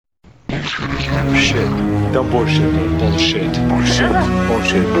Shit. Dumb bullshit. Bullshit. Bullshit.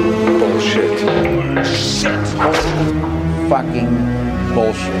 Bullshit. Bullshit. Bullshit. Fucking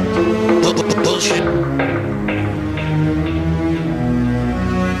bullshit. Bullshit.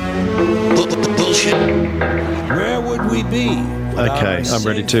 Bullshit. Where would we be? Okay, I'm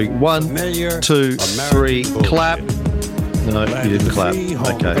ready to. 1, 2, 3, clap. No, you didn't clap.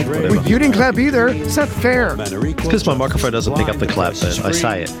 Okay, whatever. You didn't clap either. It's not fair. It's because my microphone doesn't pick up the clap, but I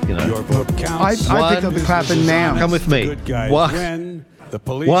say it, you know. I picked up the clapping now. Come with me. 1,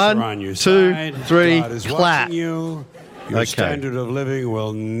 2, 3, clap. Your Okay. standard of living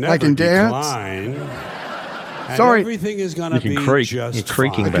will never I can dance. decline. And Sorry. everything is going to You be can creak. just You're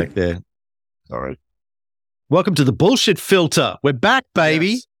creaking fine. back there. Sorry. Welcome to the Bullshit Filter. We're back, baby.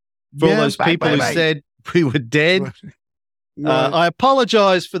 Yes. For all Yeah, those back, people who baby. said we were dead. I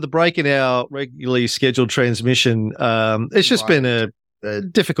apologize for the break in our regularly scheduled transmission. It's just been a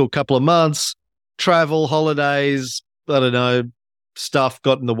difficult couple of months. Travel, holidays, I don't know, stuff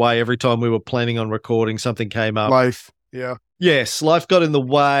got in the way. Every time we were planning on recording, something came up. Life. Yeah. Yes, life got in the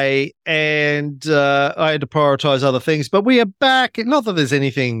way, and I had to prioritize other things. But we are back. Not that there's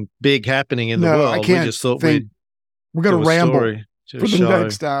anything big happening in the No, world. I can't we just thought think- We're going do to a ramble story, do for a the show.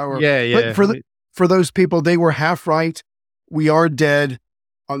 next hour. Yeah. But for those people, they were half right. We are dead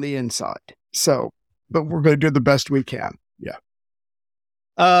on the inside. So, but we're going to do the best we can. Yeah.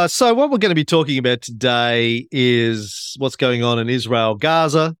 So what we're going to be talking about today is what's going on in Israel,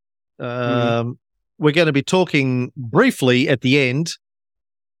 Gaza. We're going to be talking briefly at the end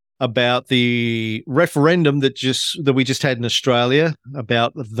about the referendum that we just had in Australia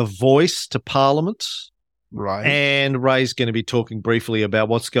about the voice to Parliament. Right. And Ray's going to be talking briefly about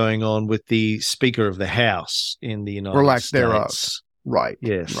what's going on with the Speaker of the House in the United lack States. thereof. Right.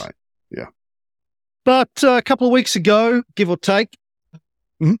 Yes. Right. Yeah. But a couple of weeks ago, give or take,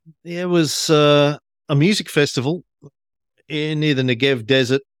 Mhm. there was a music festival near the Negev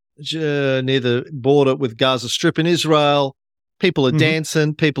Desert, near the border with Gaza Strip in Israel. People are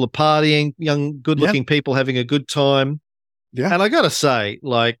dancing, people are partying, young, good-looking people having a good time. Yeah. And I got to say,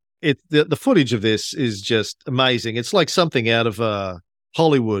 like, the footage of this is just amazing. It's like something out of a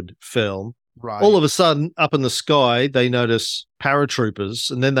Hollywood film. Right. All of a sudden, up in the sky, they notice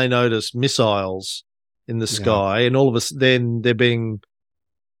paratroopers, and then they notice missiles in the sky, and all of us then they're being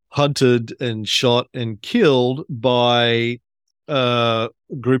hunted and shot and killed by a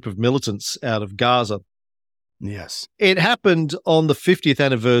group of militants out of Gaza. Yes. It happened on the 50th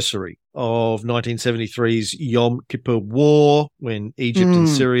anniversary of 1973's Yom Kippur War, when Egypt and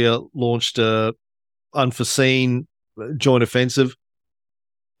Syria launched a unforeseen joint offensive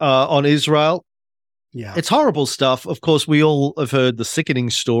on Israel. Yeah. It's horrible stuff. Of course, we all have heard the sickening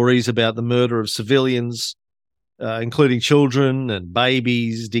stories about the murder of civilians, including children and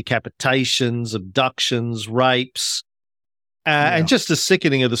babies, decapitations, abductions, rapes. And just the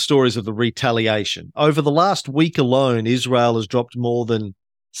sickening of the stories of the retaliation. Over the last week alone, Israel has dropped more than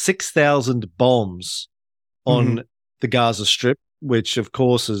 6,000 bombs on the Gaza Strip, which, of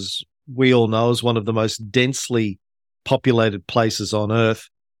course, as we all know, is one of the most densely populated places on Earth.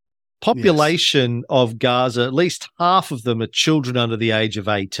 Population of Gaza, at least half of them are children under the age of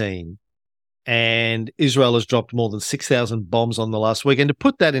 18. And Israel has dropped more than 6,000 bombs on the last week. And to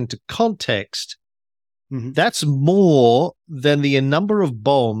put that into context, that's more than the number of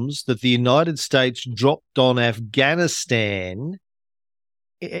bombs that the United States dropped on Afghanistan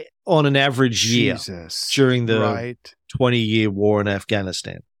on an average year during the 20-year war in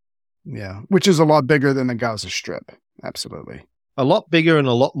Afghanistan. Yeah, which is a lot bigger than the Gaza Strip. Absolutely. A lot bigger and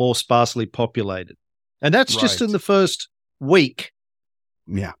a lot more sparsely populated. And that's just in the first week.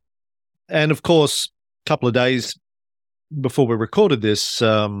 Yeah. And, of course, a couple of days before we recorded this,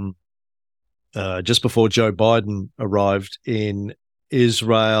 just before Joe Biden arrived in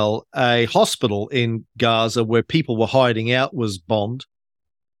Israel, a hospital in Gaza where people were hiding out was bombed.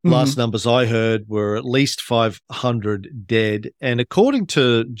 Last numbers I heard were at least 500 dead. And according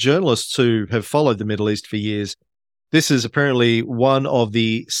to journalists who have followed the Middle East for years, this is apparently one of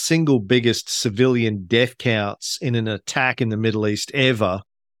the single biggest civilian death counts in an attack in the Middle East ever.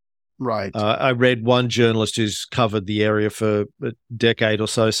 Right. I read one journalist who's covered the area for a decade or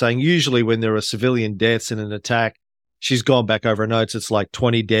so saying usually when there are civilian deaths in an attack, she's gone back over her notes, it's like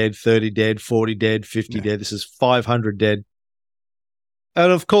 20 dead, 30 dead, 40 dead, 50 dead. This is 500 dead.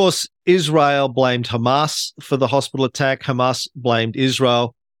 And of course, Israel blamed Hamas for the hospital attack. Hamas blamed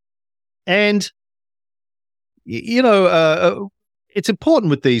Israel. And, it's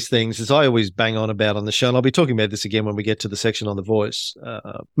important with these things, as I always bang on about on the show, and I'll be talking about this again when we get to the section on The Voice.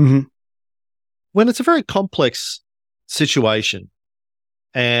 When it's a very complex situation,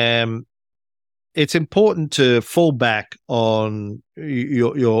 it's important to fall back on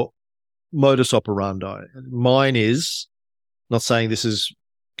your modus operandi. Mine is, not saying this is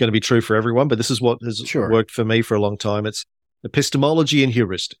going to be true for everyone, but this is what has worked for me for a long time. It's epistemology and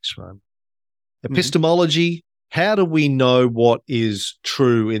heuristics, right? Epistemology, how do we know what is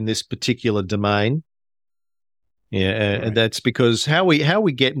true in this particular domain? And that's because how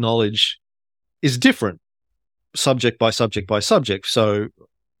we get knowledge is different, subject by subject by subject. So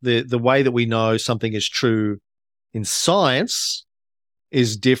the way that we know something is true in science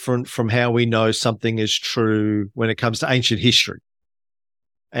is different from how we know something is true when it comes to ancient history,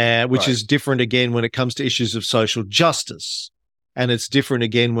 which is different again when it comes to issues of social justice. And it's different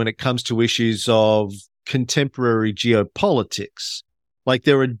again when it comes to issues of contemporary geopolitics. Like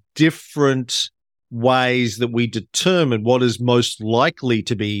there are different ways that we determine what is most likely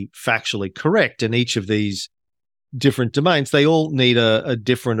to be factually correct in each of these different domains. They all need a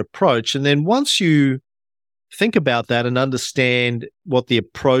different approach. And then once you think about that and understand what the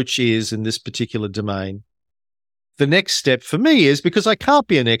approach is in this particular domain, the next step for me is, because I can't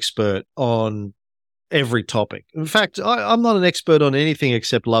be an expert on every topic. In fact, I'm not an expert on anything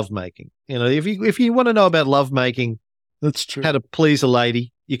except lovemaking. You know, if you want to know about lovemaking, that's true, how to please a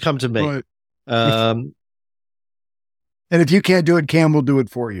lady, you come to me. Right. And if you can't do it, Cam will do it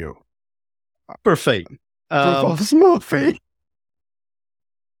for you. For a fee. For a small fee.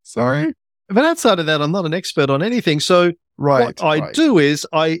 Sorry? But outside of that, I'm not an expert on anything. So what I do is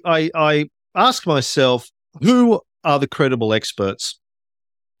I ask myself, who are the credible experts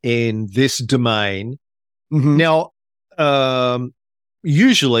in this domain? Now,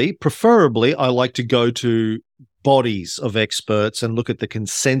 usually, preferably, I like to go to bodies of experts and look at the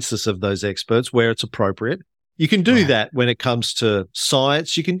consensus of those experts where it's appropriate. You can do that when it comes to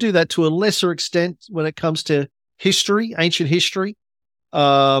science. You can do that to a lesser extent when it comes to history, ancient history.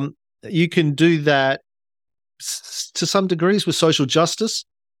 You can do that to some degrees with social justice.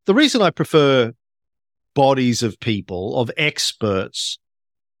 The reason I prefer bodies of people, of experts,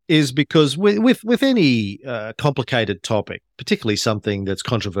 is because with any complicated topic, particularly something that's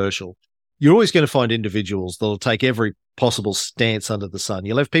controversial, you're always going to find individuals that'll take every possible stance under the sun.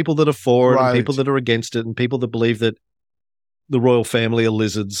 You'll have people that are for it, and people that are against it, and people that believe that the royal family are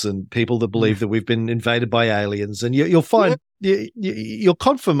lizards, and people that believe that we've been invaded by aliens. And you'll find your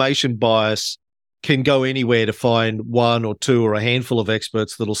confirmation bias can go anywhere to find one or two or a handful of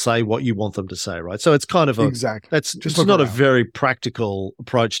experts that'll say what you want them to say, right? So it's kind of that's just not a very practical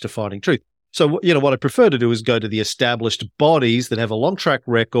approach to finding truth. So, you know, what I prefer to do is go to the established bodies that have a long track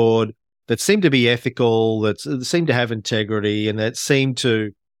record, that seem to be ethical, that seem to have integrity, and that seem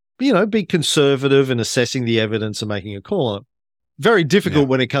to, you know, be conservative in assessing the evidence and making a call on it. Very difficult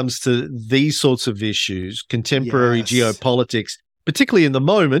when it comes to these sorts of issues, contemporary geopolitics, particularly in the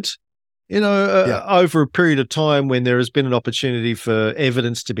moment, you know, over a period of time when there has been an opportunity for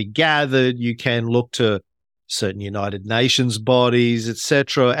evidence to be gathered. You can look to certain United Nations bodies,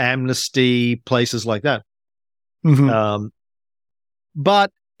 etc., Amnesty, places like that.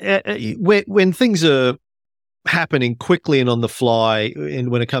 But when things are happening quickly and on the fly, and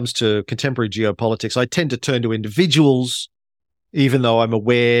when it comes to contemporary geopolitics, I tend to turn to individuals, even though I'm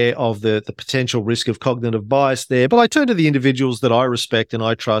aware of the potential risk of cognitive bias there. But I turn to the individuals that I respect and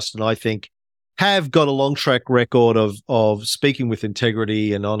I trust and I think have got a long track record of speaking with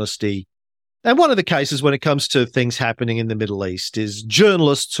integrity and honesty. And one of the cases when it comes to things happening in the Middle East is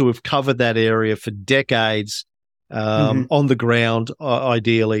journalists who have covered that area for decades, on the ground,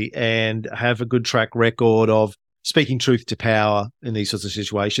 ideally, and have a good track record of speaking truth to power in these sorts of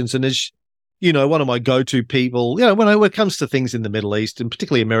situations. And as you know, one of my go-to people, you know, when it comes to things in the Middle East and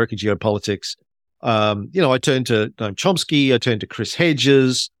particularly American geopolitics, you know, I turn to Noam Chomsky, I turn to Chris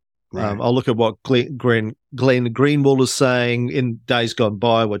Hedges. I'll look at what Glenn Greenwald is saying in days gone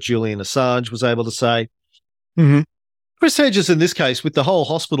by, what Julian Assange was able to say. Chris Hedges, in this case, with the whole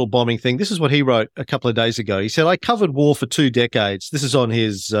hospital bombing thing, this is what he wrote a couple of days ago. He said, I covered war for 2 decades. This is on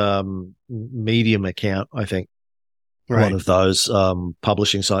his Medium account, I think, one of those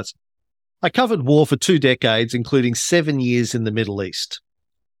publishing sites. I covered war for 2 decades, including 7 years in the Middle East.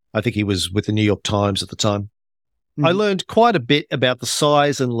 I think he was with the New York Times at the time. I learned quite a bit about the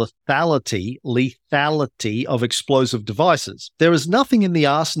size and lethality of explosive devices. There is nothing in the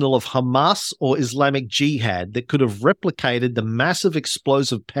arsenal of Hamas or Islamic Jihad that could have replicated the massive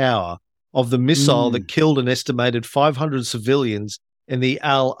explosive power of the missile that killed an estimated 500 civilians in the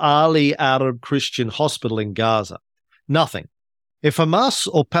Al-Ali Arab Christian Hospital in Gaza. Nothing. If Hamas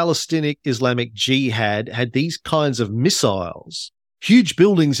or Palestinian Islamic Jihad had these kinds of missiles, huge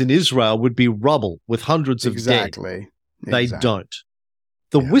buildings in Israel would be rubble with hundreds of dead. They don't.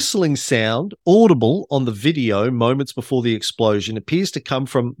 The whistling sound, audible on the video moments before the explosion, appears to come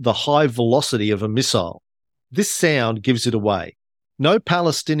from the high velocity of a missile. This sound gives it away. No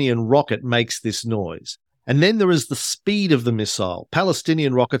Palestinian rocket makes this noise. And then there is the speed of the missile.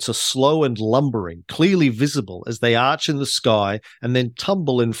 Palestinian rockets are slow and lumbering, clearly visible as they arch in the sky and then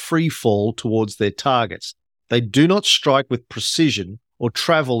tumble in free fall towards their targets. They do not strike with precision or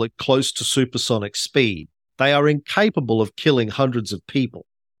travel at close to supersonic speed. They are incapable of killing hundreds of people.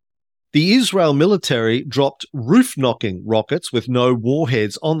 The Israel military dropped roof-knocking rockets with no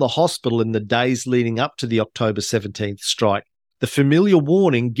warheads on the hospital in the days leading up to the October 17th strike. The familiar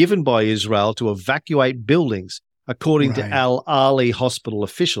warning given by Israel to evacuate buildings, according to Al-Ali hospital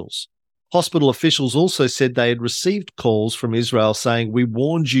officials. Hospital officials also said they had received calls from Israel saying, "We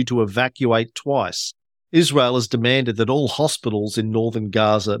warned you to evacuate twice." Israel has demanded that all hospitals in northern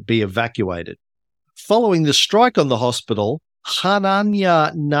Gaza be evacuated. Following the strike on the hospital,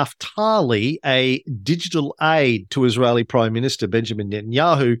 Hanania Naftali, a digital aide to Israeli Prime Minister Benjamin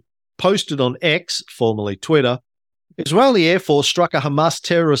Netanyahu, posted on X, formerly Twitter, Israeli Air Force struck a Hamas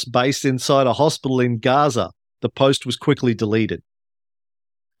terrorist base inside a hospital in Gaza. The post was quickly deleted.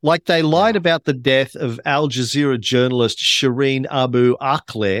 Like they lied about the death of Al Jazeera journalist Shireen Abu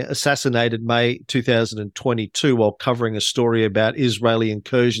Akleh, assassinated May 2022 while covering a story about Israeli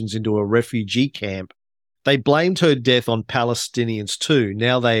incursions into a refugee camp. They blamed her death on Palestinians too.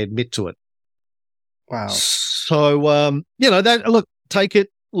 Now they admit to it. Wow. So, look, take it,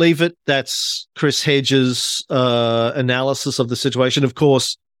 leave it. That's Chris Hedges' analysis of the situation. Of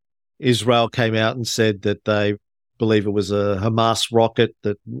course, Israel came out and said that they believe it was a Hamas rocket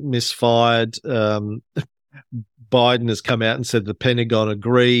that misfired. Biden has come out and said the Pentagon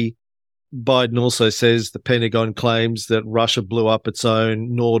agree. Biden also says the Pentagon claims that Russia blew up its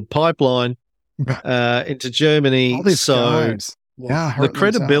own Nord pipeline into Germany. All these so guys. the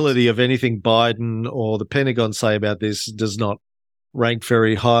credibility of anything Biden or the Pentagon say about this does not rank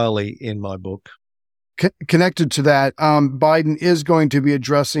very highly in my book. Connected to that, Biden is going to be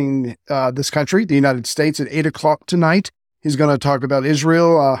addressing this country, the United States, at 8 o'clock tonight. He's going to talk about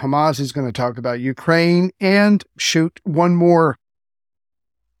Israel, Hamas. He's going to talk about Ukraine and one more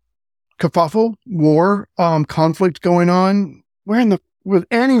kerfuffle, war, conflict going on.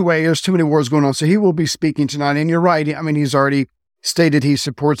 Anyway, there's too many wars going on. So he will be speaking tonight. And you're right. I mean, he's already stated he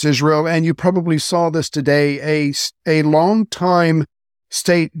supports Israel. And you probably saw this today. A longtime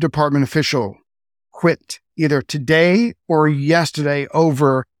State Department official quit either today or yesterday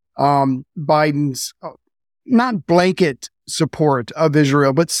over Biden's not blanket support of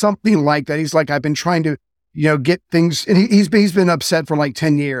Israel, but something like that. He's like, I've been trying to, get things, and he's been upset for like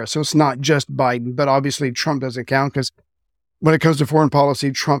 10 years. So it's not just Biden, but obviously Trump doesn't count because when it comes to foreign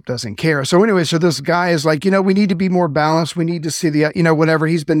policy, Trump doesn't care. So anyway, so this guy is like, we need to be more balanced. We need to see whatever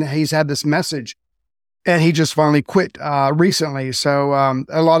he's had this message. And he just finally quit recently. So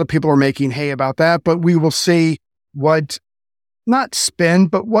a lot of people are making hay about that, but we will see what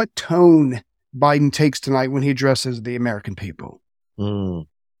tone Biden takes tonight when he addresses the American people.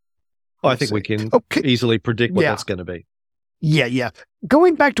 I think we can easily predict what that's going to be. Yeah.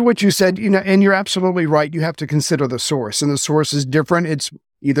 Going back to what you said, and you're absolutely right. You have to consider the source, and the source is different. It's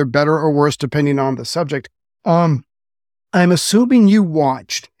either better or worse depending on the subject. I'm assuming you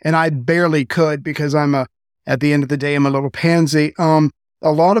watched, and I barely could because at the end of the day, I'm a little pansy. A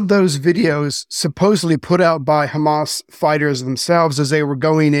lot of those videos supposedly put out by Hamas fighters themselves as they were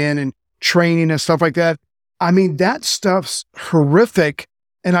going in and training and stuff like that. I mean, that stuff's horrific,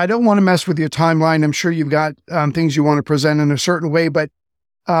 and I don't want to mess with your timeline. I'm sure you've got things you want to present in a certain way, but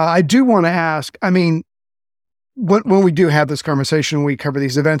I do want to ask, I mean, when we do have this conversation, when we cover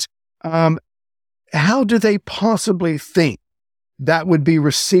these events, how do they possibly think that would be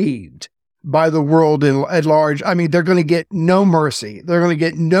received by the world at large? I mean, they're going to get no mercy. They're going to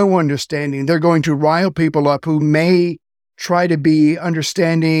get no understanding. They're going to rile people up who may try to be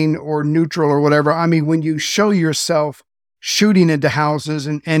understanding or neutral or whatever. I mean, when you show yourself shooting into houses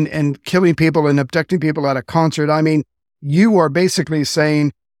and killing people and abducting people at a concert, I mean, you are basically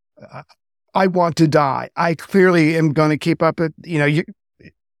saying, I want to die. I clearly am going to keep up it.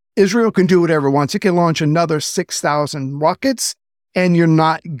 Israel can do whatever it wants. It can launch another 6,000 rockets, and you're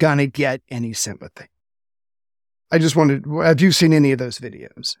not going to get any sympathy. I just wondered, have you seen any of those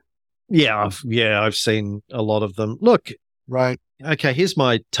videos? Yeah, I've seen a lot of them. Look, right. Okay, here's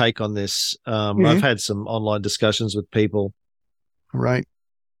my take on this. I've had some online discussions with people. Right.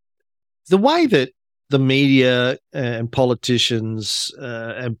 The way that the media and politicians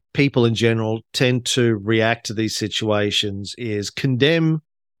and people in general tend to react to these situations is condemn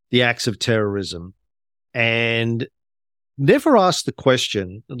the acts of terrorism and never ask the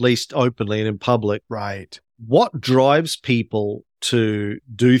question, at least openly and in public, Right. what drives people to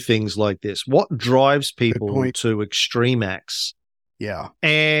do things like this? What drives people point. to extreme acts? Yeah.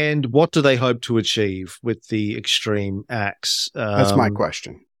 And what do they hope to achieve with the extreme acts? That's my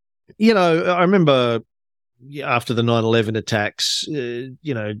question. I remember after the 9/11 attacks,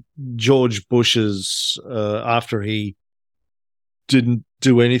 George Bush's, after he didn't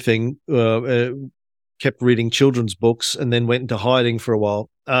do anything, kept reading children's books and then went into hiding for a while.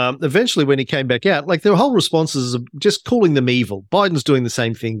 Eventually, when he came back out, like their whole responses of just calling them evil. Biden's doing the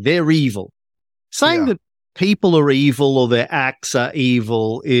same thing. They're evil. Saying that people are evil or their acts are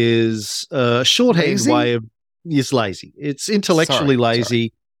evil is a shorthand way of is lazy. It's intellectually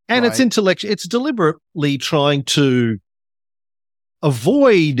lazy. And it's it's deliberately trying to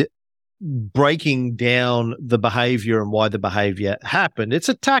avoid breaking down the behavior and why the behavior happened. It's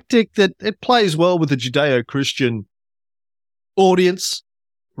a tactic that it plays well with the Judeo-Christian audience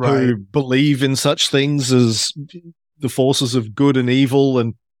who believe in such things as the forces of good and evil,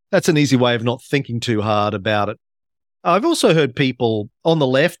 and that's an easy way of not thinking too hard about it. I've also heard people on the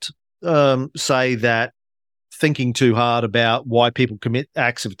left say that thinking too hard about why people commit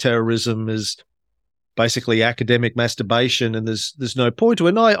acts of terrorism is basically academic masturbation and there's no point to it.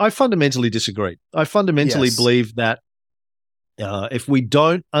 And I fundamentally disagree. I fundamentally believe that if we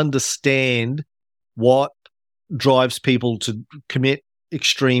don't understand what drives people to commit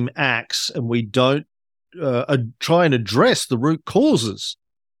extreme acts and we don't try and address the root causes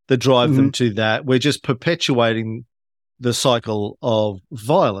that drive them to that, we're just perpetuating the cycle of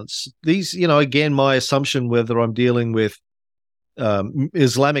violence. These, again, my assumption, whether I'm dealing with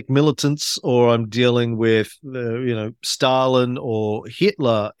Islamic militants or I'm dealing with, Stalin or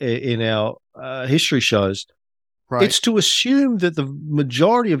Hitler in our history shows, it's to assume that the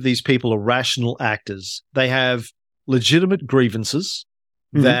majority of these people are rational actors. They have legitimate grievances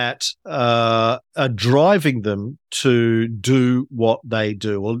that are driving them to do what they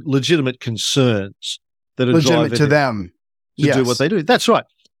do, or legitimate concerns that are legitimate to them to do what they do. That's right.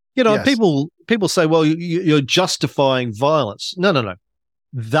 People say, well, you're justifying violence. No.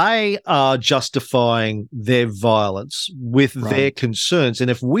 They are justifying their violence with their concerns.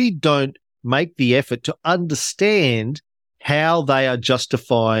 And if we don't make the effort to understand how they are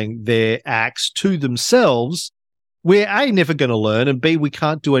justifying their acts to themselves, we're A, never going to learn, and B, we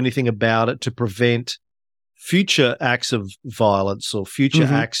can't do anything about it to prevent future acts of violence or future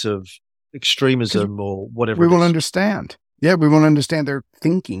acts of extremism or whatever. We won't understand. Yeah, we won't understand their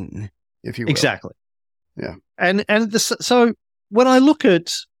thinking, if you will. Exactly. Yeah. So when I look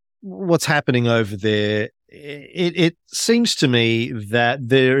at what's happening over there, it seems to me that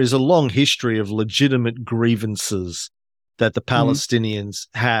there is a long history of legitimate grievances that the Palestinians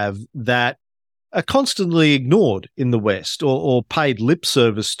have that are constantly ignored in the West or paid lip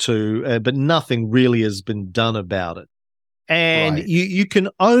service to, but nothing really has been done about it. And you can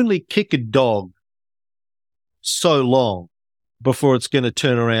only kick a dog so long before it's going to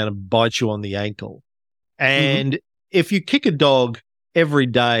turn around and bite you on the ankle. And if you kick a dog every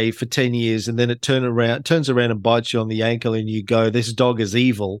day for 10 years and then it turns around and bites you on the ankle and you go, this dog is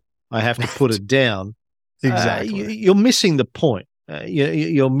evil, I have to put it down. Exactly. You're missing the point.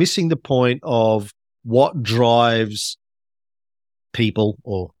 You're missing the point of what drives people,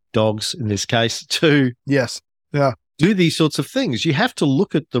 or dogs in this case, to do these sorts of things. You have to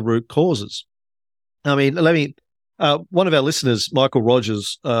look at the root causes. I mean, one of our listeners, Michael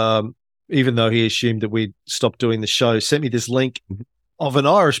Rogers, even though he assumed that we'd stopped doing the show, sent me this link of an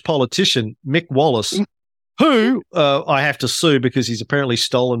Irish politician, Mick Wallace, who I have to sue because he's apparently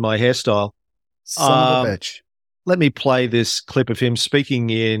stolen my hairstyle. Son of a bitch. Let me play this clip of him speaking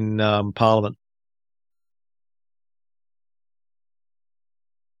in Parliament.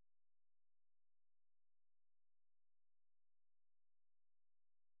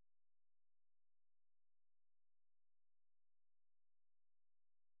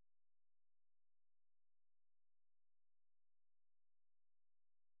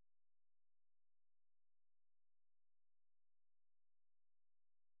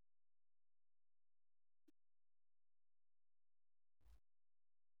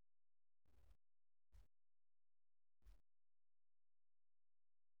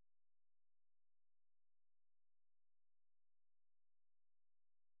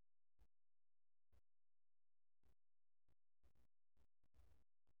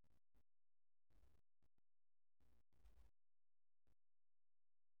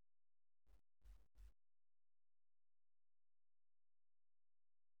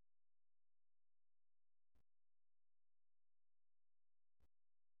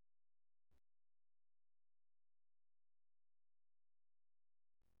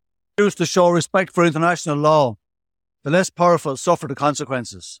 refuse to show respect for international law, the less powerful suffer the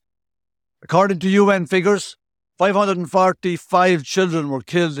consequences. According to UN figures, 545 children were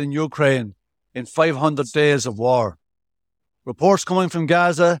killed in Ukraine in 500 days of war. Reports coming from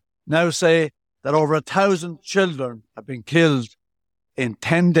Gaza now say that over 1,000 children have been killed in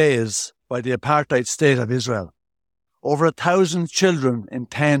 10 days by the apartheid state of Israel. Over 1,000 children in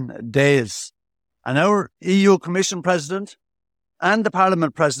 10 days. And our EU Commission President and the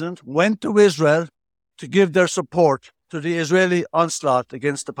Parliament President went to Israel to give their support to the Israeli onslaught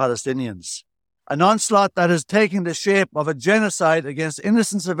against the Palestinians. An onslaught that is taking the shape of a genocide against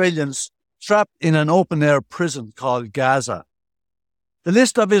innocent civilians trapped in an open-air prison called Gaza. The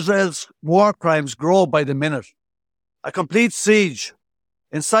list of Israel's war crimes grow by the minute. A complete siege,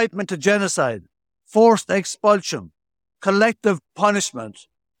 incitement to genocide, forced expulsion, collective punishment,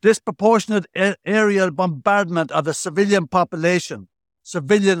 disproportionate aerial bombardment of the civilian population,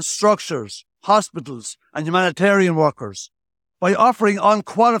 civilian structures, hospitals, and humanitarian workers. By offering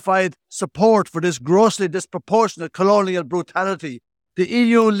unqualified support for this grossly disproportionate colonial brutality, the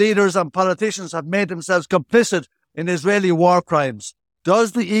EU leaders and politicians have made themselves complicit in Israeli war crimes.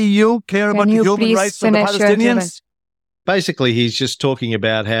 Does the EU care about the human rights of the Palestinians? Basically, he's just talking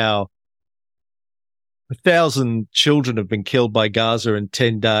about how 1,000 children have been killed by Gaza in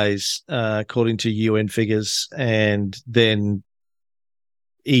 10 days, according to UN figures, and then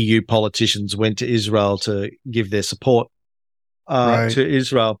EU politicians went to Israel to give their support to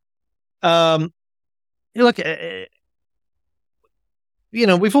Israel. Look,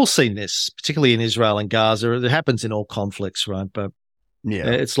 we've all seen this, particularly in Israel and Gaza. It happens in all conflicts, right? But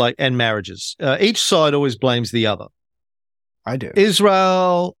it's like, and marriages. Each side always blames the other. I do.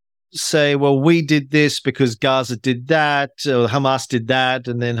 Israel say, well, we did this because Gaza did that, or Hamas did that,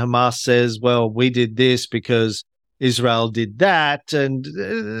 and then Hamas says, well, we did this because Israel did that, and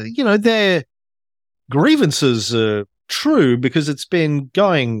their grievances are true because it's been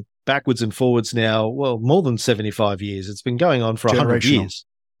going backwards and forwards now, well, more than 75 years. It's been going on for 100 years.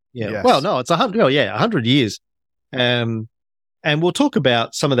 Yeah. Yes. Well, no, it's 100 years. And we'll talk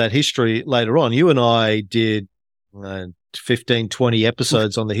about some of that history later on. You and I did 15, 20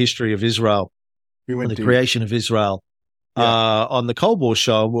 episodes on the history of Israel, on the creation of Israel. On the Cold War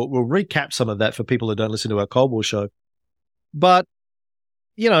show. We'll recap some of that for people who don't listen to our Cold War show. But,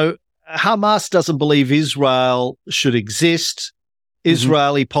 Hamas doesn't believe Israel should exist.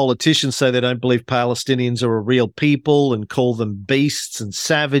 Israeli politicians say they don't believe Palestinians are a real people and call them beasts and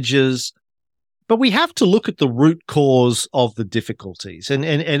savages. But we have to look at the root cause of the difficulties. And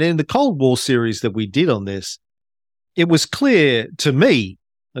in the Cold War series that we did on this, it was clear to me,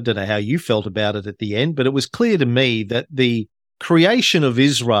 I don't know how you felt about it at the end, but it was clear to me that the creation of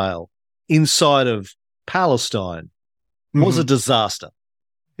Israel inside of Palestine was a disaster.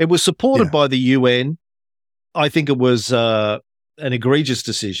 It was supported by the UN. I think it was an egregious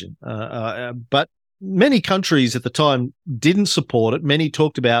decision. But many countries at the time didn't support it. Many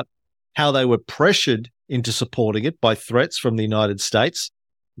talked about how they were pressured into supporting it by threats from the United States.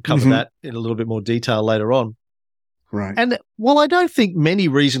 We'll cover that in a little bit more detail later on. Right. And while I don't think many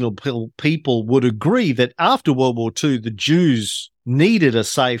reasonable people would agree that after World War II, the Jews needed a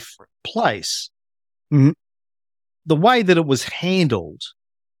safe place, the way that it was handled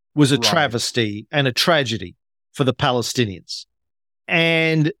was a travesty and a tragedy for the Palestinians.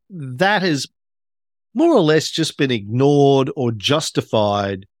 And that has more or less just been ignored or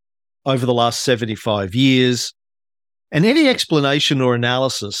justified over the last 75 years. And any explanation or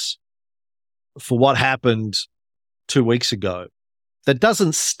analysis for what happened 2 weeks ago that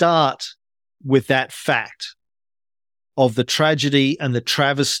doesn't start with that fact of the tragedy and the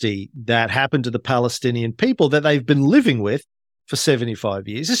travesty that happened to the Palestinian people that they've been living with for 75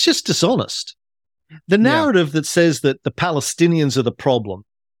 years. It's just dishonest. The narrative that says that the Palestinians are the problem,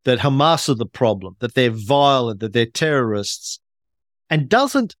 that Hamas are the problem, that they're violent, that they're terrorists, and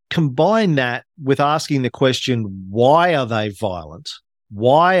doesn't combine that with asking the question, why are they violent?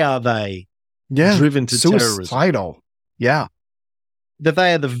 Why are they driven to suicidal? Terrorism? That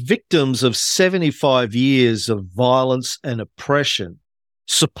they are the victims of 75 years of violence and oppression,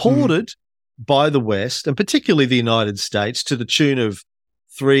 supported by the West, and particularly the United States, to the tune of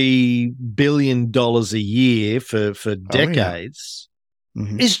 $3 billion a year for decades,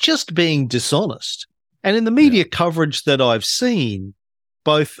 is just being dishonest. And in the media coverage that I've seen,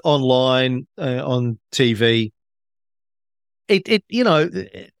 both online, on TV,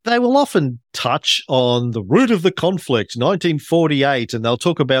 they will often touch on the root of the conflict, 1948, and they'll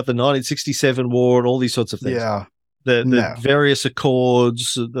talk about the 1967 war and all these sorts of things. Yeah. The various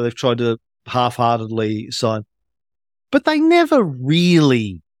accords that they've tried to half-heartedly sign. But they never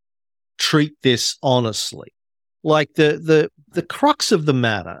really treat this honestly. Like the crux of the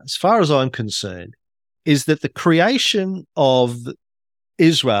matter, as far as I'm concerned, is that the creation of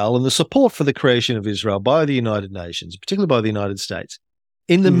Israel and the support for the creation of Israel by the United Nations, particularly by the United States,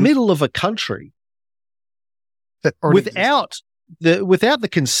 in the middle of a country without the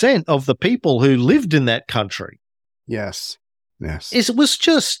consent of the people who lived in that country. Yes.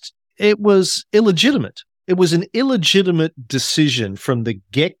 It was illegitimate. It was an illegitimate decision from the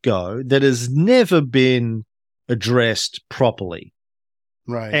get-go that has never been addressed properly.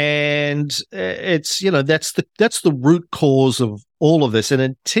 Right. And it's, that's the root cause of all of this. And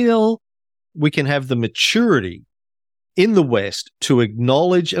until we can have the maturity in the West to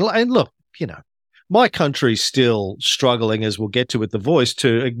acknowledge, and look, my country's still struggling, as we'll get to with The Voice,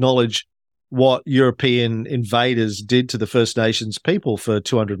 to acknowledge what European invaders did to the First Nations people for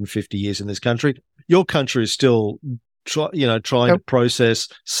 250 years in this country. Your country is still, trying to process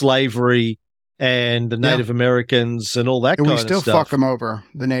slavery and the Native Americans and all that kind of stuff. And we still fuck them over,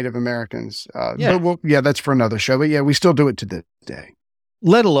 the Native Americans. But that's for another show. But we still do it to this day.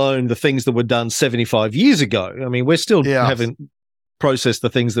 Let alone the things that were done 75 years ago. I mean, we're still haven't processed the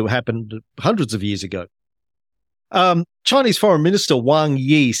things that happened hundreds of years ago. Chinese Foreign Minister Wang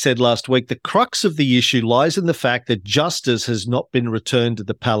Yi said last week the crux of the issue lies in the fact that justice has not been returned to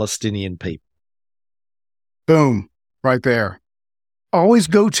the Palestinian people. Boom, right there. Always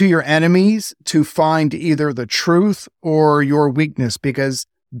go to your enemies to find either the truth or your weakness, because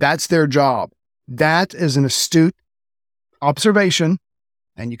that's their job. That is an astute observation,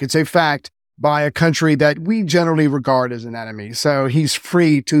 and you could say fact, by a country that we generally regard as an enemy. So he's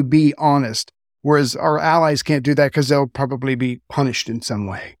free to be honest, whereas our allies can't do that because they'll probably be punished in some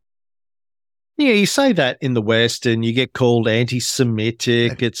way. Yeah, you say that in the West and you get called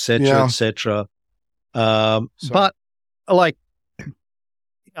anti-Semitic, et cetera, et cetera. But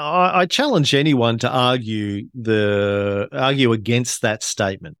I challenge anyone to argue against that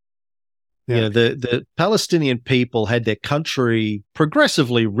statement. Yeah. The Palestinian people had their country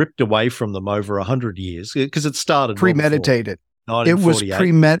progressively ripped away from them over 100 years because it started premeditated. It was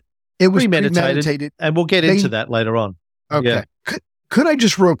premeditated, and we'll get into that later on. Okay. Yeah. Could I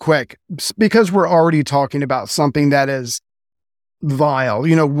just real quick, because we're already talking about something that is vile,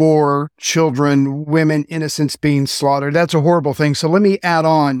 war, children, women, innocents being slaughtered. That's a horrible thing. So let me add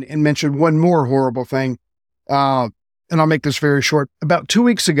on and mention one more horrible thing. And I'll make this very short. About 2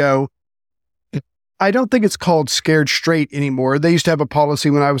 weeks ago, I don't think it's called Scared Straight anymore. They used to have a policy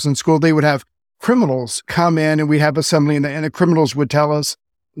when I was in school. They would have criminals come in and we'd have assembly and the criminals would tell us,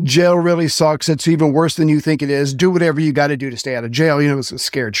 jail really sucks. It's even worse than you think it is. Do whatever you got to do to stay out of jail. It's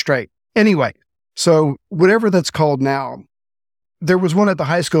Scared Straight. Anyway, so whatever that's called now, there was one at the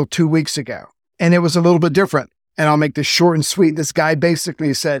high school 2 weeks ago, and it was a little bit different. And I'll make this short and sweet. This guy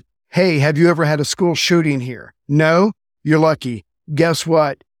basically said, hey, have you ever had a school shooting here? No? You're lucky. Guess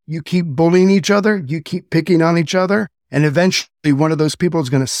what? You keep bullying each other, you keep picking on each other, and eventually one of those people is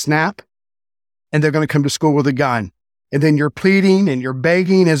going to snap, and they're going to come to school with a gun. And then you're pleading and you're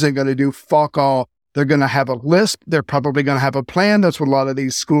begging isn't going to do fuck all. They're going to have a list. They're probably going to have a plan. That's what a lot of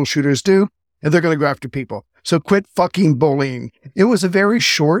these school shooters do. And they're going to go after people. So quit fucking bullying. It was a very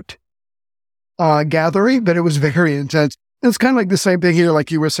short gathering, but it was very intense. It's kind of like the same thing here,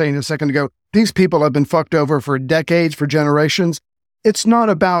 like you were saying a second ago. These people have been fucked over for decades, for generations. It's not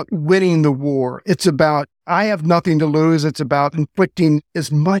about winning the war. It's about, I have nothing to lose. It's about inflicting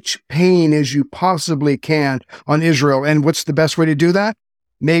as much pain as you possibly can on Israel. And what's the best way to do that?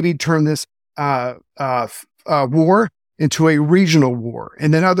 Maybe turn this war into a regional war,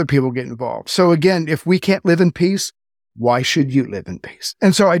 and then other people get involved. So again, if we can't live in peace, why should you live in peace?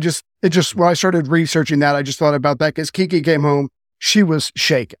 And so when I started researching that, I just thought about that because Kiki came home, she was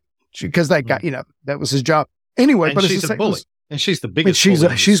shaken because that guy, that was his job. Anyway, and but she's a bully. And she's the biggest. She's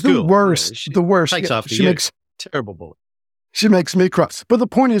the worst. The worst. Takes after you. Makes terrible bully. She makes me cry. But the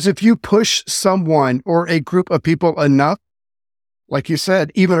point is, if you push someone or a group of people enough, like you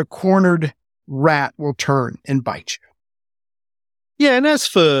said, even a cornered rat will turn and bite you. Yeah, and as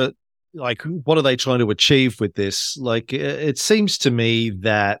for what are they trying to achieve with this? It seems to me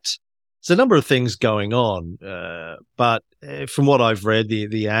that there's a number of things going on, but from what I've read,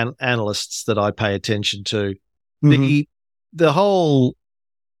 the analysts that I pay attention to, the whole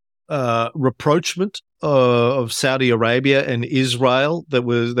rapprochement of Saudi Arabia and Israel they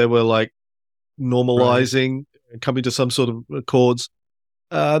were normalizing, coming to some sort of accords.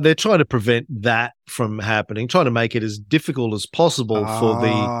 They're trying to prevent that from happening, trying to make it as difficult as possible for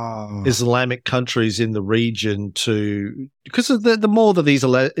the Islamic countries in the region because the more that these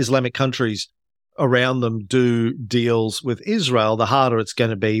Islamic countries around them do deals with Israel, the harder it's going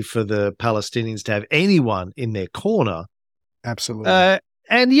to be for the Palestinians to have anyone in their corner. Absolutely.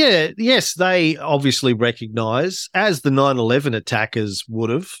 And yes, they obviously recognize, as the 9/11 attackers would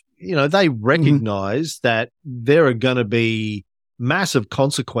have, they recognize that there are going to be massive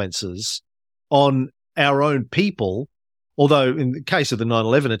consequences on our own people. Although in the case of the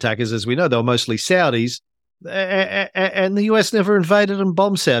 9/11 attackers, as we know, they were mostly Saudis, and the US never invaded and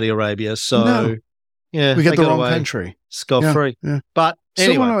bombed Saudi Arabia. So, No. yeah, We get they the got wrong away country. scot-free. Yeah. But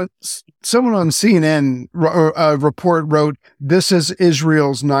anyway. Someone on CNN report wrote, "This is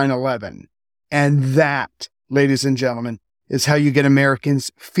Israel's 9/11." And that, ladies and gentlemen, is how you get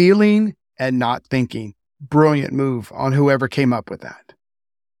Americans feeling and not thinking. Brilliant move on whoever came up with that.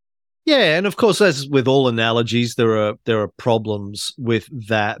 Yeah, and of course, as with all analogies, there are problems with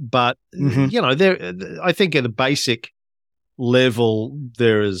that. But I think at a basic level,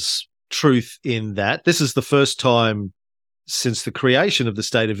 there is truth in that. This is the first time since the creation of the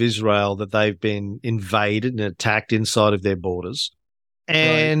State of Israel that they've been invaded and attacked inside of their borders,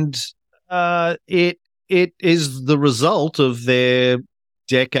 and it is the result of their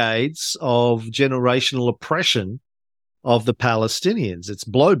decades of generational oppression of the Palestinians. It's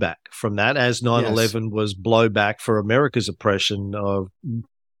blowback from that, as 9/11 was blowback for America's oppression of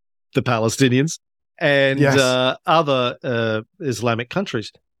the Palestinians and other Islamic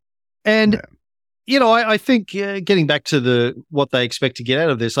countries. And, I think getting back to what they expect to get out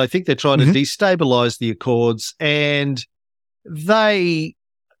of this, I think they're trying to destabilize the Accords, and they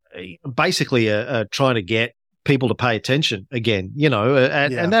basically are trying to get people to pay attention again,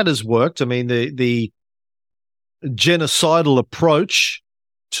 and that has worked. I mean, the genocidal approach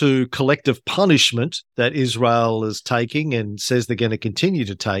to collective punishment that Israel is taking and says they're going to continue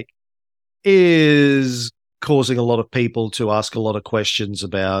to take is causing a lot of people to ask a lot of questions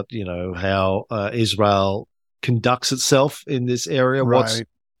about, how Israel conducts itself in this area, what a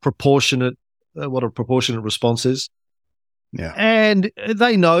proportionate response is. Yeah. And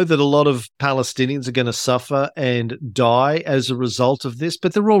they know that a lot of Palestinians are going to suffer and die as a result of this,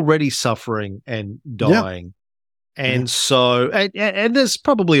 but they're already suffering and dying. Yeah. And so, and there's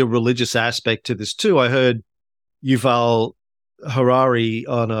probably a religious aspect to this too. I heard Yuval Harari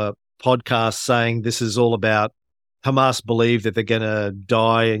on a podcast saying this is all about Hamas believe that they're going to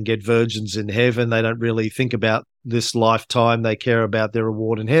die and get virgins in heaven. They don't really think about this lifetime. They care about their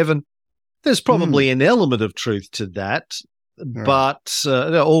reward in heaven. There's probably an element of truth to that, but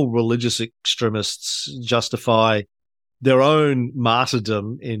all religious extremists justify their own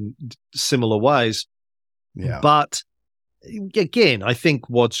martyrdom in similar ways. Yeah. But again, I think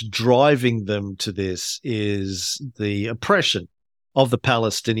what's driving them to this is the oppression of the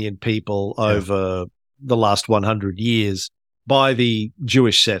Palestinian people over the last 100 years by the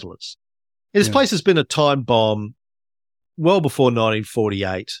Jewish settlers. This place has been a time bomb well before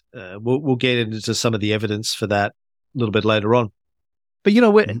 1948. We'll get into some of the evidence for that a little bit later on. But,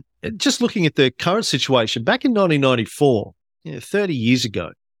 we're just looking at the current situation, back in 1994, 30 years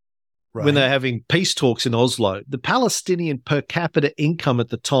ago, when they were having peace talks in Oslo, the Palestinian per capita income at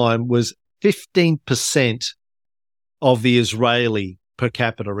the time was 15% of the Israeli per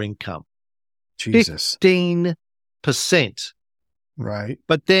capita income. Jesus. 15%. Right.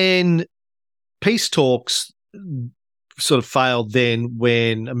 But then peace talks sort of failed then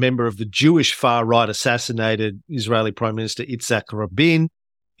when a member of the Jewish far right assassinated Israeli Prime Minister Yitzhak Rabin.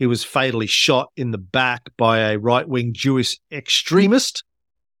 He was fatally shot in the back by a right-wing Jewish extremist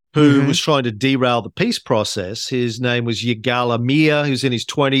who was trying to derail the peace process. His name was Yigal Amir, who's in his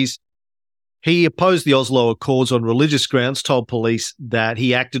 20s. He opposed the Oslo Accords on religious grounds, told police that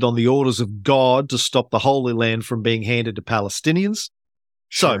he acted on the orders of God to stop the Holy Land from being handed to Palestinians.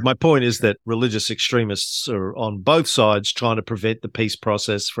 So my point is that religious extremists are on both sides trying to prevent the peace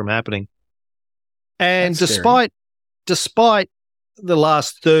process from happening. And despite the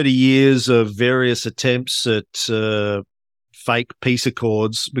last 30 years of various attempts at fake peace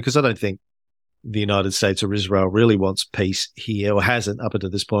accords, because I don't think the United States or Israel really wants peace here or hasn't up until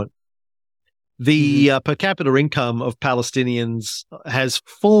this point. The per capita income of Palestinians has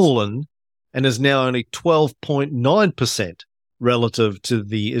fallen and is now only 12.9% relative to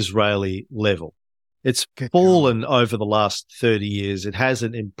the Israeli level. It's fallen over the last 30 years. It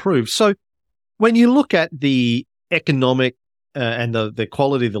hasn't improved. So when you look at the economic and the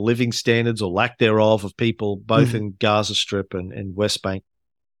quality of the living standards or lack thereof of people both in Gaza Strip and West Bank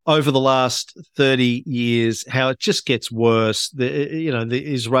over the last 30 years, how it just gets worse. The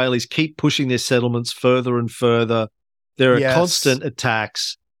Israelis keep pushing their settlements further and further. There are constant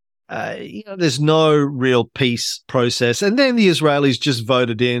attacks. There's no real peace process. And then the Israelis just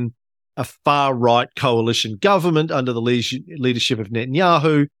voted in a far-right coalition government under the leadership of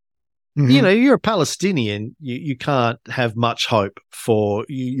Netanyahu. You're a Palestinian. You can't have much hope for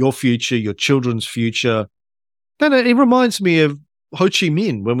your future, your children's future. Then it reminds me of Ho Chi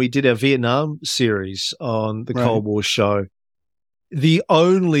Minh when we did our Vietnam series on the Cold War show. The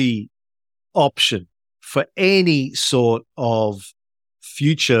only option for any sort of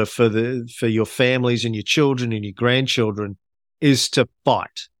future for your families and your children and your grandchildren is to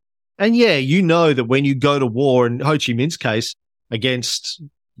fight. And that when you go to war, in Ho Chi Minh's case, against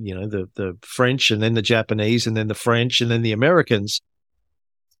the French and then the Japanese and then the French and then the Americans,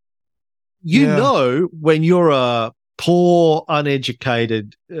 when you're a poor,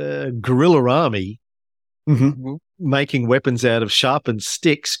 uneducated guerrilla army making weapons out of sharpened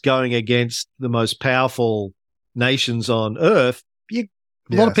sticks going against the most powerful nations on earth, a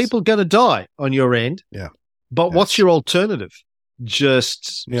lot of people are going to die on your end. Yeah. But what's your alternative?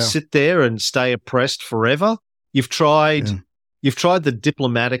 Just sit there and stay oppressed forever? You've tried the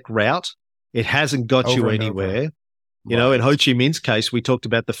diplomatic route. It hasn't got you anywhere. In Ho Chi Minh's case, we talked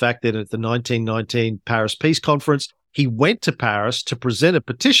about the fact that at the 1919 Paris Peace Conference, he went to Paris to present a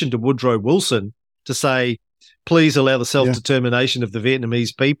petition to Woodrow Wilson to say, please allow the self-determination of the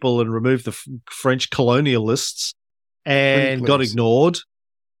Vietnamese people and remove the French colonialists, and got ignored.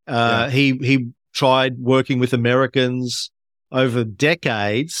 He tried working with Americans over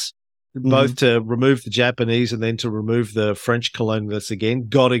decades, both to remove the Japanese and then to remove the French colonialists again,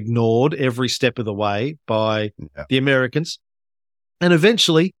 got ignored every step of the way by the Americans. And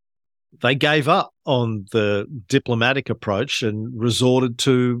eventually they gave up on the diplomatic approach and resorted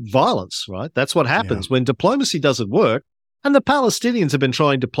to violence, right? That's what happens when diplomacy doesn't work. And the Palestinians have been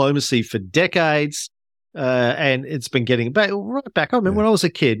trying diplomacy for decades, and it's been getting right back. I remember when I was a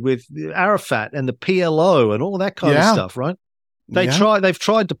kid with Arafat and the PLO and all that kind of stuff, right? They've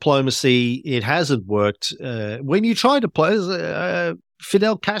tried diplomacy. It hasn't worked. When you try to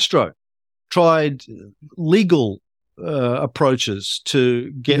Fidel Castro tried legal approaches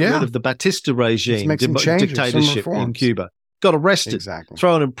to get rid of the Batista regime, dictatorship in Cuba. Got arrested,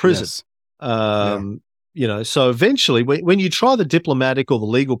 thrown in prison. So eventually when you try the diplomatic or the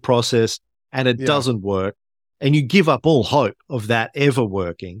legal process and it doesn't work and you give up all hope of that ever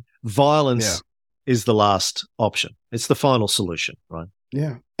working, violence is the last option. It's the final solution, right?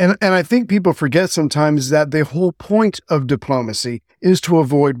 Yeah. And I think people forget sometimes that the whole point of diplomacy is to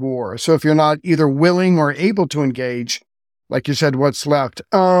avoid war. So if you're not either willing or able to engage, like you said, what's left?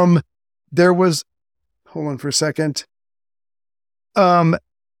 There was, hold on for a second.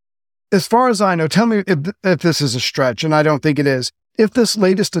 As far as I know, tell me if this is a stretch, and I don't think it is. If this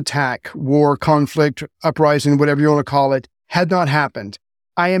latest attack, war, conflict, uprising, whatever you want to call it, had not happened,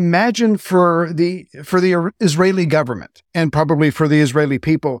 I imagine for the Israeli government and probably for the Israeli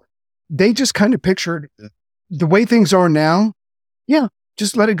people, they just kind of pictured the way things are now. Yeah,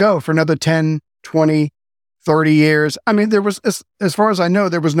 just let it go for another 10, 20, 30 years. I mean, there was, as far as I know,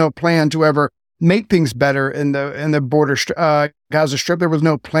 there was no plan to ever make things better in the border, Gaza Strip. There was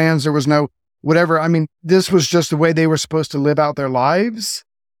no plans. There was no whatever. I mean, this was just the way they were supposed to live out their lives.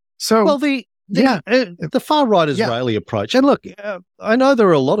 So, the far-right Israeli approach. And look, I know there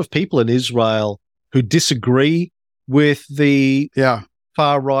are a lot of people in Israel who disagree with the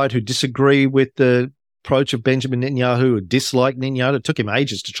far-right, who disagree with the approach of Benjamin Netanyahu, who dislike Netanyahu. It took him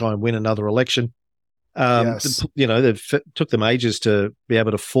ages to try and win another election. It took them ages to be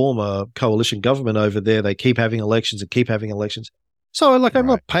able to form a coalition government over there. They keep having elections and keep having elections. So, I'm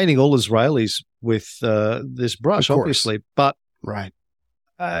not painting all Israelis with this brush, obviously, but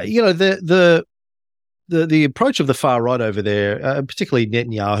the approach of the far right over there, particularly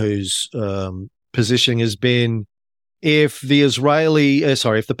Netanyahu's positioning, has been if the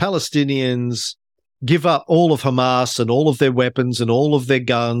Palestinians give up all of Hamas and all of their weapons and all of their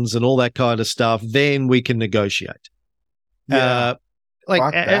guns and all that kind of stuff, then we can negotiate. And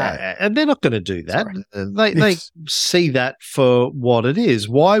they're not going to do that. They see that for what it is.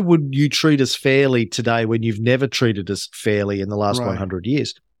 Why would you treat us fairly today when you've never treated us fairly in the last 100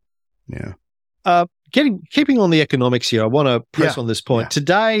 years? Yeah. Keeping on the economics here, I want to press on this point.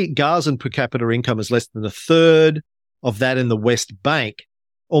 Today, Gazan per capita income is less than a third of that in the West Bank.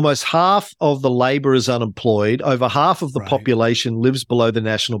 Almost half of the labor is unemployed. Over half of the population lives below the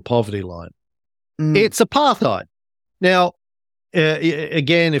national poverty line. It's apartheid. Now,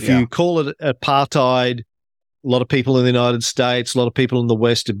 again, if you call it apartheid, a lot of people in the United States, a lot of people in the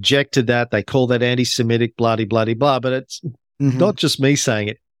West object to that. They call that anti-Semitic, blah, but it's not just me saying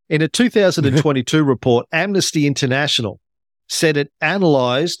it. In a 2022 report, Amnesty International said it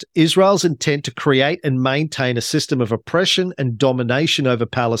analysed Israel's intent to create and maintain a system of oppression and domination over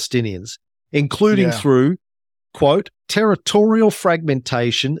Palestinians, including through, quote, territorial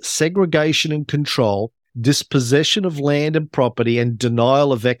fragmentation, segregation and control, dispossession of land and property, and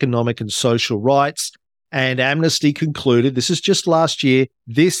denial of economic and social rights. And Amnesty concluded, this is just last year,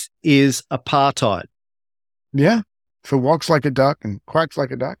 this is apartheid. Yeah. If it walks like a duck and quacks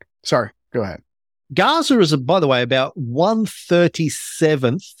like a duck. Sorry, go ahead. Gaza is, by the way, about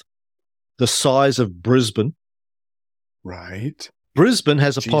 1/37th the size of Brisbane. Right. Brisbane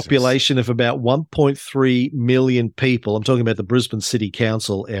has a population of about 1.3 million people. I'm talking about the Brisbane City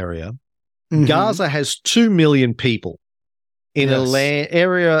Council area. Mhm. Gaza has 2 million people in a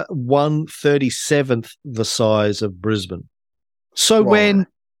area 1/37th the size of Brisbane. So when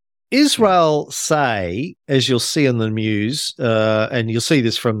Israel say, as you'll see on the news, and you'll see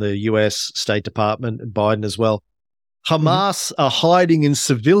this from the US State Department and Biden as well, Hamas are hiding in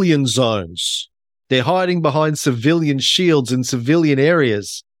civilian zones. They're hiding behind civilian shields in civilian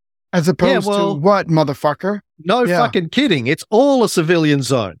areas. As opposed to what, motherfucker? No fucking kidding. It's all a civilian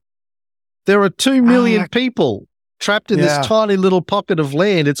zone. There are 2 million people trapped in this tiny little pocket of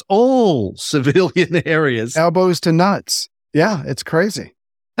land. It's all civilian areas. Elbows to nuts. Yeah, it's crazy.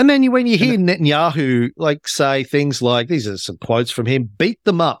 And then when you hear Netanyahu say things like, these are some quotes from him, beat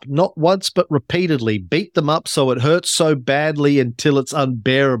them up, not once but repeatedly, beat them up so it hurts so badly until it's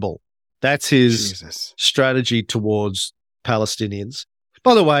unbearable. That's his strategy towards Palestinians.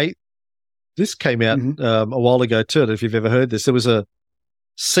 By the way, this came out a while ago too. I don't know if you've ever heard this. There was a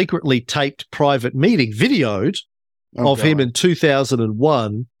secretly taped private meeting, videoed, of him in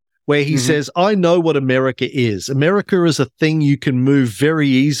 2001, where he says, I know what America is. America is a thing you can move very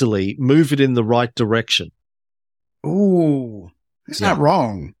easily, move it in the right direction. Ooh, it's not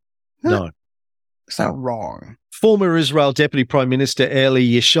wrong. No. It's not wrong. Former Israel Deputy Prime Minister Eli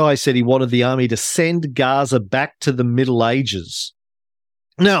Yishai said he wanted the army to send Gaza back to the Middle Ages.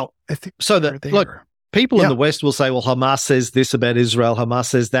 Now, people in the West will say, well, Hamas says this about Israel, Hamas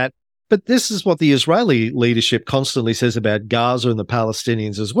says that. But this is what the Israeli leadership constantly says about Gaza and the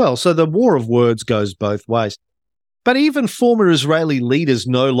Palestinians as well. So the war of words goes both ways. But even former Israeli leaders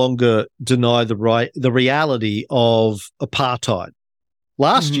no longer deny the reality of apartheid.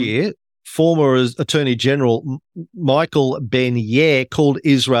 Last year, former Attorney General Michael Ben-Yair called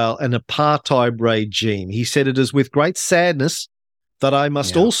Israel an apartheid regime. He said, it is with great sadness that I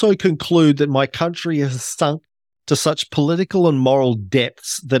must also conclude that my country has sunk to such political and moral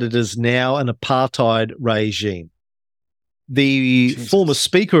depths that it is now an apartheid regime. The former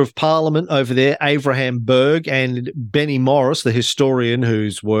Speaker of Parliament over there, Abraham Berg, and Benny Morris, the historian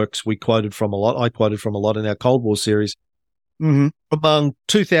whose works I quoted from a lot in our Cold War series, among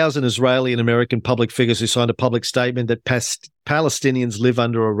 2,000 Israeli and American public figures who signed a public statement that Palestinians live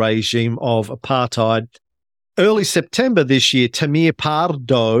under a regime of apartheid. Early September this year, Tamir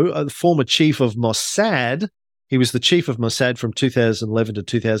Pardo, the former chief of Mossad, he was the chief of Mossad from 2011 to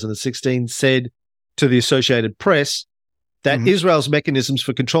 2016, said to the Associated Press that Israel's mechanisms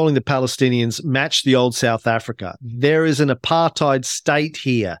for controlling the Palestinians match the old South Africa. There is an apartheid state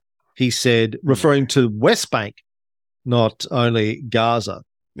here, he said, referring to West Bank, not only Gaza.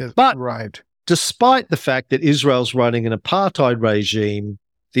 But despite the fact that Israel's running an apartheid regime,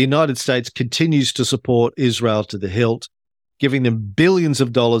 the United States continues to support Israel to the hilt, giving them billions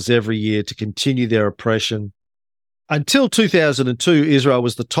of dollars every year to continue their oppression. Until 2002, Israel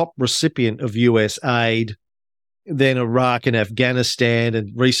was the top recipient of US aid. Then Iraq and Afghanistan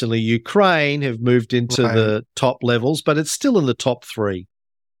and recently Ukraine have moved into the top levels, but it's still in the top 3.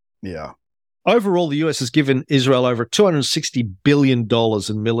 Yeah. Overall, the US has given Israel over $260 billion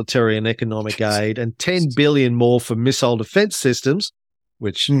in military and economic aid and $10 billion more for missile defense systems,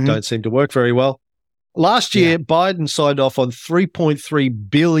 which don't seem to work very well. Last year, Biden signed off on $3.3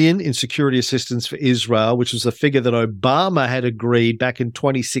 billion in security assistance for Israel, which was a figure that Obama had agreed back in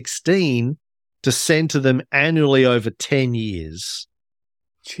 2016 to send to them annually over 10 years.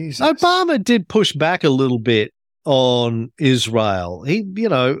 Jesus. Obama did push back a little bit on Israel.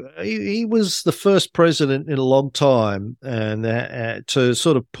 He was the first president in a long time and to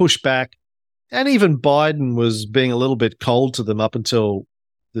sort of push back. And even Biden was being a little bit cold to them up until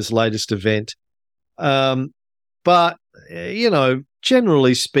this latest event. But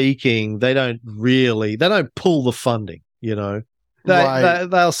generally speaking, they don't pull the funding,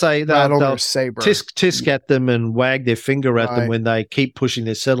 They'll say they'll tisk at them and wag their finger at them when they keep pushing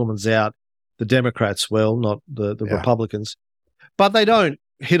their settlements out. The Democrats will, not the Republicans. But they don't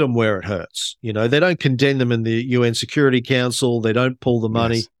hit them where it hurts. They don't condemn them in the UN Security Council. They don't pull the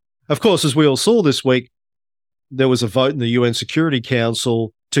money. Of course, as we all saw this week, there was a vote in the UN Security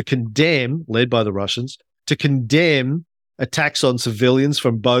Council to condemn, led by the Russians, to condemn attacks on civilians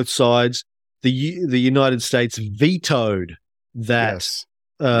from both sides. The United States vetoed that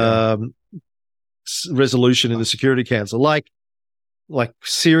resolution in the Security Council. Like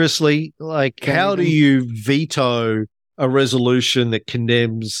seriously, how do you veto a resolution that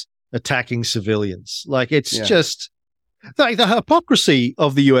condemns attacking civilians? It's just like the hypocrisy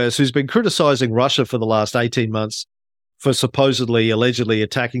of the US, who's been criticizing Russia for the last 18 months for supposedly, allegedly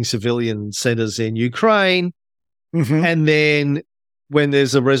attacking civilian centers in Ukraine. Mm-hmm. And then when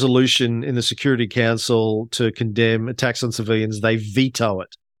there's a resolution in the Security Council to condemn attacks on civilians, they veto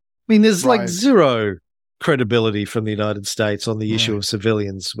it. I mean, there's zero credibility from the United States on the issue of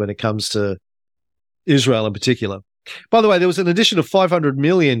civilians when it comes to Israel in particular. By the way, there was an addition of $500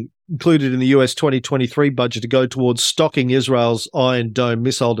 million included in the US 2023 budget to go towards stocking Israel's Iron Dome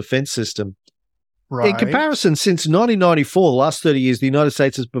missile defense system. Right. In comparison, since 1994, the last 30 years, the United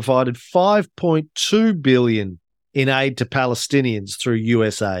States has provided $5.2 billion in aid to Palestinians through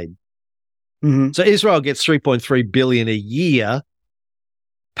US aid. Mm-hmm. So Israel gets $3.3 billion a year.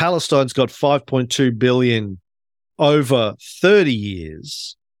 Palestine's got $5.2 billion over 30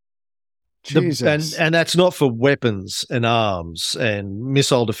 years. Jesus. And that's not for weapons and arms and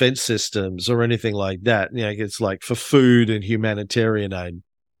missile defense systems or anything like that. It's like for food and humanitarian aid.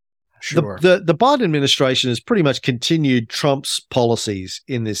 Sure. The Biden administration has pretty much continued Trump's policies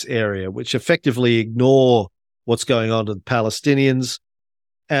in this area, which effectively ignore what's going on to the Palestinians,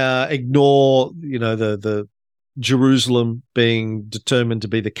 ignore, the Jerusalem being determined to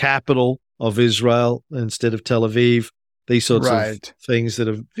be the capital of Israel instead of Tel Aviv. These sorts of things that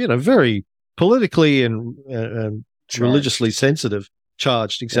are, very politically and religiously sensitive,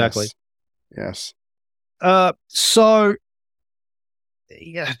 charged, exactly. Yes. So,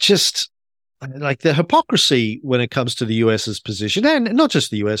 just like the hypocrisy when it comes to the US's position, and not just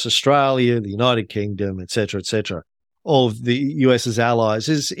the US, Australia, the United Kingdom, et cetera, all of the US's allies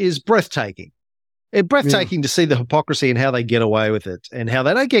is breathtaking. It's breathtaking to see the hypocrisy and how they get away with it and how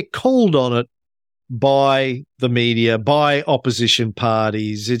they don't get called on it by the media, by opposition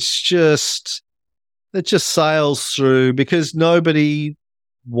parties. It just sails through because nobody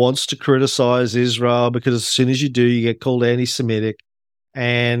wants to criticize Israel, because as soon as you do, you get called anti-Semitic.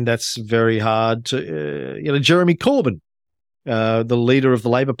 And that's very hard to, Jeremy Corbyn, the leader of the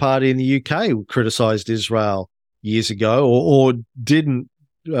Labour Party in the UK, criticised Israel years ago or didn't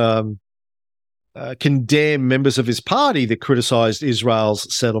condemn members of his party that criticised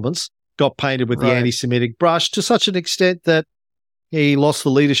Israel's settlements, got painted with the anti-Semitic brush to such an extent that he lost the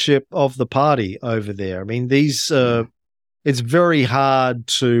leadership of the party over there. I mean, it's very hard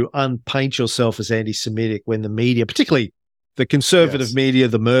to unpaint yourself as anti-Semitic when the media, particularly the conservative media,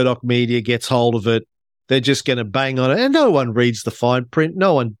 the Murdoch media, gets hold of it. They're just going to bang on it. And no one reads the fine print.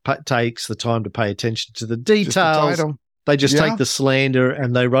 No one takes the time to pay attention to the details. They just take the slander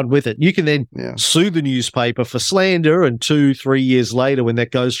and they run with it. You can then sue the newspaper for slander, and 2-3 years later, when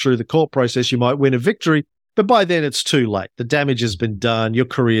that goes through the court process, you might win a victory. But by then, it's too late. The damage has been done. Your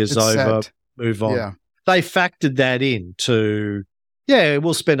career's over. Set. Move on. Yeah. They factored that in to,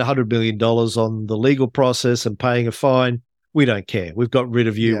 we'll spend $100 million on the legal process and paying a fine. We don't care. We've got rid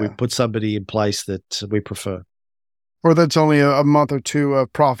of you. We've put somebody in place that we prefer. Or that's only a month or two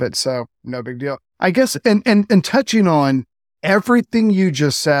of profit, so no big deal. I guess, and touching on everything you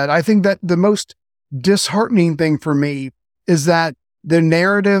just said, I think that the most disheartening thing for me is that the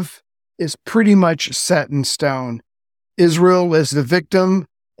narrative is pretty much set in stone. Israel is the victim.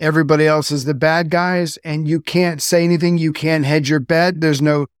 Everybody else is the bad guys, and you can't say anything. You can't hedge your bet. There's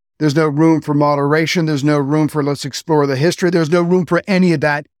no room for moderation. There's no room for let's explore the history. There's no room for any of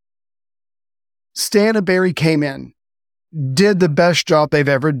that. Stan and Barry came in, did the best job they've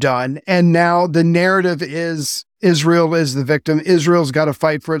ever done, and now the narrative is Israel is the victim. Israel's got to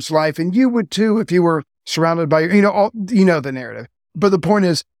fight for its life, and you would too if you were surrounded by the narrative. But the point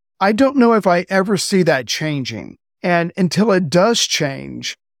is, I don't know if I ever see that changing, and until it does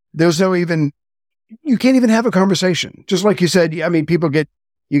change, you can't even have a conversation. Just like you said, I mean,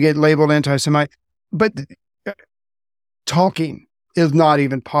 you get labeled anti-Semite, but talking is not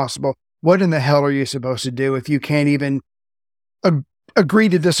even possible. What in the hell are you supposed to do if you can't even agree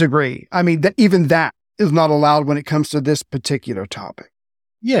to disagree? I mean, even that is not allowed when it comes to this particular topic.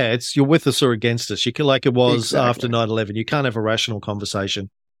 Yeah, you're with us or against us. You can, like it was after 9/11. You can't have a rational conversation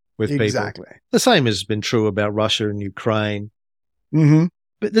with people. Exactly. The same has been true about Russia and Ukraine. Mm-hmm.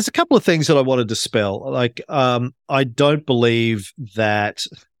 But there's a couple of things that I want to dispel. Like, I don't believe that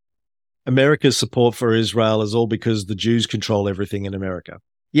America's support for Israel is all because the Jews control everything in America.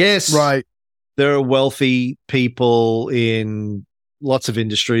 Yes. Right. there are wealthy people in lots of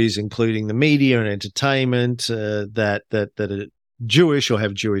industries, including the media and entertainment, that are Jewish or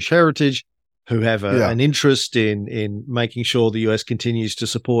have Jewish heritage, who have an interest in making sure the US continues to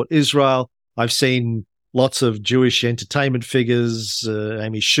support Israel. I've seen lots of Jewish entertainment figures,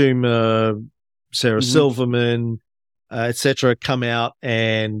 Amy Schumer, Sarah Silverman, etc., come out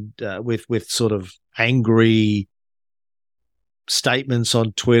and with sort of angry statements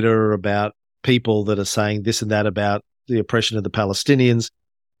on Twitter about people that are saying this and that about the oppression of the Palestinians.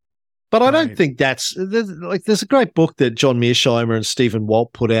 But I don't think there's a great book that John Mearsheimer and Stephen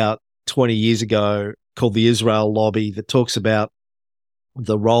Walt put out 20 years ago called The Israel Lobby that talks about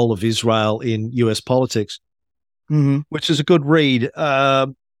the role of Israel in US politics, which is a good read.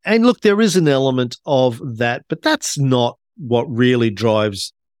 And look, there is an element of that, but that's not what really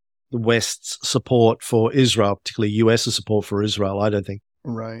drives the West's support for Israel, particularly US's support for Israel, I don't think.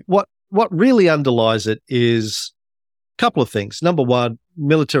 Right. What really underlies it is a couple of things. Number one,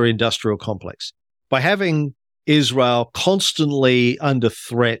 military-industrial complex. By having Israel constantly under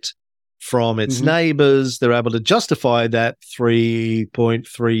threat from its neighbors, they're able to justify that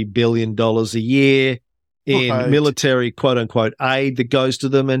 $3.3 billion a year in military, quote-unquote, aid that goes to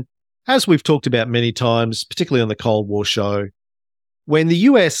them. And as we've talked about many times, particularly on the Cold War show, when the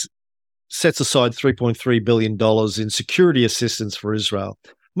US sets aside $3.3 billion in security assistance for Israel,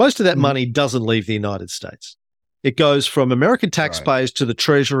 most of that money doesn't leave the United States. It goes from American taxpayers to the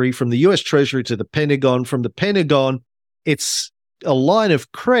Treasury, from the US Treasury to the Pentagon. From the Pentagon, it's a line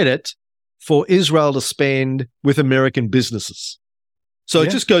of credit for Israel to spend with American businesses. So it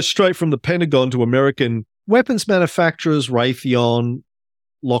just goes straight from the Pentagon to American weapons manufacturers, Raytheon,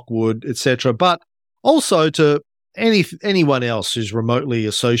 Lockwood, etc., but also to anyone else who's remotely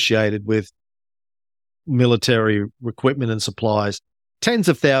associated with military equipment and supplies. Tens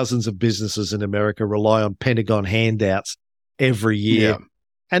of thousands of businesses in America rely on Pentagon handouts every year.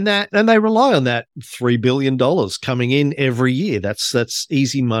 And they rely on that $3 billion coming in every year. That's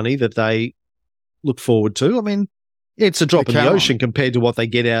easy money that they look forward to. I mean, it's a drop in the ocean compared to what they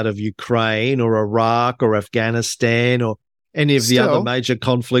get out of Ukraine or Iraq or Afghanistan or any of the other major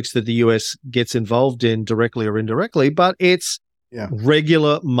conflicts that the US gets involved in directly or indirectly. But it's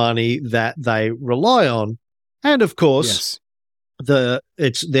regular money that they rely on. And of course, they're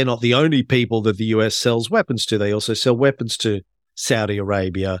not the only people that the US sells weapons to. They also sell weapons to Saudi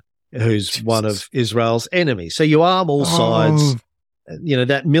Arabia, who's one of Israel's enemies. So you arm all sides. You know,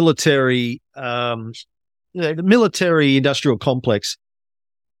 that military, the military industrial complex,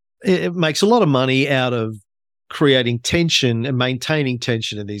 it makes a lot of money out of creating tension and maintaining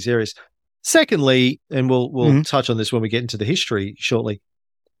tension in these areas. Secondly, and we'll touch on this when we get into the history shortly,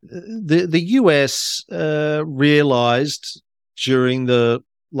 the US realized during the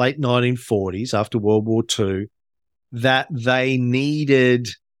late 1940s, after World War II, that they needed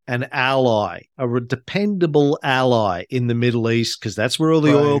an ally, a dependable ally in the Middle East, because that's where all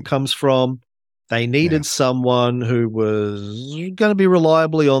the oil comes from. They needed someone who was going to be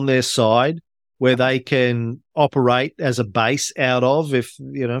reliably on their side, where they can operate as a base out of if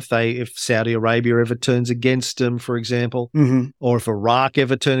Saudi Arabia ever turns against them, for example, or if Iraq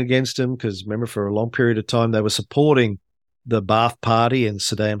ever turned against them, because remember, for a long period of time, they were supporting the Ba'ath Party and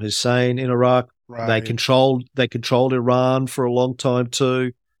Saddam Hussein in Iraq. They controlled Iran for a long time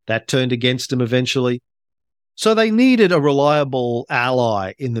too. That turned against them eventually. So they needed a reliable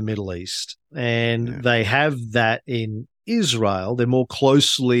ally in the Middle East, and they have that in Israel. They're more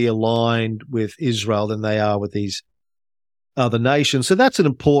closely aligned with Israel than they are with these other nations. So that's an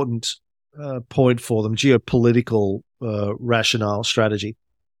important point for them, geopolitical rationale strategy.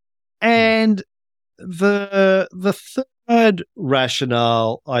 And the third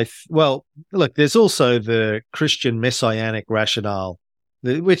rationale, look, there's also the Christian messianic rationale,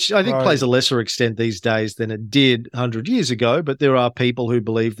 which I think plays a lesser extent these days than it did 100 years ago. But there are people who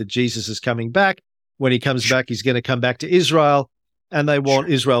believe that Jesus is coming back. When he comes back, he's going to come back to Israel, and they want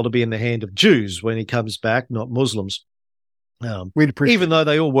Israel to be in the hand of Jews when he comes back, not Muslims. Even though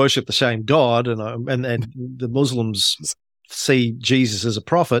they all worship the same God, and the Muslims see Jesus as a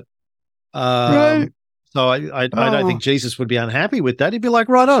prophet. So I don't think Jesus would be unhappy with that. He'd be like,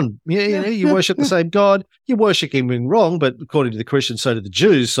 right on. You worship the same God. You're worshiping him wrong, but according to the Christians, so do the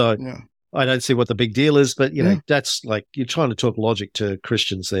Jews. So I don't see what the big deal is. But, that's like you're trying to talk logic to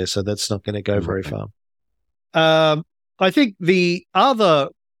Christians there, so that's not going to go very far. I think the other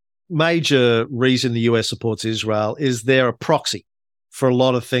major reason the US supports Israel is they're a proxy for a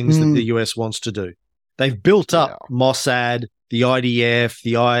lot of things that the US wants to do. They've built up Mossad, the IDF,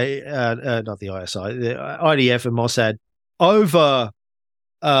 not the ISI, the IDF and Mossad over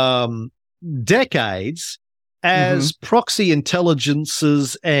decades as proxy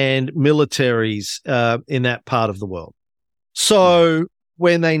intelligences and militaries in that part of the world. So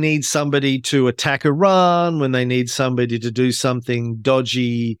when they need somebody to attack Iran, when they need somebody to do something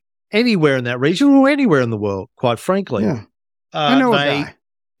dodgy anywhere in that region or anywhere in the world, quite frankly, I know a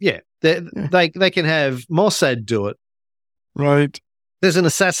guy. They can have Mossad do it. Right. There's an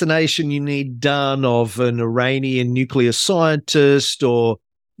assassination you need done of an Iranian nuclear scientist, or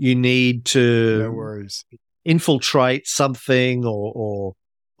you need to No worries. infiltrate something or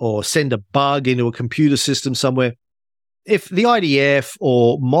send a bug into a computer system somewhere. If the IDF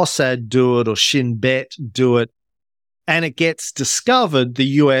or Mossad do it or Shin Bet do it and it gets discovered, the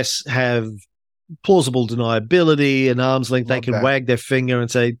US have plausible deniability and arm's length. They can wag their finger and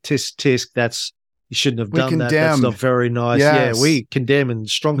say, tisk, tisk, you shouldn't have done that. That's not very nice. Yes. Yeah, we condemn in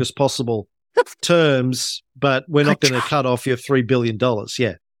strongest possible terms, but we're not going to cut off your $3 billion.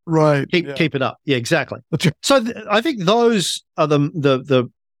 Yeah. Right. Keep it up. Yeah, exactly. So I think those are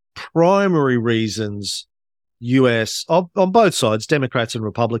the primary reasons US, on both sides, Democrats and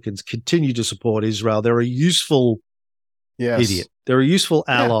Republicans, continue to support Israel. They're a useful idiot. They're useful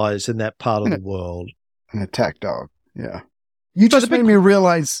allies in that part of the world. An attack dog. Yeah. You just made me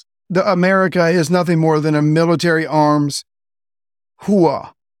realize that America is nothing more than a military arms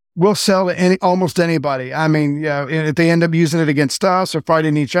hua. We'll sell to almost anybody. I mean, if they end up using it against us or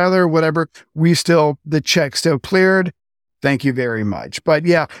fighting each other, whatever, the check still cleared. Thank you very much. But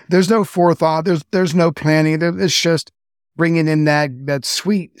yeah, there's no forethought. There's no planning. It's just bringing in that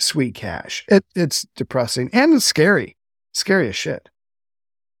sweet, sweet cash. It's depressing and it's scary. Scary as shit.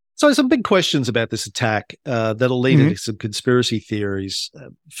 So some big questions about this attack that'll lead into some conspiracy theories.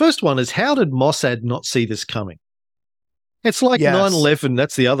 First one is, how did Mossad not see this coming? It's like 9/11.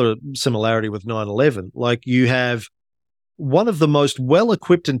 That's the other similarity with 9/11. Like, you have one of the most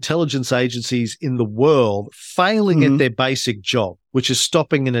well-equipped intelligence agencies in the world failing at their basic job, which is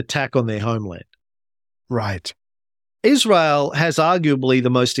stopping an attack on their homeland. Right. Israel has arguably the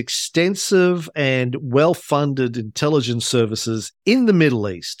most extensive and well-funded intelligence services in the Middle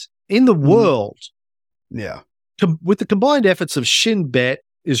East, in the world. Yeah. With the combined efforts of Shin Bet,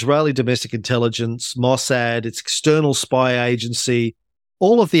 Israeli domestic intelligence, Mossad, its external spy agency,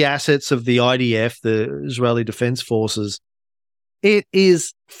 all of the assets of the IDF, the Israeli Defense Forces, it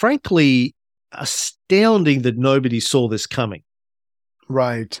is frankly astounding that nobody saw this coming.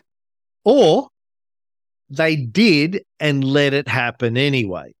 Right. Or they did and let it happen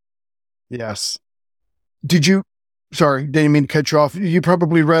anyway. Yes. Sorry, didn't mean to cut you off. You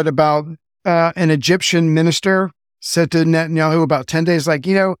probably read about an Egyptian minister said to Netanyahu about 10 days, like,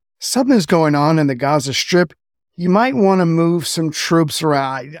 something's going on in the Gaza Strip. You might want to move some troops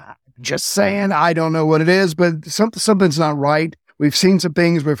around. Just saying, I don't know what it is, but something's not right. We've seen some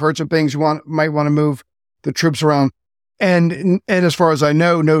things. We've heard some things. You might want to move the troops around. And as far as I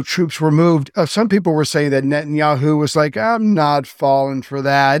know, no troops were moved. Some people were saying that Netanyahu was like, I'm not falling for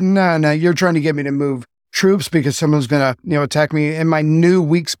that. No, you're trying to get me to move troops because someone's going to, attack me in my new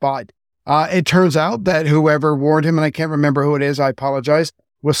weak spot. It turns out that whoever warned him, and I can't remember who it is, I apologize,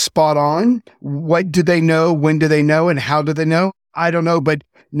 was spot on. What did they know? When did they know? And how did they know? I don't know, but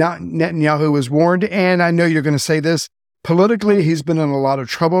Netanyahu was warned. And I know you're going to say this. Politically, he's been in a lot of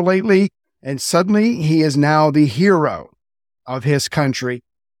trouble lately. And suddenly he is now the hero of his country.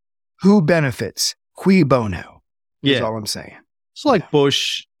 Who benefits? Cui bono. That's all I'm saying. It's like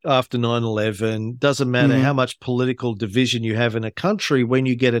Bush after 9/11. Doesn't matter how much political division you have in a country. When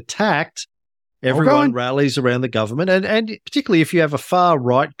you get attacked, everyone rallies around the government. And particularly if you have a far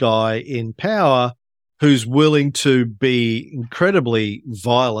right guy in power who's willing to be incredibly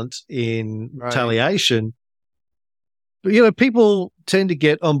violent in retaliation. But, people tend to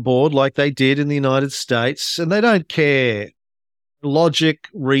get on board like they did in the United States, and they don't care. Logic,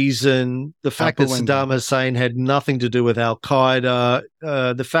 reason, the fact that Saddam Hussein had nothing to do with Al-Qaeda,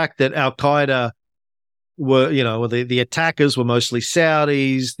 the fact that Al-Qaeda were, the attackers were mostly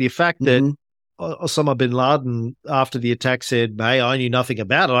Saudis, the fact that Osama bin Laden, after the attack, said, hey, I knew nothing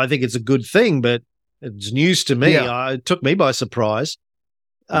about it. I think it's a good thing, but it's news to me. It took me by surprise.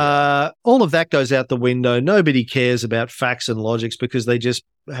 All of that goes out the window. Nobody cares about facts and logics because they just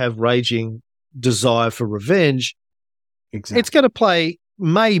have raging desire for revenge. Exactly. It's going to play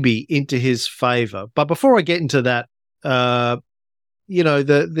maybe into his favor. But before I get into that,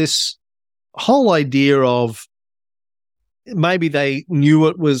 this whole idea of maybe they knew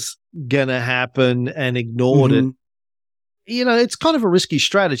it was going to happen and ignored it, it's kind of a risky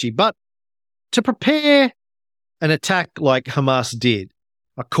strategy. But to prepare an attack like Hamas did,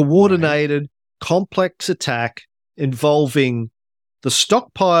 a coordinated, complex attack involving the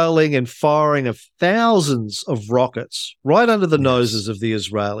stockpiling and firing of thousands of rockets right under the noses of the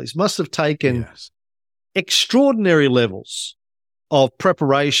Israelis must have taken extraordinary levels of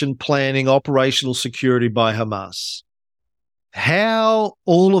preparation, planning, operational security by Hamas. How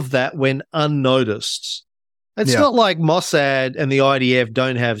all of that went unnoticed. It's not like Mossad and the IDF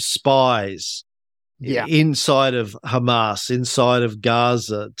don't have spies inside of Hamas, inside of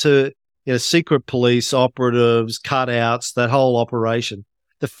Gaza, to secret police operatives, cutouts, that whole operation.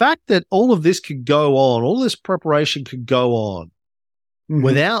 The fact that all of this could go on, all this preparation could go on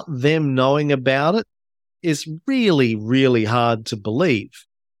without them knowing about it is really, really hard to believe.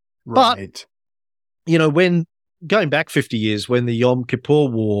 Right. But, when going back 50 years, when the Yom Kippur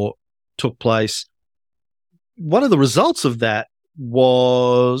War took place, one of the results of that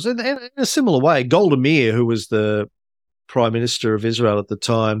was, in a similar way, Golda Meir, who was the Prime Minister of Israel at the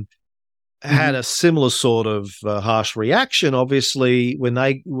time, had a similar sort of harsh reaction, obviously, when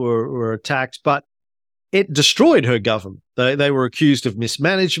they were attacked, but it destroyed her government. They were accused of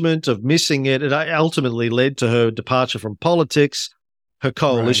mismanagement, of missing it. It ultimately led to her departure from politics. Her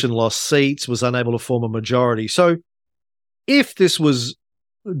coalition lost seats, was unable to form a majority. So if this was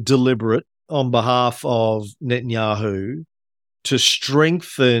deliberate on behalf of Netanyahu to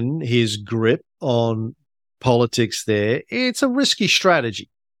strengthen his grip on politics there, it's a risky strategy.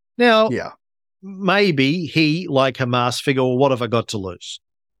 Now, maybe he, like Hamas, figure, well, what have I got to lose?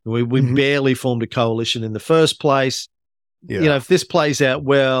 We barely formed a coalition in the first place. If this plays out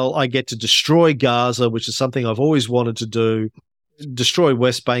well, I get to destroy Gaza, which is something I've always wanted to do, destroy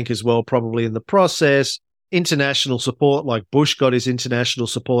West Bank as well, probably in the process. International support, like Bush got his international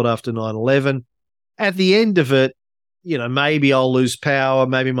support after 9/11. At the end of it, maybe I'll lose power,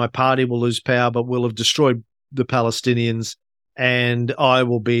 maybe my party will lose power, but we'll have destroyed the Palestinians, and I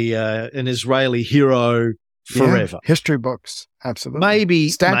will be an Israeli hero forever. History books, absolutely.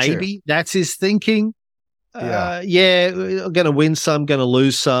 Maybe that's his thinking. I'm going to win some, going to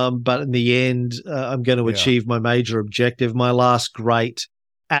lose some, but in the end, I'm going to achieve my major objective, my last great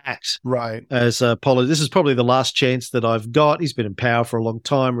act. Right. As a politician, this is probably the last chance that I've got. He's been in power for a long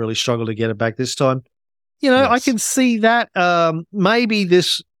time, really struggled to get it back this time. I can see that. Maybe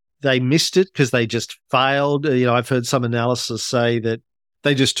they missed it because they just failed. I've heard some analysis say that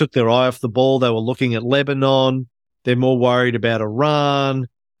they just took their eye off the ball. They were looking at Lebanon. They're more worried about Iran.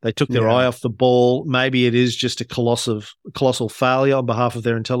 They took their eye off the ball. Maybe it is just a colossal failure on behalf of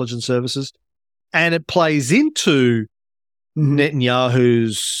their intelligence services. And it plays into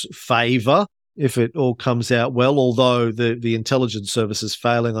Netanyahu's favor if it all comes out well, although the intelligence services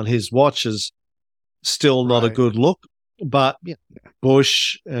failing on his watch is still not a good look. But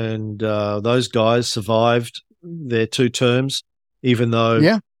Bush and those guys survived their 2 terms, even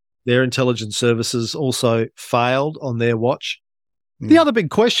though their intelligence services also failed on their watch. The other big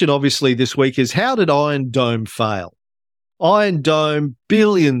question, obviously, this week is, how did Iron Dome fail? Iron Dome,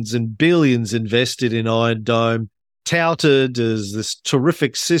 billions and billions invested in Iron Dome, touted as this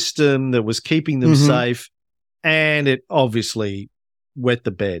terrific system that was keeping them safe, and it obviously wet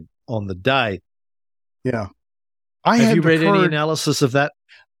the bed on the day. Yeah. Have you read any analysis of that?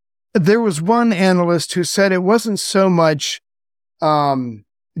 There was one analyst who said it wasn't so much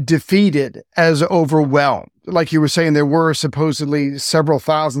defeated as overwhelmed. Like you were saying, there were supposedly several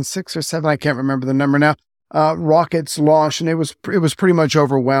thousand, 6 or 7, I can't remember the number now, rockets launched, and it was pretty much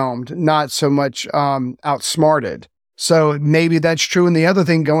overwhelmed, not so much outsmarted. So maybe that's true. And the other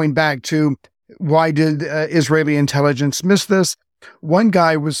thing, going back to why did Israeli intelligence miss this? One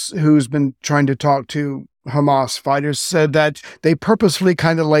guy who's been trying to talk to Hamas fighters said that they purposefully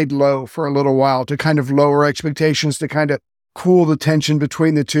kind of laid low for a little while to kind of lower expectations, to kind of cool the tension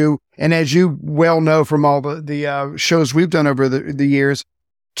between the two. And as you well know from all the shows we've done over the years,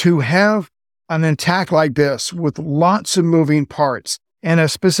 to have an attack like this with lots of moving parts and a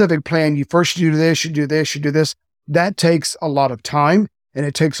specific plan, you first do this, you do this, you do this, that takes a lot of time and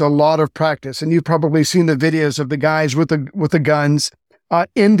it takes a lot of practice. And you've probably seen the videos of the guys with the guns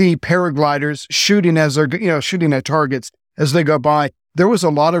in the paragliders shooting as they're shooting at targets as they go by. There was a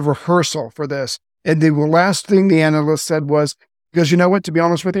lot of rehearsal for this. And the last thing the analyst said was, because you know what, to be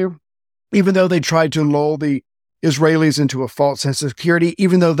honest with you, even though they tried to lull the Israelis into a false sense of security,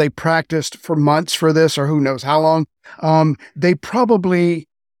 even though they practiced for months for this or who knows how long, they probably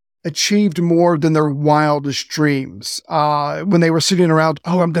achieved more than their wildest dreams. When they were sitting around,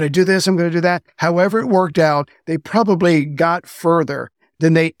 I'm going to do this, I'm going to do that. However it worked out, they probably got further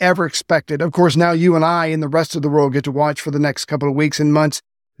than they ever expected. Of course, now you and I and the rest of the world get to watch for the next couple of weeks and months.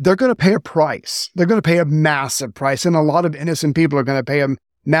 They're going to pay a price. They're going to pay a massive price. And a lot of innocent people are going to pay a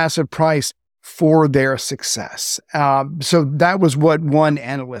massive price for their success. So that was what one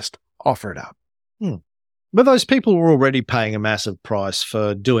analyst offered up. But those people were already paying a massive price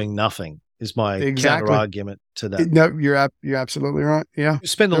for doing nothing, is my counter argument to that. No, you're absolutely right. Yeah. You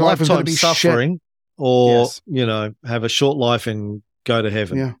spend a Their life is gonna lifetime be suffering or, Yes. have a short life and go to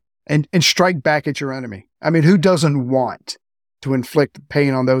heaven. Yeah. And strike back at your enemy. I mean, who doesn't want to inflict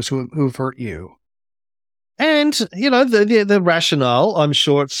pain on those who've hurt you? And, the rationale, I'm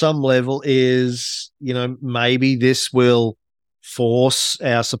sure at some level is, maybe this will force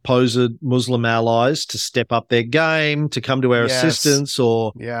our supposed Muslim allies to step up their game, to come to our assistance,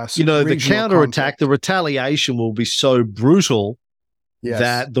 or, the counterattack, the retaliation will be so brutal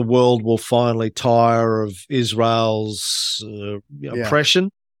that the world will finally tire of Israel's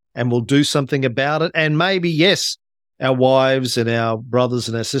oppression and will do something about it. And maybe, yes, our wives and our brothers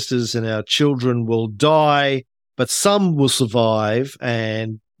and our sisters and our children will die, but some will survive,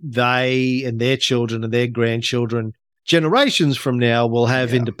 and they and their children and their grandchildren, generations from now, will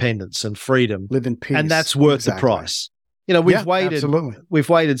have independence and freedom. Live in peace. And that's worth the price. We've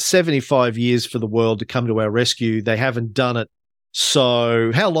waited 75 years for the world to come to our rescue. They haven't done it.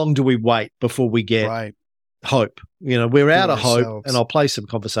 So how long do we wait before we get hope? We're out of hope, and I'll play some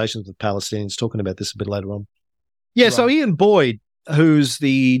conversations with Palestinians talking about this a bit later on. Yeah, so Ian Boyd, who's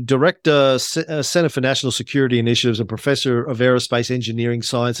the Director, Center for National Security Initiatives and Professor of Aerospace Engineering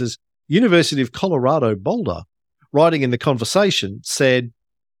Sciences, University of Colorado, Boulder, writing in The Conversation, said,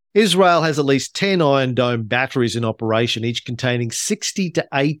 Israel has at least 10 Iron Dome batteries in operation, each containing 60 to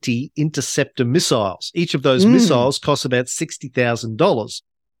 80 interceptor missiles. Each of those missiles costs about $60,000.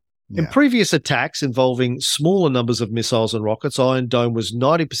 In previous attacks involving smaller numbers of missiles and rockets, Iron Dome was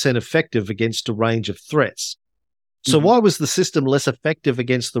 90% effective against a range of threats. So why was the system less effective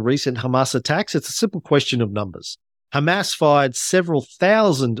against the recent Hamas attacks? It's a simple question of numbers. Hamas fired several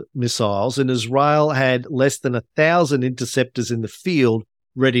thousand missiles, and Israel had less than 1,000 interceptors in the field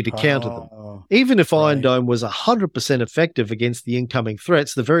ready to counter them. Even if Iron Dome was 100% effective against the incoming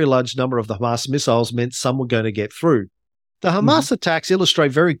threats, the very large number of the Hamas missiles meant some were going to get through. The Hamas attacks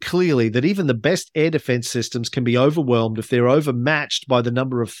illustrate very clearly that even the best air defense systems can be overwhelmed if they're overmatched by the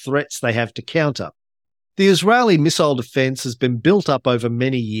number of threats they have to counter. The Israeli missile defense has been built up over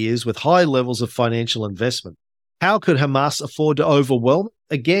many years with high levels of financial investment. How could Hamas afford to overwhelm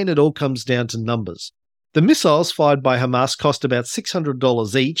it? Again, it all comes down to numbers. The missiles fired by Hamas cost about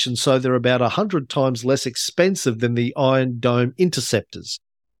 $600 each, and so they're about 100 times less expensive than the Iron Dome interceptors.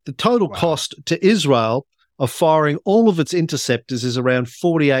 The total cost to Israel of firing all of its interceptors is around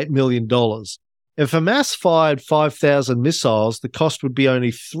 $48 million. If Hamas fired 5,000 missiles, the cost would be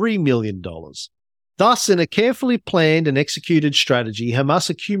only $3 million. Thus, in a carefully planned and executed strategy, Hamas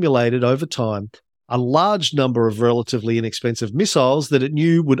accumulated over time a large number of relatively inexpensive missiles that it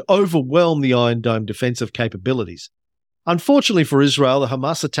knew would overwhelm the Iron Dome defensive capabilities. Unfortunately for Israel, the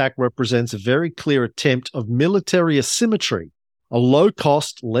Hamas attack represents a very clear attempt of military asymmetry. A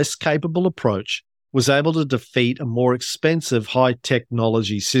low-cost, less capable approach was able to defeat a more expensive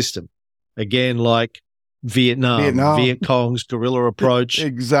high-technology system. Again, like Viet Cong's guerrilla approach.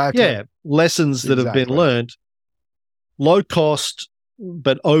 Exactly. Yeah, lessons that have been learned. Low cost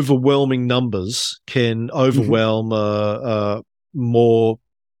but overwhelming numbers can overwhelm a more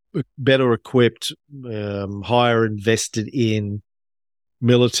better equipped, higher invested in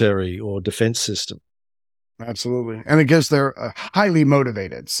military or defense system. Absolutely. And because they're highly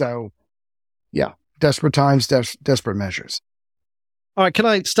motivated. So, yeah, desperate times, desperate measures. All right, can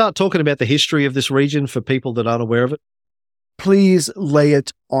I start talking about the history of this region for people that aren't aware of it? Please lay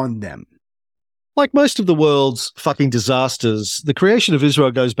it on them. Like most of the world's fucking disasters, the creation of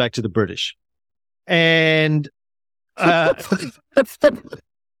Israel goes back to the British. And whilst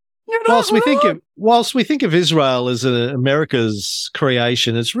we think of Israel as America's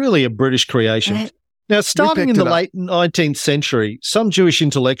creation, it's really a British creation. Now, starting in the late 19th century, some Jewish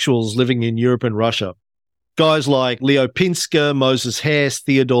intellectuals living in Europe and Russia, guys like Leo Pinsker, Moses Hess,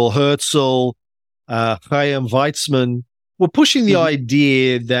 Theodor Herzl, Chaim Weizmann, were pushing the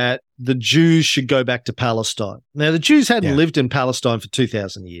idea that the Jews should go back to Palestine. Now, the Jews hadn't lived in Palestine for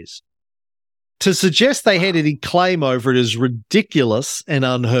 2,000 years. To suggest they had any claim over it is ridiculous and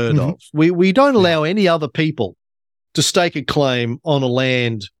unheard of. We don't allow any other people to stake a claim on a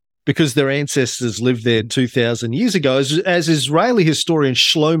land because their ancestors lived there 2,000 years ago. As Israeli historian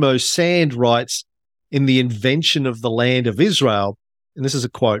Shlomo Sand writes in The Invention of the Land of Israel, and this is a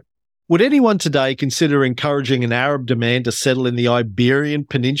quote, "Would anyone today consider encouraging an Arab demand to settle in the Iberian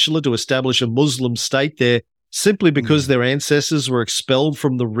Peninsula to establish a Muslim state there simply because their ancestors were expelled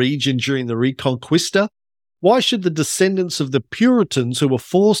from the region during the Reconquista? Why should the descendants of the Puritans who were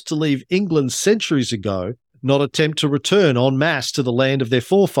forced to leave England centuries ago not attempt to return en masse to the land of their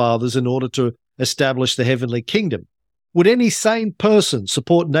forefathers in order to establish the heavenly kingdom? Would any sane person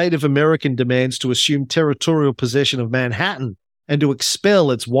support Native American demands to assume territorial possession of Manhattan and to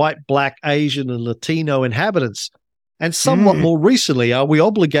expel its white, black, Asian, and Latino inhabitants? And somewhat more recently, are we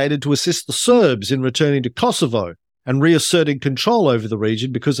obligated to assist the Serbs in returning to Kosovo and reasserting control over the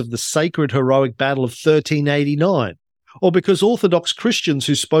region because of the sacred heroic battle of 1389? Or because Orthodox Christians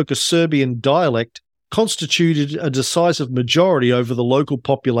who spoke a Serbian dialect constituted a decisive majority over the local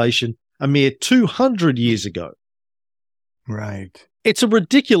population a mere 200 years ago? Right. It's a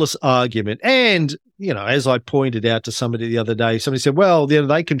ridiculous argument. And, as I pointed out to somebody the other day, somebody said, well,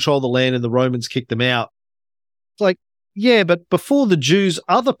 they control the land and the Romans kicked them out. It's like, yeah, but before the Jews,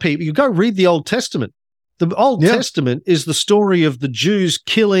 other people, you go read the Old Testament. The Old Testament is the story of the Jews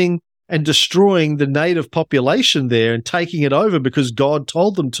killing and destroying the native population there and taking it over because God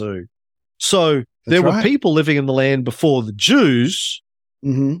told them to. So there were people living in the land before the Jews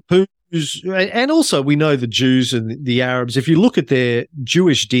and also we know the Jews and the Arabs, if you look at their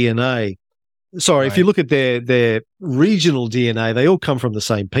Jewish DNA, if you look at their regional DNA, they all come from the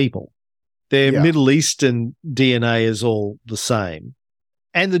same people. Their Middle Eastern DNA is all the same.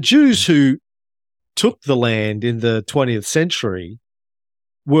 And the Jews who took the land in the 20th century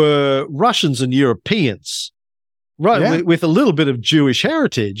were Russians and Europeans, right? With a little bit of Jewish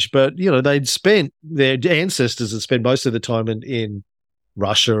heritage, but their ancestors had spent most of the time in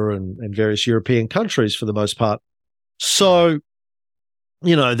Russia and various European countries for the most part. So,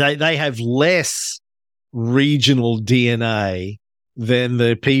 they have less regional DNA than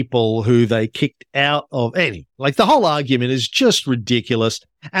the people who they kicked out of any. Like, the whole argument is just ridiculous.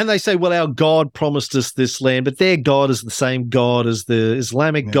 And they say, well, our God promised us this land, but their God is the same God as the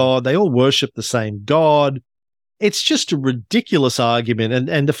Islamic God. They all worship the same God. It's just a ridiculous argument.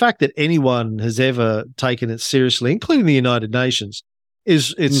 And the fact that anyone has ever taken it seriously, including the United Nations,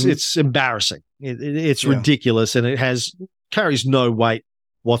 it's embarrassing. It's ridiculous, and it carries no weight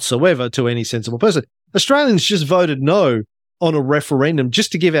whatsoever to any sensible person. Australians just voted no on a referendum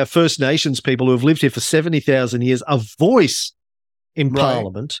just to give our First Nations people who have lived here for 70,000 years a voice in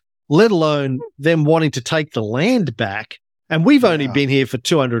Parliament, let alone them wanting to take the land back. And we've only been here for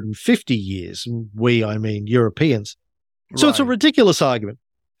 250 years. We, I mean Europeans. So it's a ridiculous argument.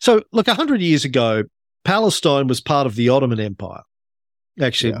 So look, 100 years ago, Palestine was part of the Ottoman Empire.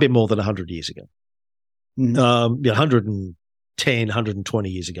 Actually, a bit more than 100 years ago. 110, 120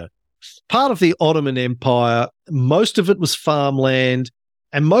 years ago. Part of the Ottoman Empire, most of it was farmland,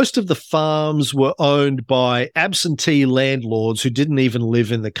 and most of the farms were owned by absentee landlords who didn't even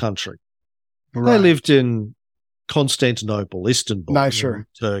live in the country. They lived in Constantinople, Istanbul,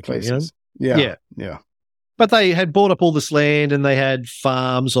 Turkey. Places. Yeah. But they had bought up all this land and they had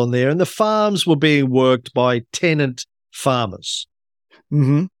farms on there, and the farms were being worked by tenant farmers,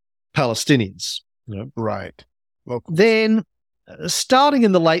 Palestinians. Right. Locals. Then, starting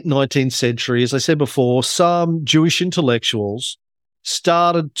in the late 19th century, as I said before, some Jewish intellectuals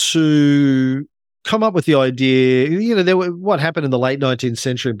started to come up with the idea, what happened in the late 19th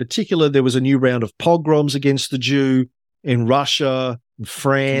century in particular, there was a new round of pogroms against the Jew in Russia, in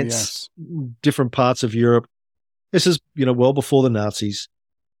France, different parts of Europe. This is, well before the Nazis.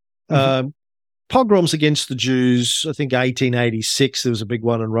 Pogroms against the Jews, I think 1886, there was a big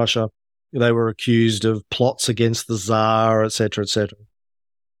one in Russia. They were accused of plots against the Tsar, et cetera, et cetera.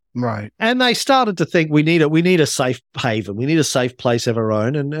 Right. And they started to think we need a safe haven. We need a safe place of our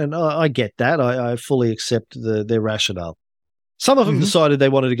own. And I get that. I fully accept their rationale. Some of them decided they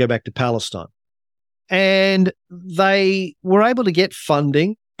wanted to go back to Palestine. And they were able to get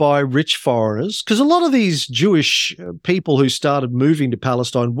funding by rich foreigners, because a lot of these Jewish people who started moving to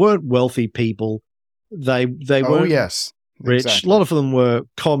Palestine weren't wealthy people. They weren't rich. Exactly. A lot of them were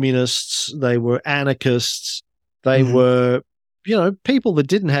communists. They were anarchists. They were, people that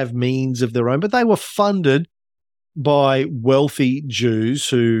didn't have means of their own, but they were funded by wealthy Jews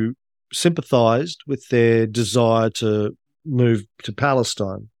who sympathized with their desire to move to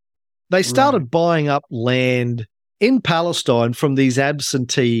Palestine. They started buying up land in Palestine from these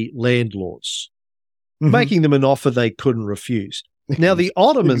absentee landlords, making them an offer they couldn't refuse. Now, the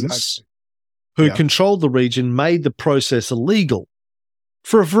Ottomans, who controlled the region, made the process illegal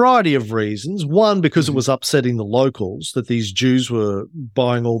for a variety of reasons. One, because it was upsetting the locals that these Jews were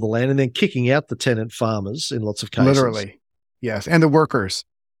buying all the land and then kicking out the tenant farmers in lots of cases. Literally, yes, and the workers.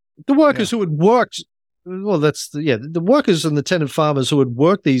 The workers who had worked, the workers and the tenant farmers who had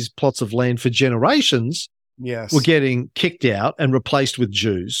worked these plots of land for generations were getting kicked out and replaced with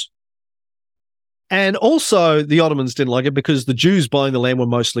Jews. And also the Ottomans didn't like it because the Jews buying the land were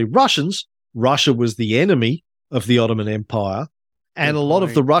mostly Russians. Russia was the enemy of the Ottoman Empire. And a lot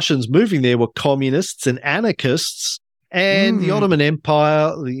of the Russians moving there were communists and anarchists. And the Ottoman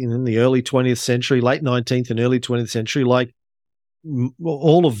Empire in the early 20th century, late 19th and early 20th century, like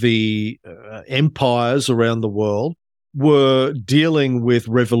all of the empires around the world, were dealing with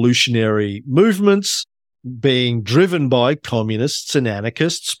revolutionary movements being driven by communists and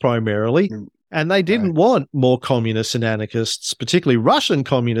anarchists primarily. And they didn't want more communists and anarchists, particularly Russian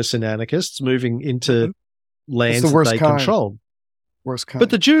communists and anarchists, moving into lands that they controlled. Worst kind.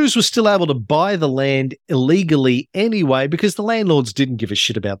 But the Jews were still able to buy the land illegally anyway because the landlords didn't give a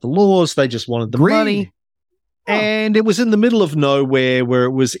shit about the laws. They just wanted the money. And it was in the middle of nowhere where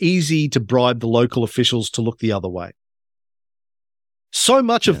it was easy to bribe the local officials to look the other way. So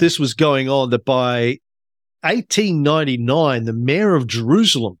much of this was going on that by 1899, the mayor of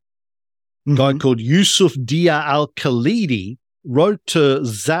Jerusalem, a guy called Yusuf Dia al-Khalidi, wrote to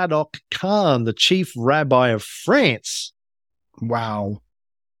Zadok Khan, the chief rabbi of France. Wow.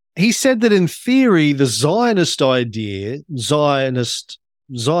 He said that in theory, the Zionist idea,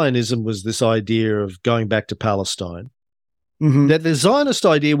 Zionism was this idea of going back to Palestine, that the Zionist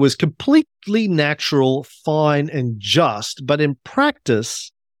idea was completely natural, fine, and just, but in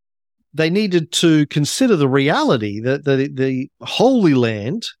practice, they needed to consider the reality that the Holy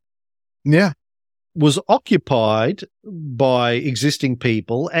Land was occupied by existing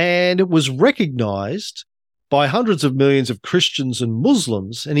people, and it was recognized by hundreds of millions of Christians and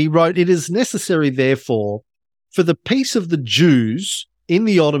Muslims. And he wrote, "It is necessary, therefore, for the peace of the Jews in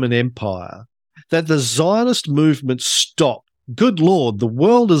the Ottoman Empire, that the Zionist movement stop. Good Lord, the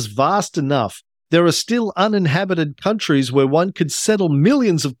world is vast enough. There are still uninhabited countries where one could settle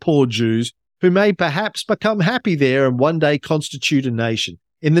millions of poor Jews who may perhaps become happy there and one day constitute a nation.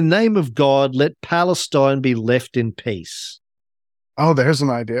 In the name of God, let Palestine be left in peace." Oh, there's an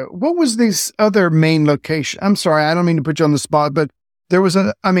idea. What was this other main location? I'm sorry, I don't mean to put you on the spot, but there was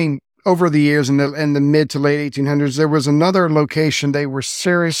over the years in the mid to late 1800s, there was another location they were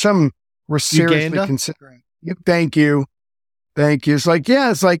seriously Uganda? considering. Thank you.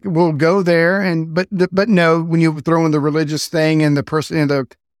 It's like, we'll go there. But no, when you throw in the religious thing and the person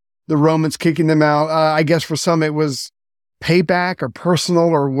and the Romans kicking them out, I guess for some it was payback or personal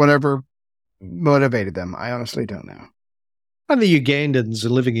or whatever motivated them. I honestly don't know. And the Ugandans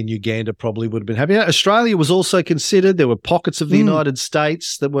living in Uganda probably would have been happy. Australia was also considered. There were pockets of the United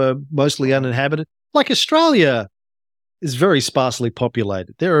States that were mostly uninhabited. Like Australia is very sparsely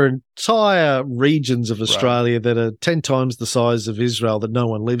populated. There are entire regions of Australia that are 10 times the size of Israel that no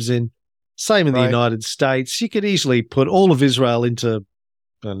one lives in. Same in the United States. You could easily put all of Israel into,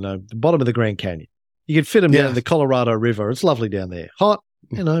 I don't know, the bottom of the Grand Canyon. You could fit them down the Colorado River. It's lovely down there. Hot,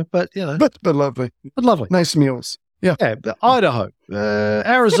 but lovely. But lovely. Nice meals. Yeah. But Idaho,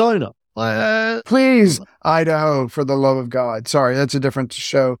 Arizona. Please, Idaho, for the love of God. Sorry, that's a different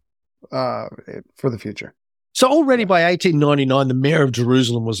show for the future. So already by 1899, the mayor of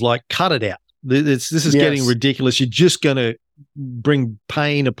Jerusalem was like, cut it out. This is getting ridiculous. You're just going to bring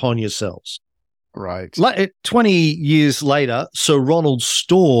pain upon yourselves. Right. 20 years later, Sir Ronald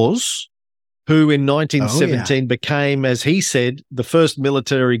Storrs, who in 1917 became, as he said, the first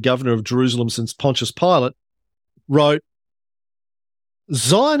military governor of Jerusalem since Pontius Pilate, wrote,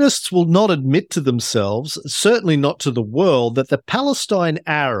 "Zionists will not admit to themselves, certainly not to the world, that the Palestine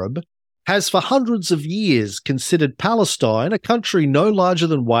Arab has for hundreds of years considered Palestine, a country no larger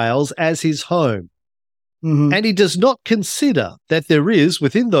than Wales, as his home. And he does not consider that there is,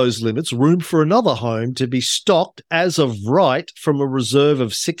 within those limits, room for another home to be stocked as of right from a reserve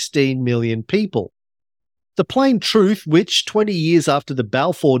of 16 million people. The plain truth, which 20 years after the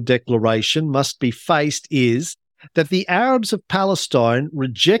Balfour Declaration must be faced, is that the Arabs of Palestine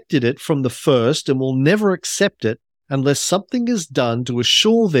rejected it from the first and will never accept it unless something is done to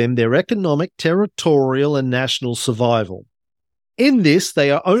assure them their economic, territorial, and national survival. In this,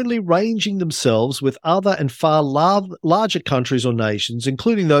 they are only ranging themselves with other and far larger countries or nations,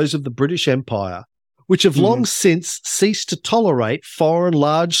 including those of the British Empire, which have long since ceased to tolerate foreign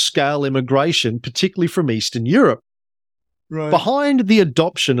large-scale immigration, particularly from Eastern Europe. Right. Behind the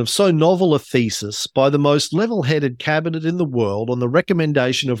adoption of so novel a thesis by the most level-headed cabinet in the world on the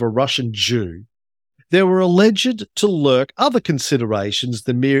recommendation of a Russian Jew, there were alleged to lurk other considerations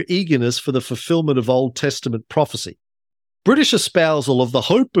than mere eagerness for the fulfillment of Old Testament prophecy. British espousal of the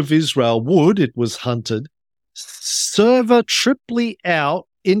hope of Israel would, it was hunted, serve triply our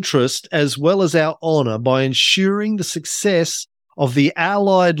interest as well as our honour by ensuring the success of the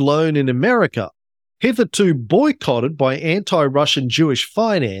Allied loan in America, hitherto boycotted by anti-Russian Jewish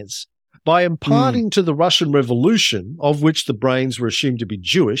finance, by imparting to the Russian Revolution, of which the brains were assumed to be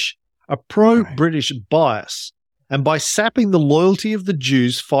Jewish, a pro-British bias, and by sapping the loyalty of the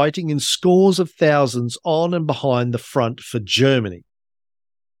Jews fighting in scores of thousands on and behind the front for Germany.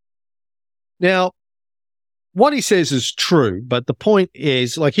 Now, what he says is true, but the point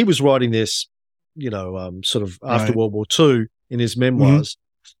is, like, he was writing this, sort of after World War II in his memoirs,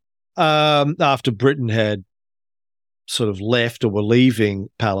 after Britain had sort of left or were leaving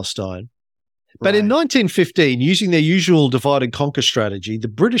Palestine. But in 1915, using their usual divide and conquer strategy, the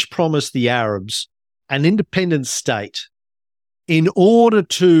British promised the Arabs an independent state in order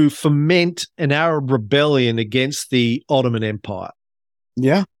to foment an Arab rebellion against the Ottoman Empire.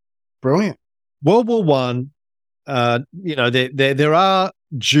 Yeah, brilliant. World War One, there are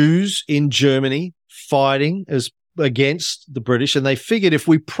Jews in Germany fighting against the British, and they figured if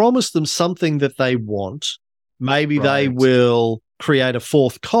we promise them something that they want, maybe they will create a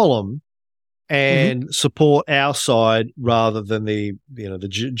fourth column and support our side rather than the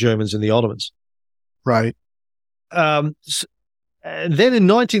Germans and the Ottomans. Right. And then in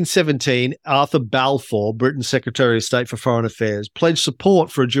 1917, Arthur Balfour, Britain's Secretary of State for Foreign Affairs, pledged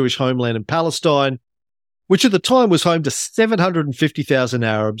support for a Jewish homeland in Palestine, which at the time was home to 750,000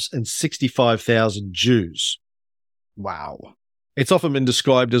 Arabs and 65,000 Jews. Wow. It's often been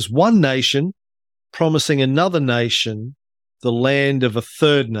described as one nation promising another nation the land of a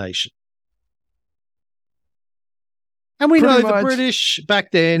third nation. And we know the British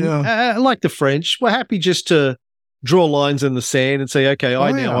back then, like the French, were happy just to draw lines in the sand and say, okay,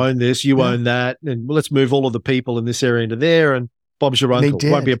 I now own this, you own that, and let's move all of the people in this area into there, and Bob's your uncle.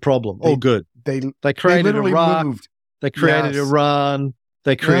 Won't be a problem. All good. They created Iraq. They created Iran.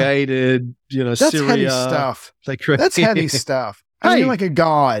 They created, That's Syria. Heady stuff. That's heady stuff. I mean, like a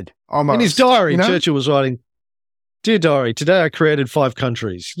god, almost. In his diary, Churchill was writing, "Dear diary, today I created 5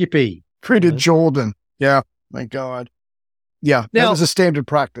 countries. Yippee. Created Jordan. Yeah, my God. Yeah, that was a standard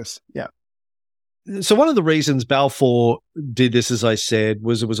practice. Yeah. So one of the reasons Balfour did this, as I said,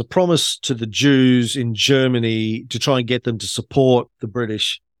 was it was a promise to the Jews in Germany to try and get them to support the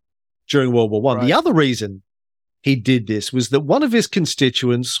British during World War I. Right. The other reason he did this was that one of his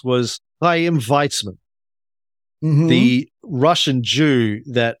constituents was Chaim Weizmann, the Russian Jew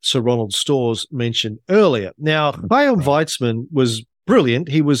that Sir Ronald Storrs mentioned earlier. Now, Chaim Weizmann was brilliant.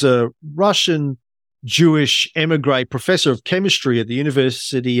 He was a Russian Jewish emigre professor of chemistry at the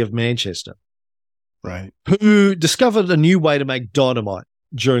University of Manchester. Right. Who discovered a new way to make dynamite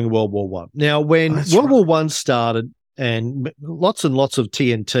during World War One. Now, when World War One started and lots of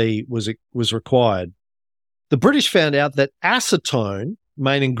TNT was required, the British found out that acetone,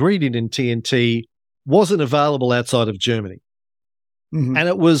 main ingredient in TNT, wasn't available outside of Germany. And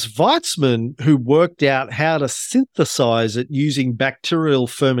it was Weizmann who worked out how to synthesize it using bacterial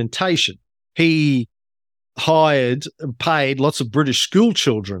fermentation. He hired and paid lots of British school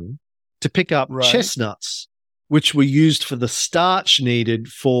children to pick up chestnuts, which were used for the starch needed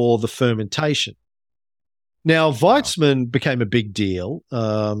for the fermentation. Now, Weizmann became a big deal.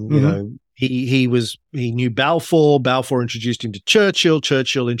 He knew Balfour. Balfour introduced him to Churchill.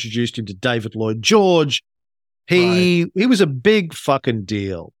 Churchill introduced him to David Lloyd George. He was a big fucking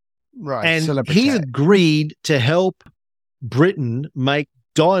deal. Right. And he agreed to help Britain make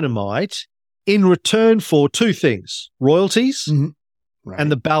dynamite in return for 2 things: royalties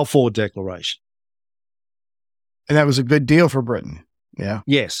and the Balfour Declaration. And that was a good deal for Britain. Yeah.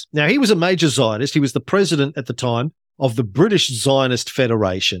 Yes. Now, he was a major Zionist. He was the president at the time of the British Zionist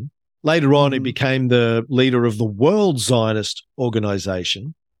Federation. Later on, he became the leader of the World Zionist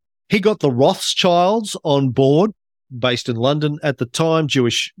Organization. He got the Rothschilds on board, based in London at the time,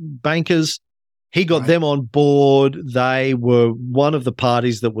 Jewish bankers. He got them on board. They were one of the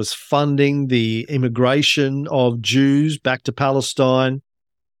parties that was funding the immigration of Jews back to Palestine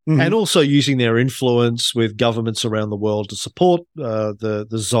and also using their influence with governments around the world to support the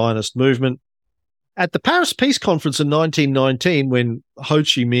Zionist movement. At the Paris Peace Conference in 1919, when Ho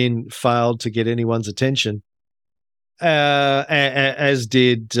Chi Minh failed to get anyone's attention, as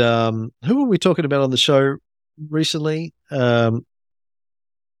did who were we talking about on the show recently? Doing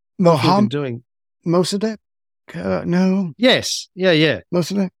Mossadegh? No. Yes. Yeah.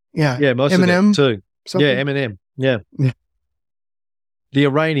 Mossadegh? Yeah. Yeah, Mossadegh Eminem too. Something? Yeah, Eminem. Yeah. The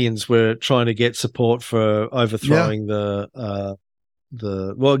Iranians were trying to get support for overthrowing getting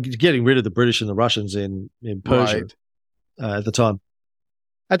rid of the British and the Russians in Persia at the time.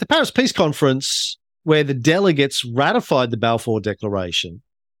 At the Paris Peace Conference, where the delegates ratified the Balfour Declaration,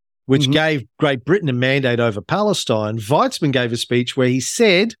 which gave Great Britain a mandate over Palestine, Weizmann gave a speech where he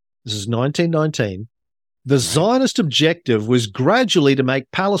said, this is 1919, The Zionist objective was gradually to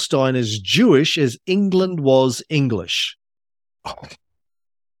make Palestine as Jewish as England was English.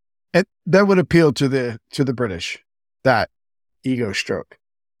 And that would appeal to the British, that ego stroke.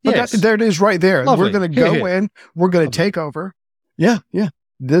 But Yes. there it is right there. Lovely. We're going to go Yeah. in. We're going to take over. Yeah.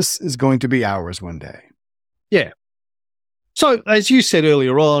 This is going to be ours one day. Yeah. So, as you said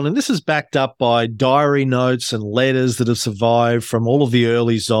earlier on, and this is backed up by diary notes and letters that have survived from all of the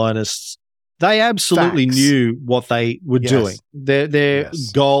early Zionists, they absolutely Facts. knew what they were Yes. doing. Their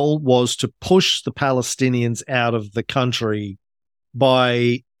Yes. goal was to push the Palestinians out of the country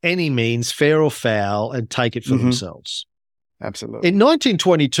by any means, fair or foul, and take it for Mhm. themselves. Absolutely. In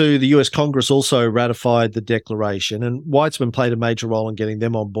 1922, the US Congress also ratified the declaration, and Weizmann played a major role in getting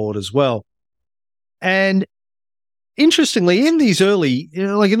them on board as well. And interestingly, in these early,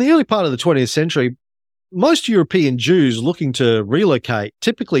 like in the early part of the 20th century, most European Jews looking to relocate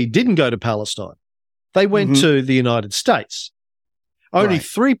typically didn't go to Palestine. They went to the United States. Only Right.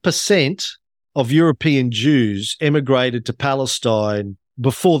 3% of European Jews emigrated to Palestine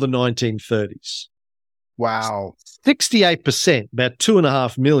before the 1930s. Wow. 68%, about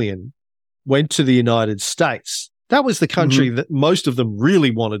 2.5 million, went to the United States. That was the country that most of them really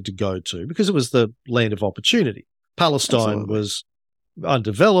wanted to go to because it was the land of opportunity. Palestine Absolutely. was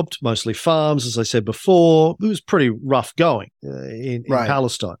undeveloped, mostly farms, as I said before. It was pretty rough going in Right.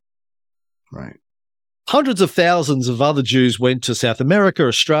 Palestine. Right. Hundreds of thousands of other Jews went to South America,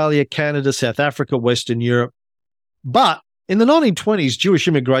 Australia, Canada, South Africa, Western Europe. But in the 1920s, Jewish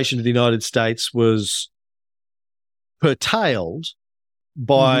immigration to the United States was curtailed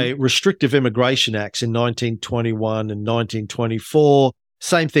by restrictive immigration acts in 1921 and 1924.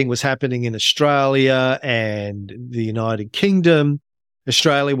 Same thing was happening in Australia and the United Kingdom.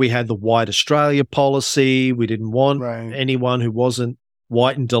 Australia, we had the White Australia policy. We didn't want Right. anyone who wasn't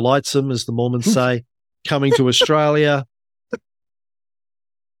white and delightsome, as the Mormons say, coming to Australia.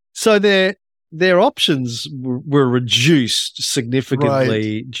 So their options were reduced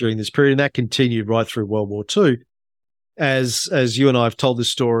significantly during this period, and that continued right through World War II. As you and I have told this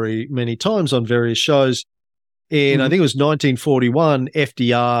story many times on various shows, in I think it was 1941,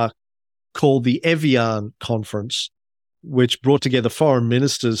 FDR called the Evian Conference, which brought together foreign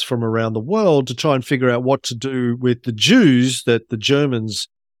ministers from around the world to try and figure out what to do with the Jews that the Germans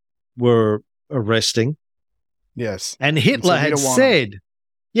were arresting. Yes. And Hitler we had don't want said,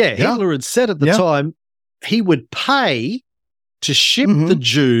 Hitler had said at the time he would pay to ship the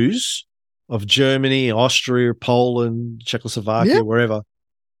Jews of Germany, Austria, Poland, Czechoslovakia, wherever,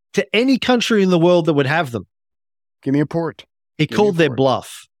 to any country in the world that would have them. Give me a port. He called their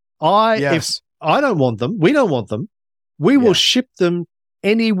bluff. If I don't want them, we don't want them, we will ship them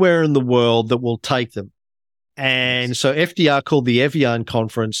anywhere in the world that will take them. And so FDR called the Evian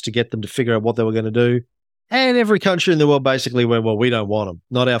Conference to get them to figure out what they were going to do. And every country in the world basically went, well, we don't want them.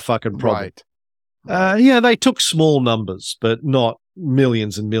 Not our fucking problem. Right. They took small numbers, but not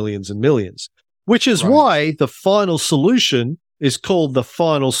millions and millions and millions, which is why the final solution is called the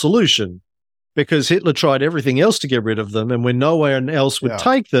final solution, because Hitler tried everything else to get rid of them. And when no one else would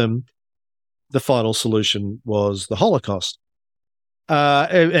take them, the final solution was the Holocaust.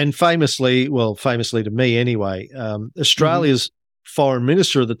 And famously to me anyway, Australia's foreign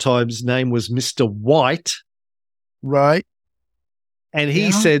minister at the time's name was Mr. White. Right. And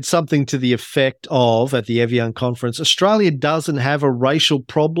he said something to the effect of, at the Evian conference, Australia doesn't have a racial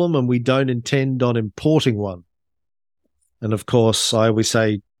problem and we don't intend on importing one. And of course, I always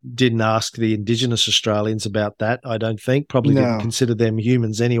say, didn't ask the Indigenous Australians about that, I don't think. Probably didn't consider them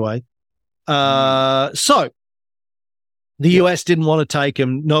humans anyway. So the US didn't want to take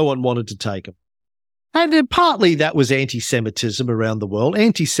him. No one wanted to take him. And then partly that was anti-Semitism around the world.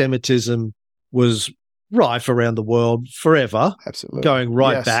 Anti-Semitism was rife around the world forever. Absolutely. Going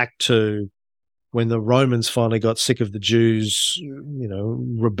right back to when the Romans finally got sick of the Jews,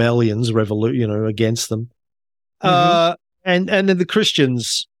 rebellions, against them. And then the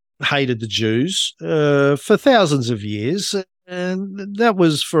Christians hated the Jews for thousands of years. And that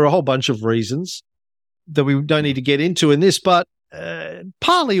was for a whole bunch of reasons that we don't need to get into in this. But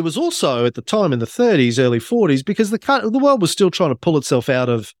partly it was also at the time in the 30s, early 40s, because the world was still trying to pull itself out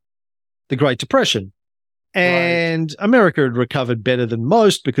of the Great Depression. And America had recovered better than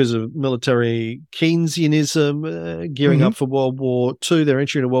most because of military Keynesianism, gearing up for World War II, their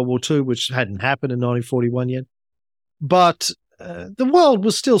entry into World War II, which hadn't happened in 1941 yet. But the world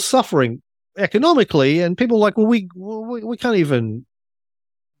was still suffering economically, and people were like, well, we can't even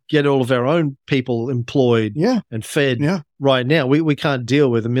get all of our own people employed and fed right now. We can't deal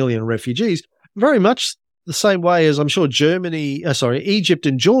with 1 million refugees. Very much the same way as I'm sure Egypt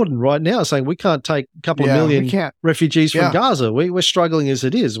and Jordan right now are saying we can't take a couple of million refugees from Gaza. We're struggling as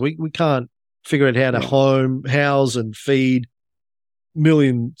it is. We can't figure out how to house and feed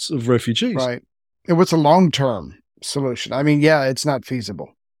millions of refugees. Right. And what's a long-term solution? I mean, it's not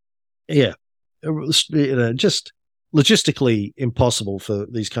feasible. Yeah. Just logistically impossible for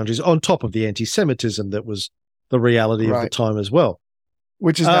these countries, on top of the anti-Semitism that was the reality of the time as well.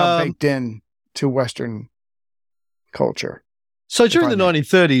 Which is now baked in to Western culture. So during the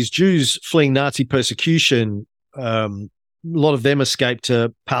 1930s, Jews fleeing Nazi persecution, a lot of them escaped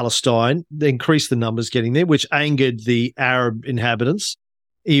to Palestine. They increased the numbers getting there, which angered the Arab inhabitants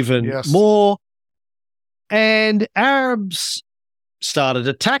even more. And Arabs started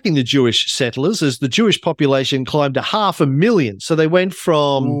attacking the Jewish settlers as the Jewish population climbed to 500,000. So they went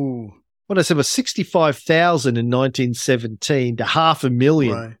from, what I said was 65,000 in 1917 to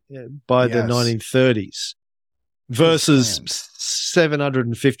 500,000 by the 1930s versus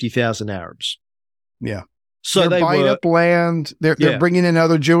 750,000 Arabs. Yeah. So they're buying up land. They're bringing in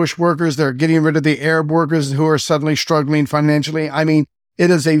other Jewish workers. They're getting rid of the Arab workers who are suddenly struggling financially. I mean,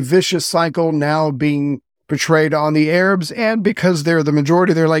 it is a vicious cycle now being portrayed on the Arabs, and because they're the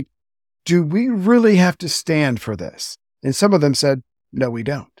majority, they're like, do we really have to stand for this? And some of them said, no, we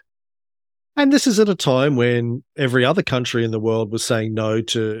don't. And this is at a time when every other country in the world was saying no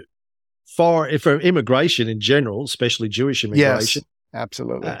to for immigration in general, especially Jewish immigration. Yes,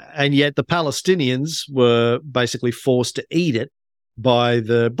 absolutely. And yet the Palestinians were basically forced to eat it by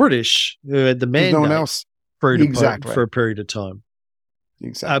the British, who had the mandate no one else. for a period of time.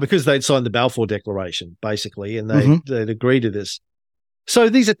 Exactly. Because they'd signed the Balfour Declaration, basically, and they'd agreed to this. So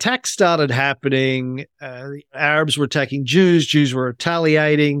these attacks started happening. The Arabs were attacking Jews. Jews were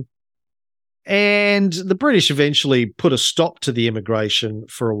retaliating. And the British eventually put a stop to the immigration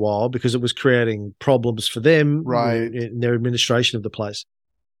for a while because it was creating problems for them in their administration of the place.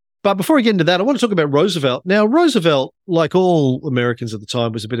 But before I get into that, I want to talk about Roosevelt. Now, Roosevelt, like all Americans at the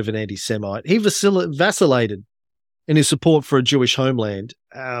time, was a bit of an anti-Semite. He vacillated in his support for a Jewish homeland.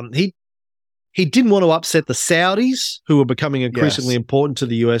 He didn't want to upset the Saudis, who were becoming increasingly important to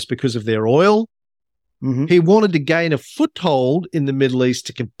the US because of their oil. Mm-hmm. He wanted to gain a foothold in the Middle East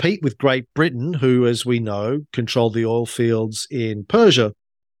to compete with Great Britain, who, as we know, controlled the oil fields in Persia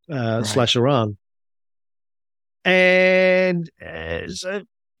 / Iran. And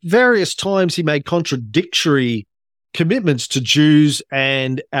various times he made contradictory commitments to Jews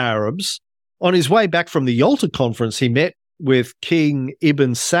and Arabs. On his way back from the Yalta Conference, he met with King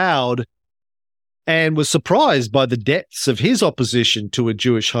Ibn Saud and was surprised by the depths of his opposition to a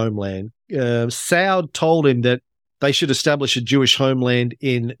Jewish homeland. Saud told him that they should establish a Jewish homeland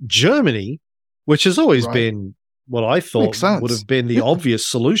in Germany, which has always been what I thought would have been the obvious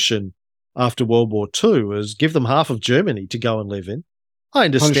solution after World War II, is give them half of Germany to go and live in. I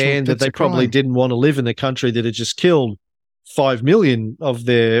understand that they probably didn't want to live in a country that had just killed 5 million of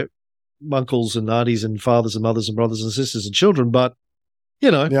their uncles and aunties and fathers and mothers and brothers and sisters and children, but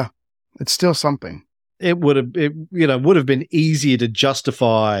it's still something. It would have been easier to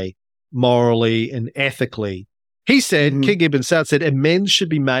justify morally and ethically. He said, King Ibn Saud said, amends should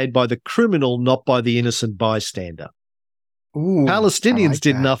be made by the criminal, not by the innocent bystander. Ooh, Palestinians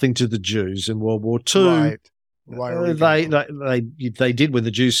did nothing to the Jews in World War II. They did when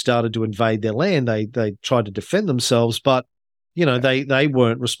the Jews started to invade their land. They tried to defend themselves, but they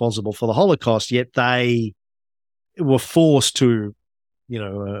weren't responsible for the Holocaust, yet they were forced to,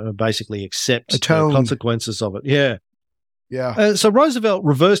 basically accept the consequences of it. Yeah. Yeah. So Roosevelt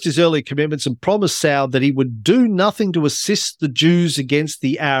reversed his early commitments and promised Saud that he would do nothing to assist the Jews against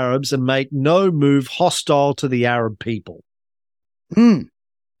the Arabs and make no move hostile to the Arab people.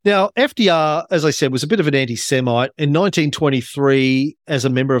 Now, FDR, as I said, was a bit of an anti-Semite. In 1923, as a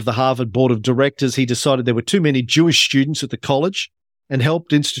member of the Harvard Board of Directors, he decided there were too many Jewish students at the college and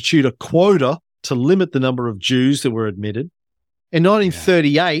helped institute a quota to limit the number of Jews that were admitted. In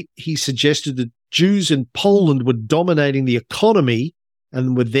 1938, he suggested that Jews in Poland were dominating the economy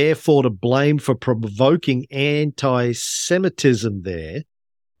and were therefore to blame for provoking anti-Semitism there.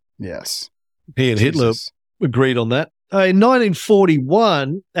 Yes. He and Hitler agreed on that. In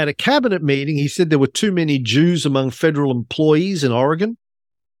 1941, at a cabinet meeting, he said there were too many Jews among federal employees in Oregon.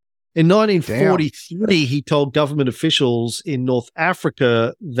 In 1943, he told government officials in North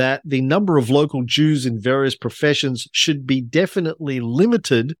Africa that the number of local Jews in various professions should be definitely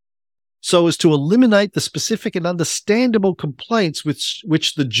limited so as to eliminate the specific and understandable complaints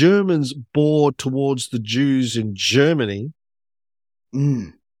which the Germans bore towards the Jews in Germany.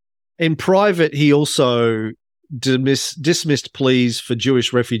 In private, he also dismissed pleas for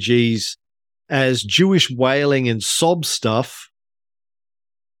Jewish refugees as Jewish wailing and sob stuff.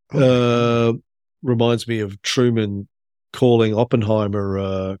 Reminds me of Truman calling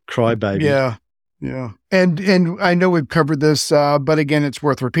Oppenheimer crybaby. Yeah. And I know we've covered this, but again, it's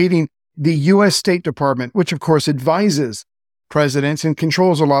worth repeating. The U.S. State Department, which of course advises presidents and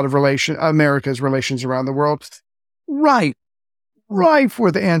controls a lot of America's relations around the world, rife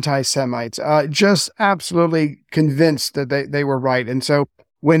with anti-Semites, just absolutely convinced that they were right. And so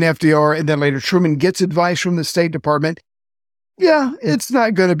when FDR and then later Truman gets advice from the State Department, it's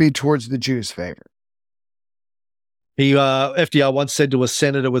not going to be towards the Jews' favor. FDR once said to a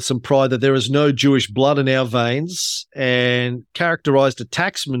senator with some pride that there is no Jewish blood in our veins, and characterized a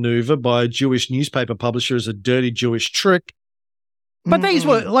tax maneuver by a Jewish newspaper publisher as a dirty Jewish trick. But these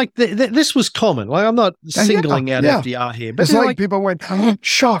were like, this was common. Like, I'm not singling out FDR here, but it's like people went,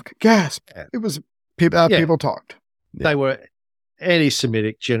 shock, gasp. It was people talked. They were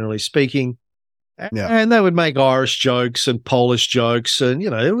anti-Semitic, generally speaking. And they would make Irish jokes and Polish jokes. And,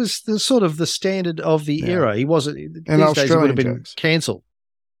 it was the sort of the standard of the era. He wasn't, these days he would have been cancelled.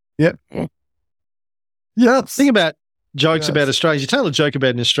 Yep. Yes. Think about jokes about Australians. You tell a joke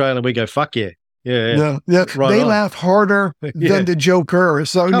about an Australian and we go, fuck yeah. Yeah. Right, they laugh harder than the joker.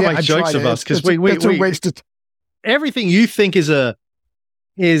 So make jokes of us because we a waste of everything you think is a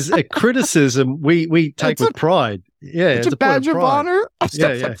criticism. We take with pride. Yeah, it's a badge of honor.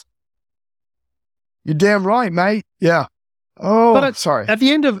 Yeah. You're damn right, mate. Yeah. Oh, but sorry. At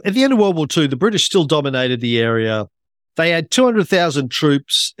the end of World War II, the British still dominated the area. They had 200,000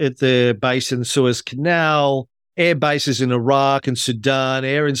 troops at their base in the Suez Canal, air bases in Iraq and Sudan,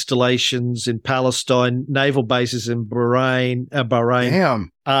 air installations in Palestine, naval bases in Bahrain,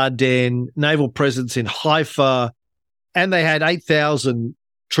 Ardennes, naval presence in Haifa, and they had 8,000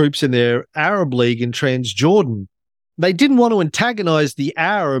 troops in their Arab League in Transjordan. They didn't want to antagonize the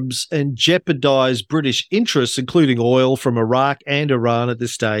Arabs and jeopardize British interests, including oil from Iraq and Iran at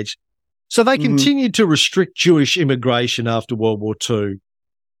this stage. So they continued to restrict Jewish immigration after World War II.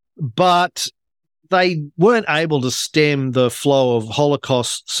 But they weren't able to stem the flow of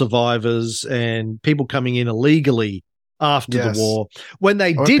Holocaust survivors and people coming in illegally after the war. When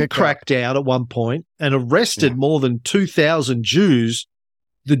they did crack down at one point and arrested more than 2,000 Jews,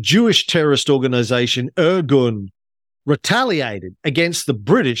 the Jewish terrorist organization Irgun retaliated against the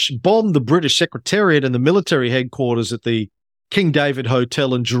British, bombed the British Secretariat and the military headquarters at the King David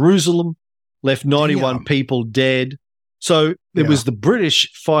Hotel in Jerusalem, left 91 people dead. So it was the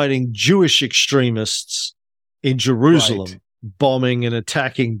British fighting Jewish extremists in Jerusalem, bombing and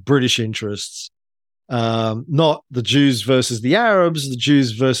attacking British interests. Not the Jews versus the Arabs, the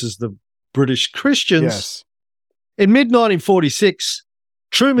Jews versus the British Christians. Yes. In mid-1946,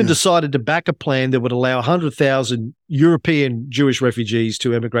 Truman decided to back a plan that would allow 100,000 European Jewish refugees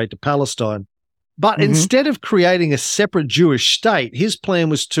to emigrate to Palestine. But instead of creating a separate Jewish state, his plan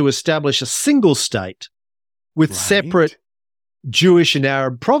was to establish a single state with separate Jewish and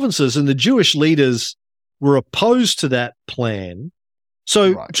Arab provinces, and the Jewish leaders were opposed to that plan.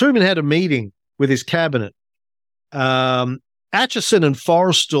 So Truman had a meeting with his cabinet. Atchison and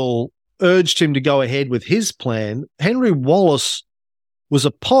Forrestal urged him to go ahead with his plan. Henry Wallace was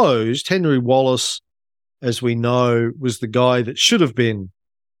opposed. Henry Wallace, as we know, was the guy that should have been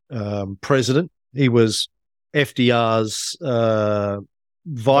president. He was FDR's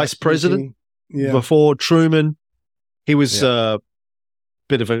vice president before Truman. He was a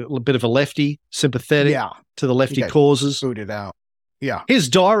bit of a lefty, sympathetic to the lefty causes. Booted out. Yeah. His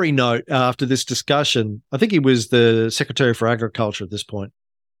diary note after this discussion, I think he was the Secretary for Agriculture at this point.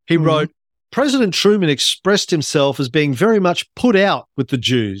 He wrote, President Truman expressed himself as being very much put out with the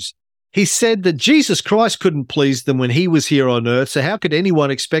Jews. He said that Jesus Christ couldn't please them when he was here on earth, so how could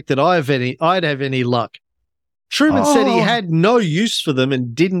anyone expect that I'd have any luck? Truman said he had no use for them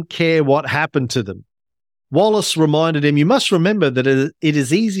and didn't care what happened to them. Wallace reminded him, you must remember that it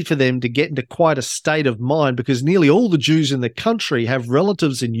is easy for them to get into quite a state of mind because nearly all the Jews in the country have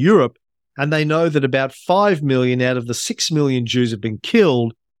relatives in Europe, and they know that about 5 million out of the 6 million Jews have been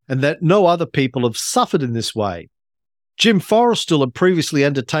killed, and that no other people have suffered in this way. Jim Forrestal had previously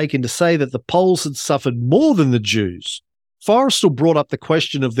undertaken to say that the Poles had suffered more than the Jews. Forrestal brought up the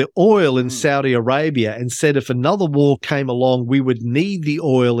question of the oil in Saudi Arabia and said if another war came along, we would need the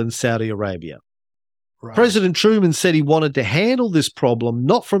oil in Saudi Arabia. President Truman said he wanted to handle this problem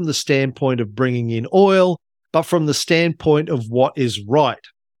not from the standpoint of bringing in oil, but from the standpoint of what is right.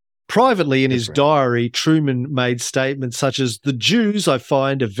 Privately in his diary, Truman made statements such as, the Jews, I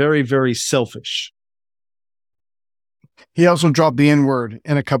find, are very, very selfish. He also dropped the N-word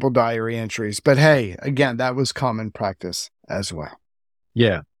in a couple diary entries. But hey, again, that was common practice as well.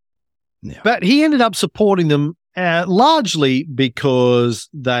 Yeah. But he ended up supporting them largely because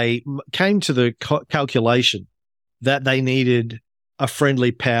they came to the calculation that they needed a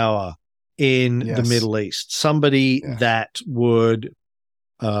friendly power in the Middle East, somebody that would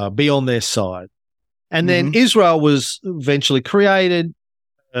be on their side. And then Israel was eventually created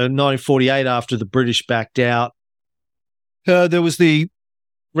in 1948 after the British backed out. There was the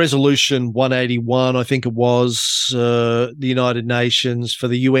Resolution 181, I think it was, the United Nations for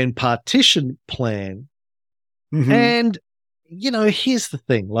the UN partition plan. And, here's the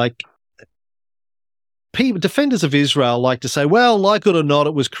thing, like, defenders of Israel like to say, well, like it or not,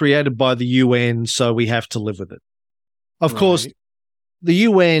 it was created by the UN, so we have to live with it. Of course, the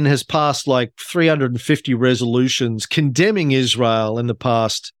UN has passed like 350 resolutions condemning Israel in the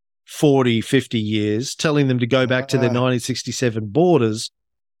past 40, 50 years, telling them to go back to their 1967 borders,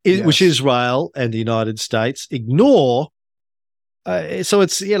 which Israel and the United States ignore. So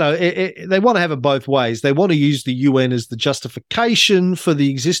it's, they want to have it both ways. They want to use the UN as the justification for the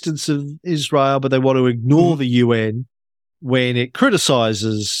existence of Israel, but they want to ignore the UN when it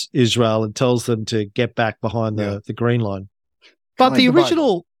criticizes Israel and tells them to get back behind the green line. But the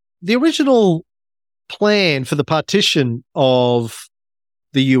original plan for the partition of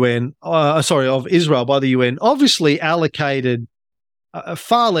the UN, of Israel by the UN, obviously allocated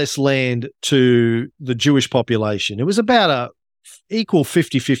far less land to the Jewish population. It was about a equal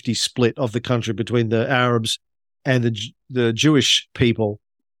 50-50 split of the country between the Arabs and the Jewish people.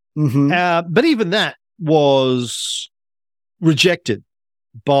 But even that was rejected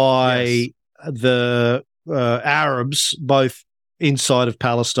by the Arabs, both inside of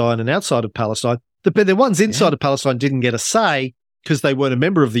Palestine and outside of Palestine. But the ones inside of Palestine didn't get a say because they weren't a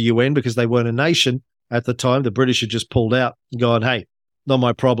member of the UN, because they weren't a nation at the time. The British had just pulled out and gone, hey, not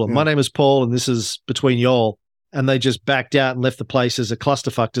my problem. My name is Paul and this is between y'all. And they just backed out and left the place as a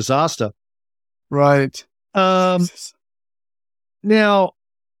clusterfuck disaster. Right. Now,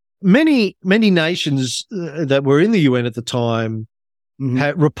 many nations that were in the UN at the time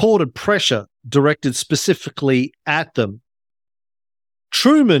had reported pressure directed specifically at them.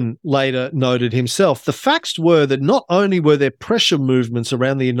 Truman later noted himself, the facts were that not only were there pressure movements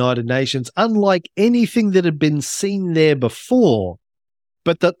around the United Nations unlike anything that had been seen there before,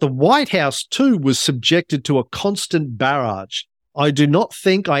 but that the White House, too, was subjected to a constant barrage. I do not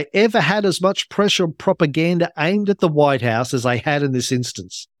think I ever had as much pressure and propaganda aimed at the White House as I had in this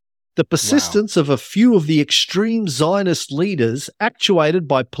instance. The persistence of a few of the extreme Zionist leaders, actuated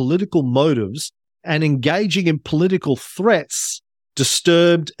by political motives and engaging in political threats,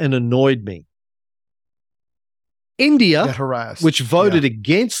 disturbed and annoyed me. India, which voted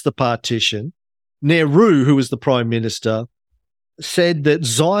against the partition, Nehru, who was the prime minister, said that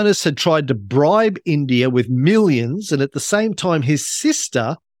Zionists had tried to bribe India with millions, and at the same time his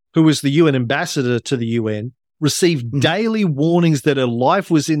sister, who was the UN ambassador to the UN, received daily warnings that her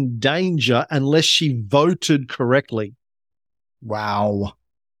life was in danger unless she voted correctly. Wow.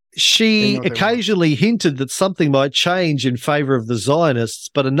 She occasionally hinted that something might change in favor of the Zionists,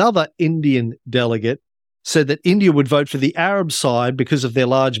 but another Indian delegate said that India would vote for the Arab side because of their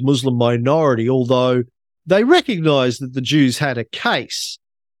large Muslim minority, although they recognized that the Jews had a case,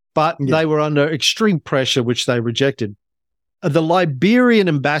 but they were under extreme pressure, which they rejected. The Liberian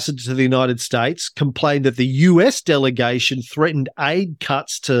ambassador to the United States complained that the US delegation threatened aid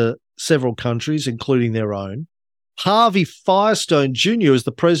cuts to several countries, including their own. Harvey Firestone Jr., as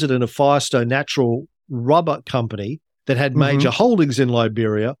the president of Firestone Natural Rubber Company that had major holdings in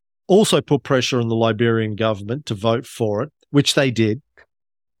Liberia, also put pressure on the Liberian government to vote for it, which they did.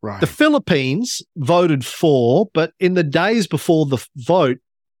 Right. The Philippines voted for, but in the days before the vote,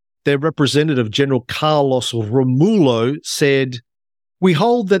 their representative, General Carlos Romulo, said, "We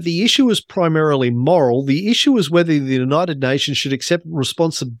hold that the issue is primarily moral. The issue is whether the United Nations should accept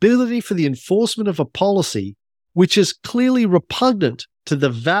responsibility for the enforcement of a policy which is clearly repugnant to the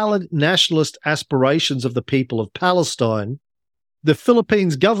valid nationalist aspirations of the people of Palestine. The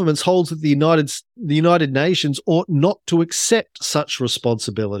Philippines government holds that the United Nations ought not to accept such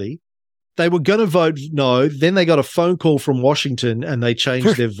responsibility." They were going to vote no. Then they got a phone call from Washington and they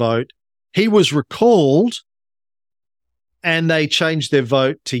changed their vote. He was recalled and they changed their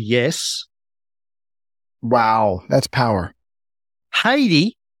vote to yes. Wow, that's power.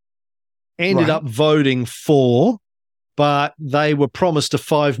 Haiti ended up voting for, but they were promised a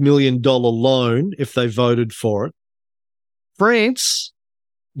 $5 million loan if they voted for it. France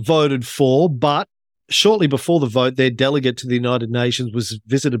voted for, but shortly before the vote, their delegate to the United Nations was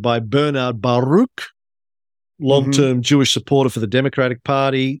visited by Bernard Baruch, long-term Jewish supporter for the Democratic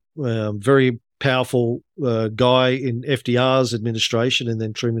Party, very powerful guy in FDR's administration and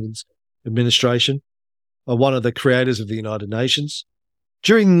then Truman's administration, one of the creators of the United Nations.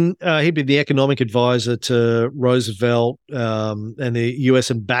 During he'd been the economic advisor to Roosevelt and the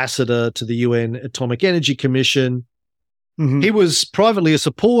U.S. ambassador to the UN Atomic Energy Commission. Mhm. He was privately a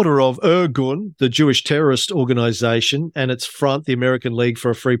supporter of Irgun, the Jewish terrorist organization, and its front, the American League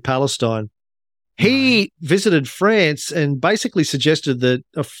for a Free Palestine. He visited France and basically suggested that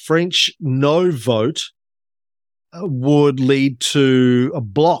a French no vote would lead to a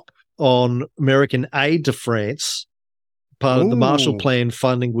block on American aid to France. Part of the Marshall Ooh. Plan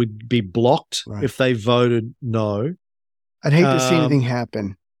funding would be blocked Right. if they voted no. I'd hate to see Um, anything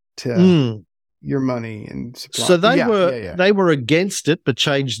happen to Mm. your money and supply. So they Yeah. they were against it, but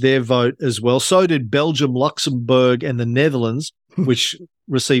changed their vote as well. So did Belgium, Luxembourg, and the Netherlands, which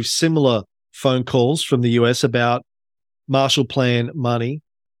received similar phone calls from the US about Marshall Plan money.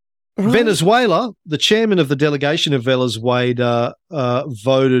 Venezuela, the chairman of the delegation of Venezuela,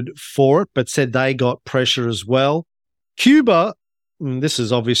 voted for it, but said they got pressure as well. Cuba, this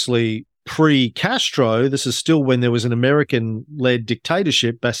is obviously pre-Castro. This is still when there was an American-led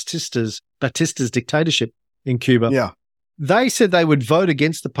dictatorship, Batista's dictatorship in Cuba. Yeah. They said they would vote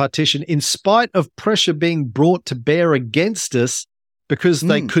against the partition in spite of pressure being brought to bear against us because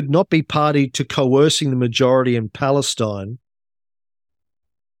they could not be party to coercing the majority in Palestine.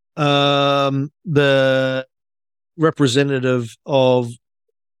 The representative of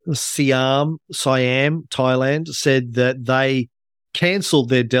Siam, Thailand, said that they cancelled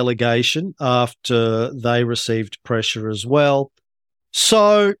their delegation after they received pressure as well.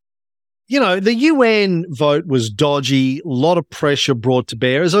 So, the UN vote was dodgy, a lot of pressure brought to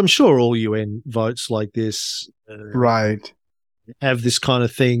bear, as I'm sure all UN votes like this Right. have this kind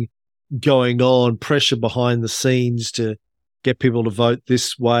of thing going on, pressure behind the scenes to get people to vote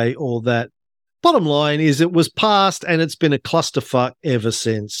this way or that. Bottom line is it was passed and it's been a clusterfuck ever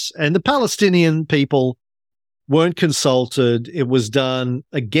since. And the Palestinian people weren't consulted. It was done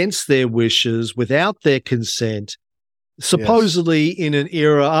against their wishes, without their consent, supposedly in an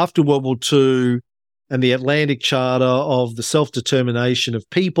era after World War II and the Atlantic Charter of the self-determination of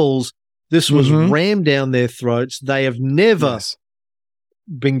peoples. This was rammed down their throats. They have never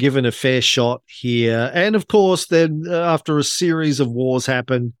been given a fair shot here. And of course, then after a series of wars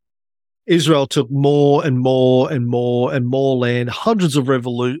happened, Israel took more and more and more and more land, hundreds of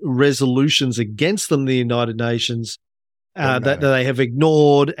resolutions against them, the United Nations, that they have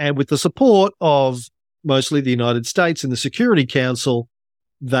ignored. And with the support of mostly the United States and the Security Council,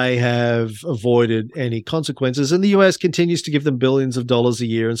 they have avoided any consequences. And the US continues to give them billions of dollars a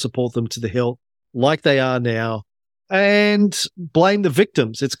year and support them to the hilt like they are now, and blame the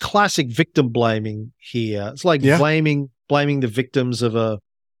victims. It's classic victim blaming here. It's like blaming the victims of a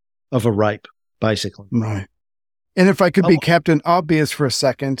rape, basically. Right. And if I could be Captain Obvious for a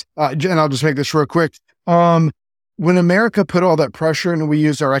second, and I'll just make this real quick. When America put all that pressure and we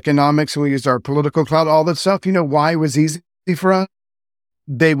used our economics and we used our political clout, all that stuff, why it was easy for us?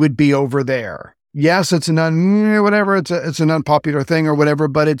 They would be over there. Yes, it's an unpopular thing or whatever,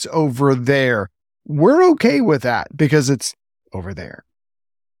 but it's over there. We're okay with that because it's over there.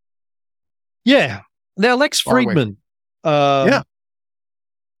 Yeah. Now, Lex Friedman, one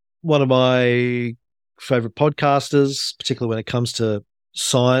of my favorite podcasters, particularly when it comes to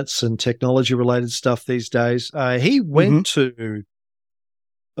science and technology related stuff these days. He went to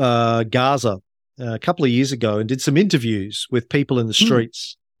Gaza a couple of years ago and did some interviews with people in the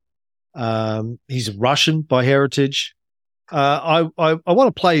streets. He's Russian by heritage. I want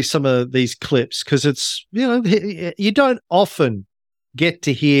to play some of these clips because it's, you don't often get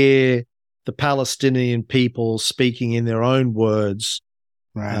to hear the Palestinian people speaking in their own words.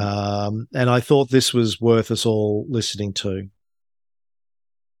 Right. And I thought this was worth us all listening to.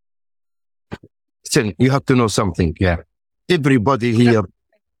 Listen, you have to know something. Yeah. Everybody here,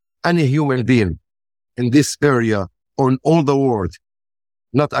 any human being in this area, on all the world,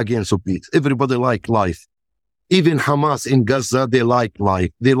 not against peace. Everybody like life. Even Hamas in Gaza, they like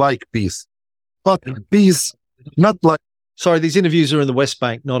life. They like peace. But peace, not like... Sorry, these interviews are in the West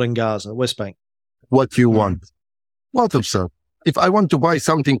Bank, not in Gaza. West Bank. What you want. What of sir? If I want to buy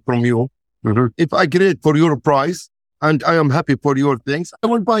something from you, if I get it for your price and I am happy for your things, I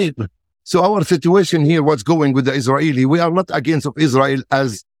will buy it. So our situation here, what's going with the Israeli, we are not against of Israel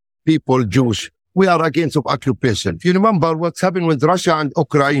as people, Jewish. We are against of occupation. If you remember what's happened with Russia and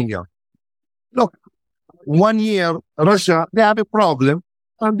Ukraine. Look, 1 year, Russia, they have a problem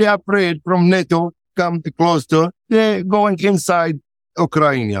and they are afraid from NATO come close to, they're going inside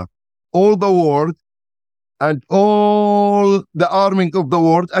Ukraine. All the world and all the arming of the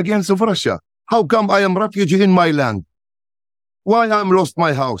world against of Russia. How come I am refugee in my land? Why I'm lost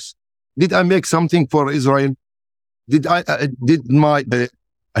my house? Did I make something for Israel? Did my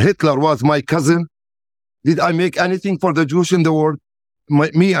Hitler was my cousin? Did I make anything for the Jews in the world?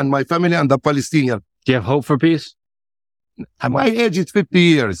 Me and my family and the Palestinian. Do you have hope for peace? My age is 50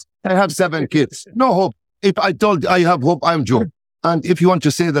 years. I have 7 kids. No hope. If I told I have hope, I'm Jew. And if you want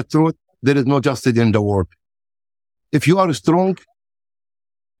to say the truth, there is no justice in the world. If you are strong,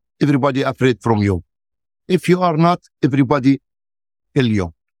 everybody afraid from you. If you are not, everybody kill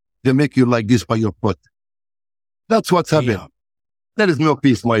you. They make you like this by your foot. That's what's happening. Yeah. There is no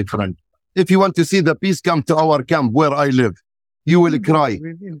peace, my friend. If you want to see the peace, come to our camp where I live. You will cry.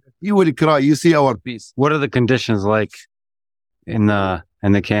 You will cry. You see our peace. What are the conditions like in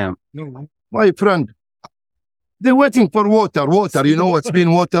the camp? My friend, they're waiting for water. Water. You know what's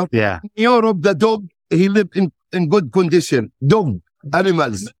been water? Yeah. In Europe, the dog, he lived in good condition. Dog,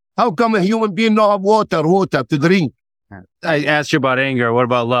 animals. How come a human being not have water to drink? I asked you about anger. What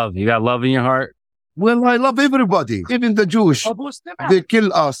about love? You got love in your heart? Well, I love everybody, even the Jewish. They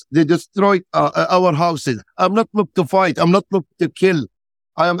kill us. They destroy our houses. I'm not looking to fight. I'm not looking to kill.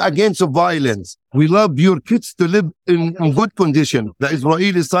 I am against violence. We love your kids to live in good condition, the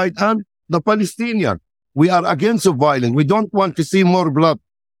Israeli side and the Palestinian. We are against violence. We don't want to see more blood.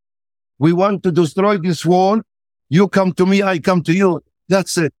 We want to destroy this wall. You come to me, I come to you.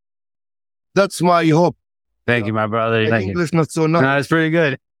 That's it. That's my hope. Thank you, my brother. Thank English you. not so nice. No, it's pretty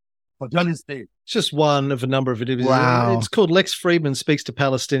good. It's just one of a number of interviews. Wow. It's called Lex Friedman Speaks to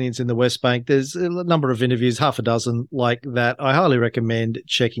Palestinians in the West Bank. There's a number of interviews, half a dozen like that. I highly recommend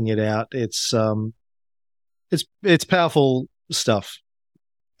checking it out. It's powerful stuff.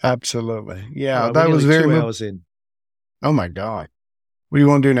 Absolutely. Yeah, We're that was nearly very 2 hours in. Oh my God. What do you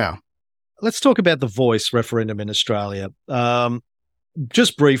want to do now? Let's talk about the Voice referendum in Australia.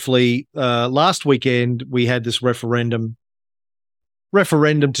 Just briefly, last weekend we had this referendum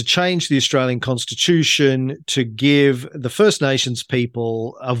to change the Australian Constitution to give the First Nations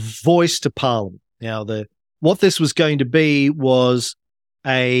people a voice to Parliament. Now, what this was going to be was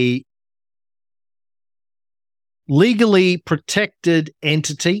a legally protected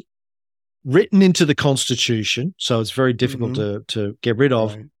entity written into the Constitution, so it's very difficult to get rid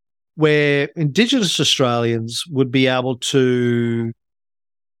of, right, where Indigenous Australians would be able to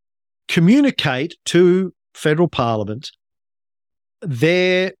communicate to federal Parliament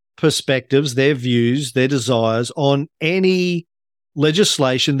their perspectives, their views, their desires on any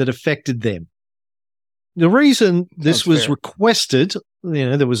legislation that affected them. The reason this was requested,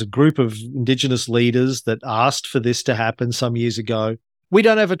 there was a group of Indigenous leaders that asked for this to happen some years ago. We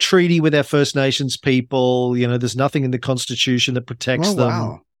don't have a treaty with our First Nations people. There's nothing in the Constitution that protects them.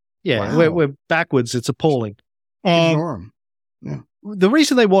 Wow. Yeah, wow. We're backwards. It's appalling. Yeah. The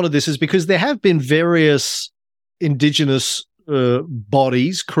reason they wanted this is because there have been various Indigenous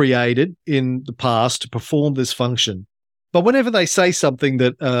bodies created in the past to perform this function. But whenever they say something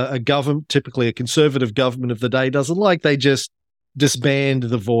that a government, typically a conservative government of the day, doesn't like, they just disband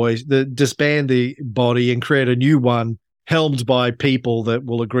the body and create a new one helmed by people that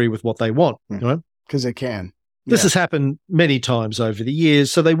will agree with what they want. Right? Because they can. This has happened many times over the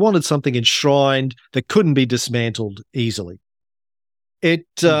years. So they wanted something enshrined that couldn't be dismantled easily.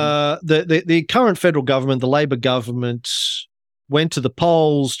 The current federal government, the Labor government, went to the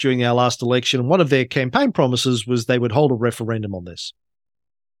polls during our last election, and one of their campaign promises was they would hold a referendum on this.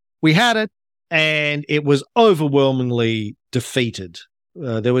 We had it, and it was overwhelmingly defeated.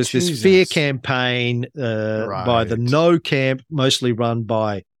 There was this fear campaign by the No camp, mostly run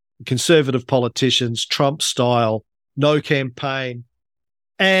by conservative politicians, Trump style, No campaign,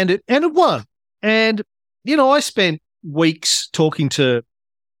 and it won. And, I spent weeks talking to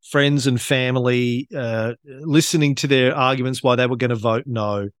friends and family, listening to their arguments why they were going to vote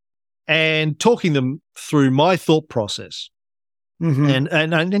no, and talking them through my thought process, and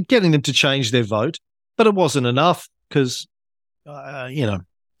getting them to change their vote. But it wasn't enough because,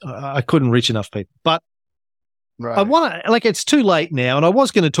 I couldn't reach enough people. But I want to, it's too late now, and I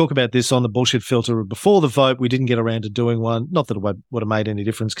was going to talk about this on the Bullshit Filter before the vote. We didn't get around to doing one. Not that it would have made any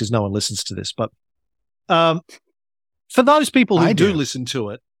difference because no one listens to this, but for those people who do listen to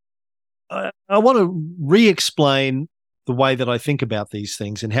it, I want to re-explain the way that I think about these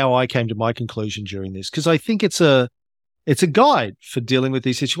things and how I came to my conclusion during this, because I think it's a guide for dealing with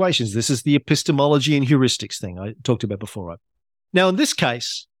these situations. This is the epistemology and heuristics thing I talked about before. Right? Now, in this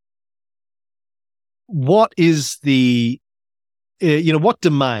case, what is what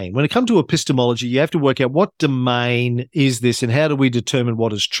domain? When it comes to epistemology, you have to work out what domain is this and how do we determine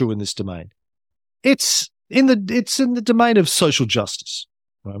what is true in this domain? It's in the domain of social justice.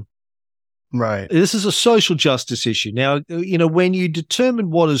 Right? Right. This is a social justice issue. Now, when you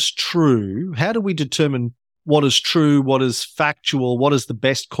determine what is true, how do we determine what is true, what is factual, what is the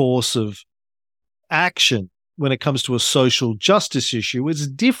best course of action when it comes to a social justice issue? It's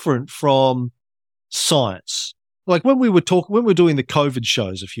different from science. Like when we were doing the COVID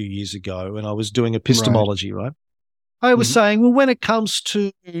shows a few years ago, and I was doing epistemology, right? I was saying, well, when it comes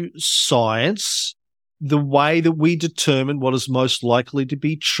to science, the way that we determine what is most likely to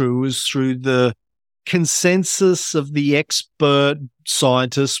be true is through the consensus of the expert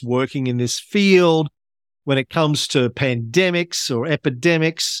scientists working in this field. When it comes to pandemics or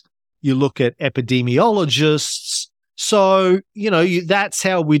epidemics, you look at epidemiologists. So, that's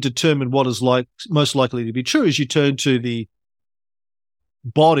how we determine what is most likely to be true, is you turn to the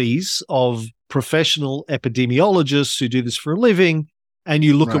bodies of professional epidemiologists who do this for a living, and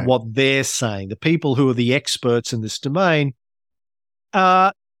you look at what they're saying, the people who are the experts in this domain.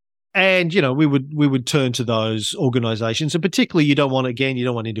 And, we would turn to those organizations. And particularly, you don't want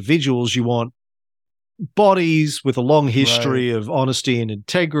individuals, you want bodies with a long history of honesty and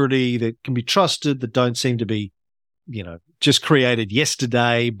integrity that can be trusted, that don't seem to be, just created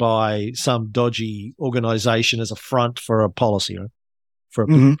yesterday by some dodgy organization as a front for a policy or for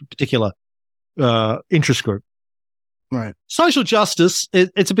a particular interest group. Right. Social justice,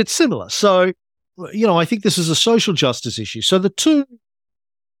 it's a bit similar. So, I think this is a social justice issue. So the two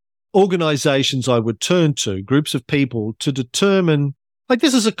organizations I would turn to, groups of people, to determine,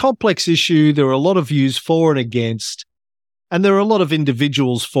 this is a complex issue. There are a lot of views for and against, and there are a lot of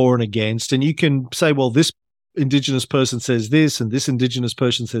individuals for and against. And you can say, well, this Indigenous person says this, and this Indigenous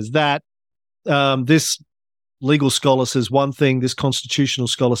person says that. This legal scholar says one thing, this constitutional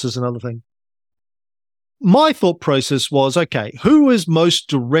scholar says another thing. My thought process was, okay, who is most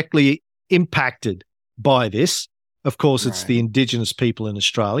directly impacted by this? Of course, it's the Indigenous people in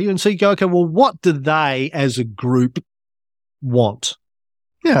Australia. And so you go, okay, well, what do they as a group want?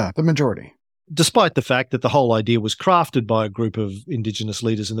 Yeah, the majority. Despite the fact that the whole idea was crafted by a group of Indigenous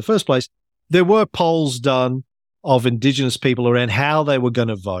leaders in the first place, there were polls done of Indigenous people around how they were going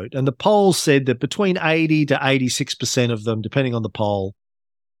to vote. And the polls said that between 80 to 86% of them, depending on the poll,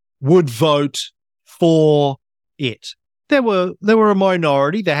 would vote for it. There were a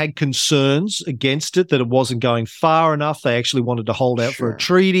minority. They had concerns against it, that it wasn't going far enough. They actually wanted to hold out for a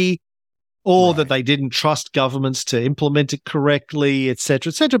treaty, or that they didn't trust governments to implement it correctly, et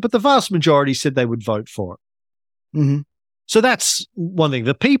cetera, et cetera. But the vast majority said they would vote for it. Mm-hmm. So that's one thing.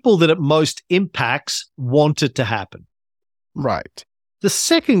 The people that it most impacts want it to happen. Right. The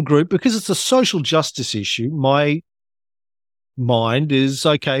second group, because it's a social justice issue, my mind is,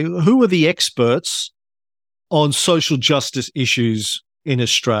 okay, who are the experts on social justice issues in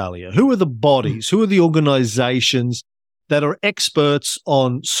Australia? Who are the bodies? Who are the organizations that are experts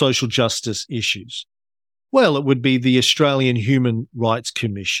on social justice issues? Well, it would be the Australian Human Rights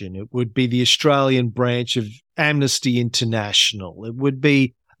Commission. It would be the Australian branch of Amnesty International. It would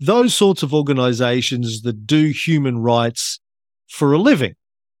be those sorts of organizations that do human rights for a living.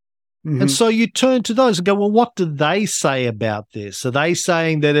 Mm-hmm. And so you turn to those and go, well, what do they say about this? Are they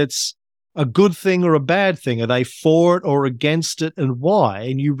saying that it's a good thing or a bad thing? Are they for it or against it, and why?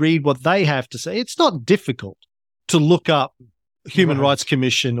 And you read what they have to say. It's not difficult to look up Human Rights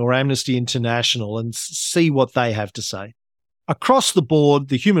Commission or Amnesty International and see what they have to say. Across the board,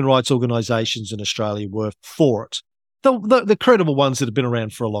 the human rights organizations in Australia were for it. The credible ones that have been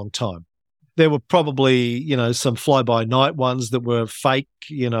around for a long time. There were probably, some fly-by-night ones that were fake,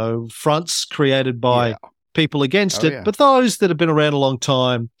 fronts created by people against it. Yeah. But those that have been around a long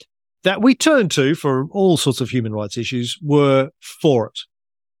time that we turn to for all sorts of human rights issues were for it.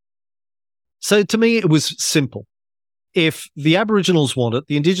 So to me, it was simple. If the Aboriginals want it,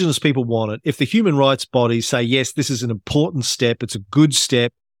 the Indigenous people want it, if the human rights bodies say, yes, this is an important step, it's a good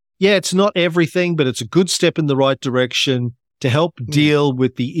step. Yeah, it's not everything, but it's a good step in the right direction to help deal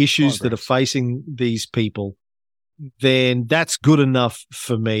with the issues that are facing these people, then that's good enough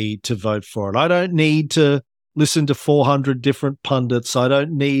for me to vote for it. I don't need to listen to 400 different pundits. I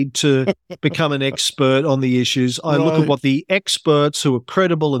don't need to become an expert on the issues. I look at what the experts who are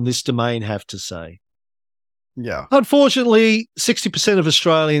credible in this domain have to say. Yeah. Unfortunately, 60% of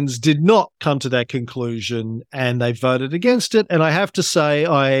Australians did not come to that conclusion, and they voted against it. And I have to say,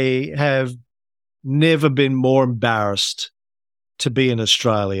 I have never been more embarrassed to be an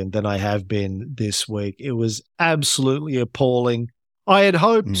Australian than I have been this week. It was absolutely appalling. I had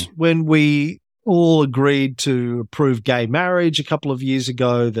hoped when we all agreed to approve gay marriage a couple of years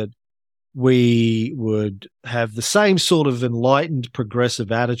ago that we would have the same sort of enlightened,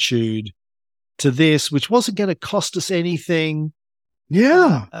 progressive attitude to this, which wasn't going to cost us anything.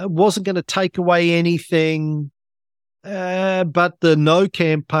 Yeah. Wasn't going to take away anything. But the no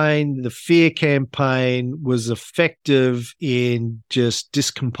campaign, the fear campaign was effective in just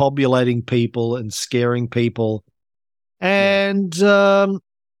discombobulating people and scaring people. And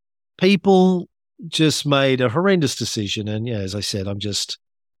people just made a horrendous decision. And yeah, as I said, I'm just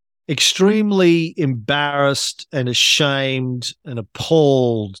extremely embarrassed and ashamed and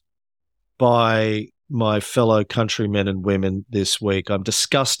appalled by my fellow countrymen and women this week. I'm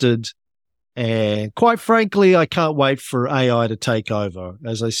disgusted. And quite frankly, I can't wait for AI to take over.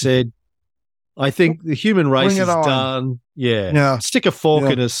 As I said, I think the human race is done. Yeah. Stick a fork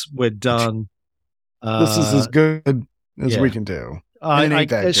in us. We're done. This is as good as we can do.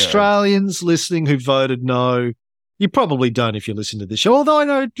 Australians listening who voted no, you probably don't if you listen to this show. Although I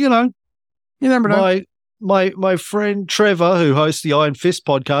know, you never know. My friend Trevor, who hosts the Iron Fist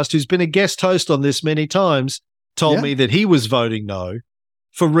podcast, who's been a guest host on this many times, told me that he was voting no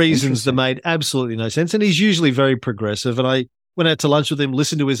for reasons that made absolutely no sense. And he's usually very progressive. And I went out to lunch with him,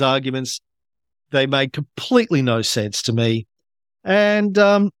 listened to his arguments. They made completely no sense to me. And,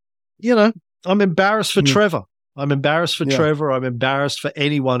 I'm embarrassed for Trevor. I'm embarrassed for Trevor. I'm embarrassed for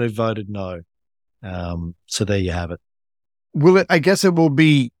anyone who voted no. So there you have it. I guess it will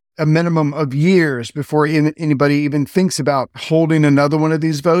be a minimum of years before anybody even thinks about holding another one of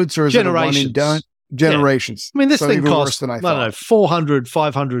these votes, or is it a one and done? Generations. Yeah. I mean, this thing cost, I don't know, 400,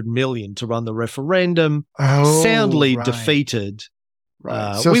 500 million to run the referendum. Soundly defeated.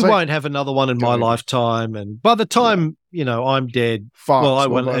 Right. We won't have another one in my lifetime. And by the time, I'm dead, I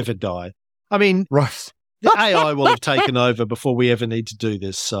won't ever die. I mean, the AI will have taken over before we ever need to do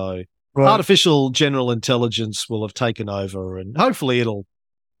this. So artificial general intelligence will have taken over, and hopefully it'll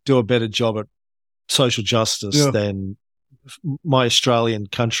do a better job at social justice than my Australian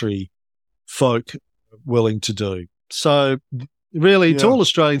country folk willing to do. So really, to all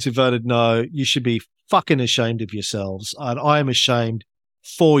Australians who voted no, you should be fucking ashamed of yourselves. And I am ashamed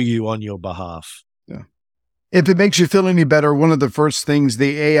for you on your behalf. Yeah. If it makes you feel any better, one of the first things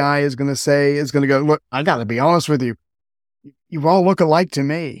the AI is going to say is going to go, look, I got to be honest with you. You all look alike to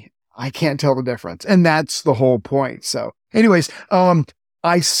me. I can't tell the difference. And that's the whole point. So anyways,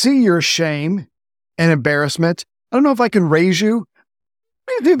 I see your shame and embarrassment. I don't know if I can raise you.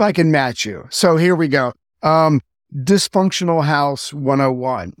 Maybe if I can match you. So here we go. Dysfunctional House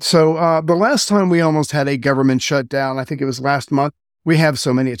 101. So the last time we almost had a government shutdown, I think it was last month. We have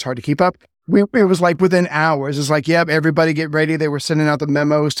so many, it's hard to keep up. It was like within hours. It's like, everybody get ready. They were sending out the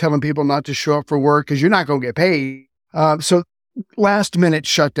memos telling people not to show up for work because you're not going to get paid. So last minute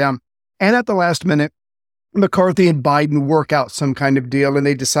shutdown. And at the last minute, McCarthy and Biden work out some kind of deal and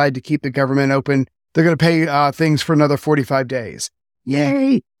they decide to keep the government open. They're going to pay things for another 45 days.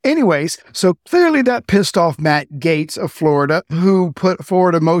 Yay. Anyways, so clearly that pissed off Matt Gaetz of Florida, who put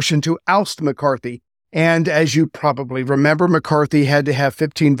forward a motion to oust McCarthy. And as you probably remember, McCarthy had to have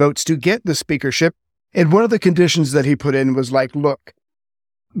 15 votes to get the speakership. And one of the conditions that he put in was like, look,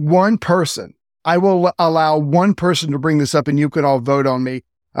 one person, I will allow one person to bring this up and you can all vote on me.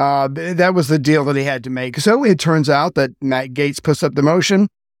 That was the deal that he had to make. So it turns out that Matt Gaetz puts up the motion.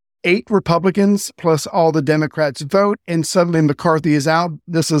 8 Republicans plus all the Democrats vote, and suddenly McCarthy is out.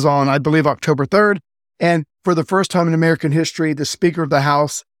 This is on, I believe, October 3rd. And for the first time in American history, the Speaker of the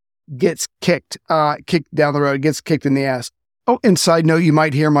House gets kicked down the road, gets kicked in the ass. Oh, and side note, you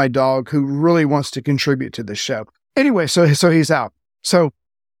might hear my dog who really wants to contribute to this show. Anyway, so he's out. So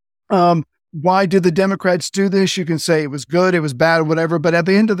why did the Democrats do this? You can say it was good, it was bad, whatever. But at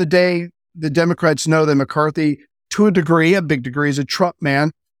the end of the day, the Democrats know that McCarthy, to a degree, a big degree, is a Trump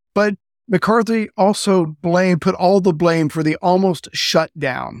man. But McCarthy also put all the blame for the almost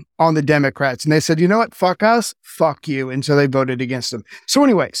shutdown on the Democrats. And they said, you know what? Fuck us. Fuck you. And so they voted against him. So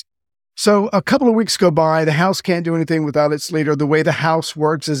anyways, so a couple of weeks go by. The House can't do anything without its leader. The way the House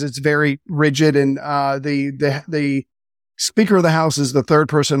works is it's very rigid. And the Speaker of the House is the third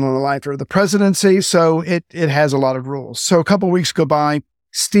person on the line for the presidency. So it has a lot of rules. So a couple of weeks go by.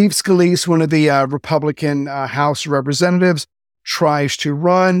 Steve Scalise, one of the Republican House representatives, tries to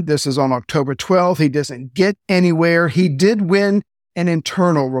run. This is on October 12th. He doesn't get anywhere. He did win an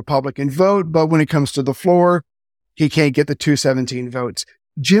internal Republican vote, but when it comes to the floor, he can't get the 217 votes.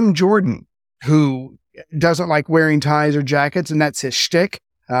 Jim Jordan, who doesn't like wearing ties or jackets, and that's his shtick.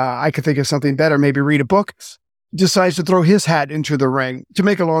 I could think of something better, maybe read a book, decides to throw his hat into the ring. To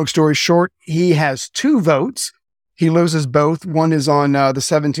make a long story short, he has 2 votes. He loses both. One is on the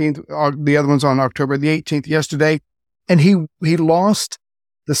 17th. The other one's on October the 18th, yesterday. And he lost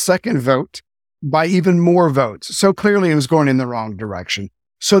the second vote by even more votes. So clearly it was going in the wrong direction.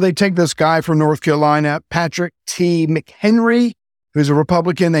 So they take this guy from North Carolina, Patrick T. McHenry, who's a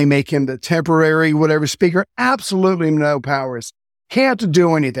Republican. They make him the temporary whatever speaker. Absolutely no powers. Can't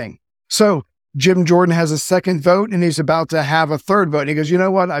do anything. So Jim Jordan has a second vote, and he's about to have a third vote. And he goes, you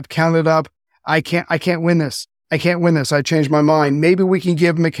know what? I've counted up. I can't win this. I can't win this. I changed my mind. Maybe we can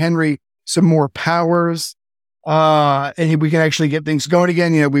give McHenry some more powers. And we can actually get things going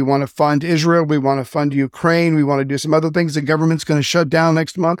again. You know, we want to fund Israel. We want to fund Ukraine. We want to do some other things. The government's going to shut down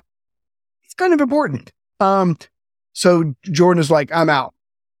next month. It's kind of important. So Jordan is like, I'm out.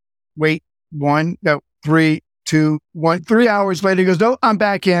 Wait, 3, 2, 1. 3 hours later, he goes, no, I'm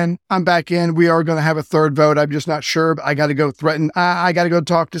back in. We are going to have a third vote. I'm just not sure, but I got to go threaten. I got to go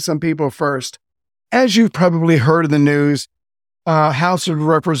talk to some people first. As you've probably heard in the news, House of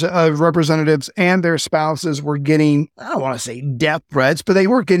Representatives and their spouses were getting, I don't want to say death threats, but they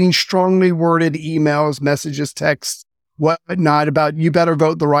were getting strongly worded emails, messages, texts, whatnot about you better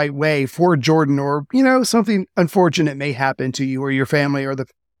vote the right way for Jordan, or, you know, something unfortunate may happen to you or your family or the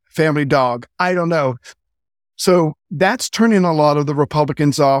family dog. I don't know. So that's turning a lot of the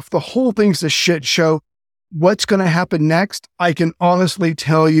Republicans off. The whole thing's a shit show. What's going to happen next? I can honestly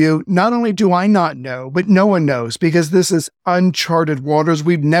tell you, not only do I not know, but no one knows, because this is uncharted waters.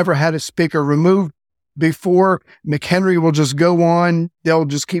 We've never had a speaker removed before. McHenry will just go on. They'll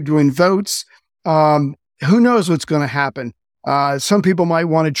just keep doing votes. Who knows what's going to happen? Some people might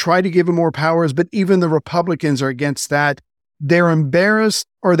want to try to give him more powers, but even the Republicans are against that. They're embarrassed,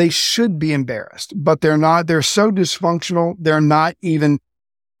 or they should be embarrassed, but they're not. They're so dysfunctional. They're not even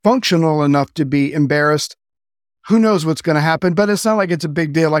functional enough to be embarrassed. Who knows what's going to happen, but it's not like it's a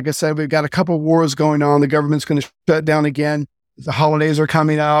big deal. Like I said, we've got a couple of wars going on. The government's going to shut down again. The holidays are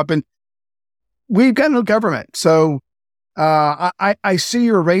coming up, and we've got no government. So I see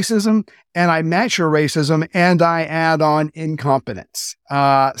your racism, and I match your racism, and I add on incompetence.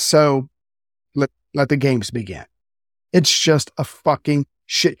 So let the games begin. It's just a fucking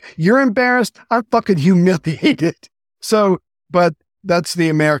shit. You're embarrassed. I'm fucking humiliated. So, but that's the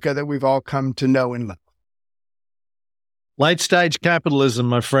America that we've all come to know and love. Late stage capitalism,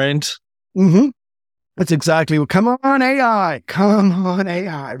 my friend. Mm-hmm. That's exactly what. Come on, AI. Come on,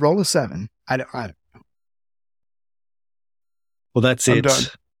 AI. Roll a 7. I don't know. Well, that's I'm it. done.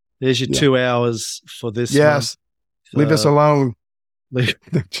 There's your 2 hours for this. Yes. Month. Leave us alone.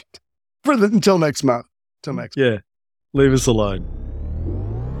 Until next month. Yeah. Leave us alone.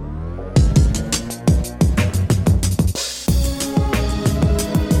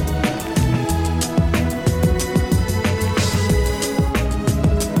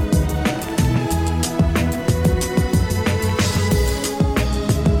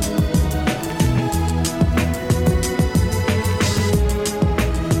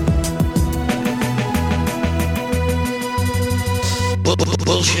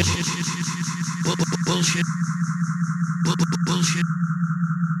 Bullshit. Bullshit. Bullshit.